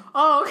don't know.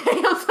 Oh, okay.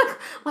 I was like,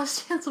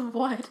 less chance of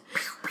what?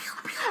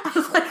 I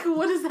was like,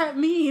 what does that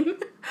mean?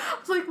 I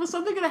was like, was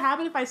something going to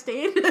happen if I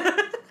stayed?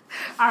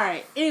 All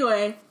right.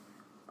 Anyway.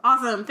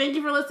 Awesome. Thank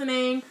you for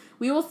listening.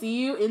 We will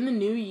see you in the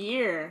new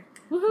year.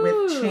 Woohoo!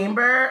 With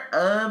Chamber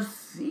of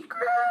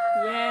Secrets.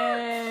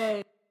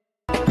 Yay!